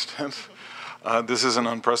that extent. This is an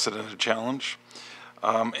unprecedented challenge.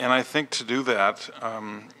 And I think to do that,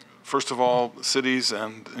 first of all, cities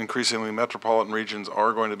and increasingly metropolitan regions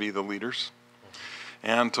are going to be the leaders.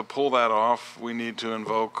 And to pull that off, we need to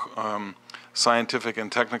invoke scientific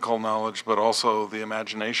and technical knowledge, but also the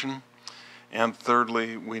imagination. And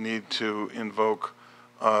thirdly, we need to invoke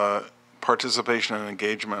participation and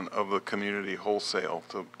engagement of the community wholesale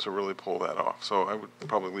to really pull that off. So I would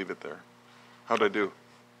probably leave it there. How'd I do?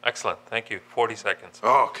 Excellent. Thank you. 40 seconds.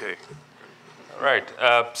 Oh, okay. All right.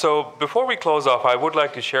 So before we close off, I would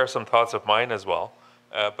like to share some thoughts of mine as well.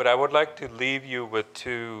 But I would like to leave you with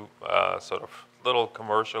two sort of little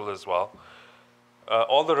commercial as well.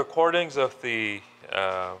 All the recordings of the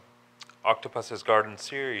Octopus's Garden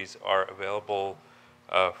series are available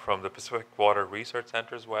from the Pacific Water Research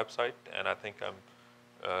Center's website, and I think I'm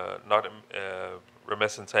not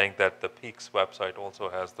remiss in saying that the Peaks website also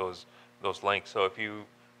has those links. So if you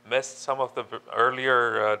missed some of the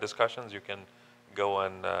earlier discussions, you can go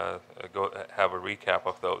and have a recap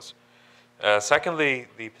of those. Secondly,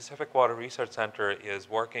 the Pacific Water Research Center is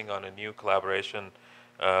working on a new collaboration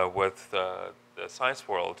with the Science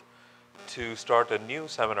World to start a new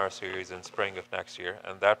seminar series in spring of next year,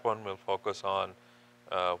 and that one will focus on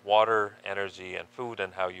water, energy, and food,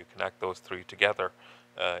 and how you connect those three together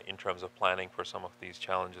in terms of planning for some of these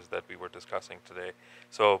challenges that we were discussing today.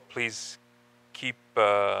 So please keep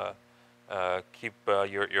your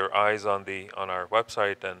eyes on our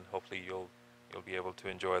website, and hopefully you'll be able to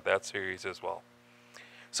enjoy that series as well.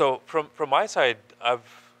 So from my side, I've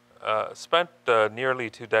spent nearly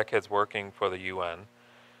 2 decades working for the UN,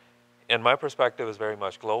 and my perspective is very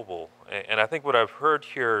much global. And I think what I've heard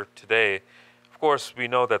here today, of course, we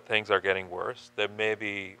know that things are getting worse. There may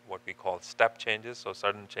be what we call step changes, so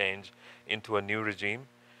sudden change into a new regime.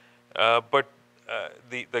 But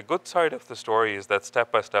the good side of the story is that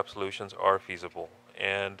step-by-step solutions are feasible.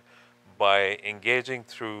 And by engaging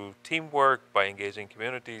through teamwork, by engaging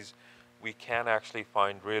communities, we can actually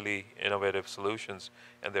find really innovative solutions.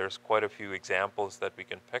 And there's quite a few examples that we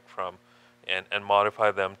can pick from and modify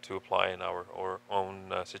them to apply in our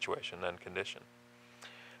own situation and condition.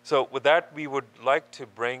 So with that, we would like to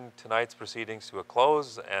bring tonight's proceedings to a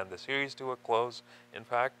close and the series to a close. In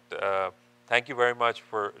fact, thank you very much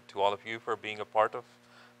to all of you for being a part of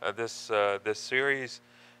this series.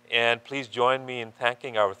 And please join me in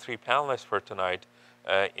thanking our 3 panelists for tonight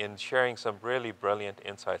in sharing some really brilliant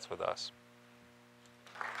insights with us.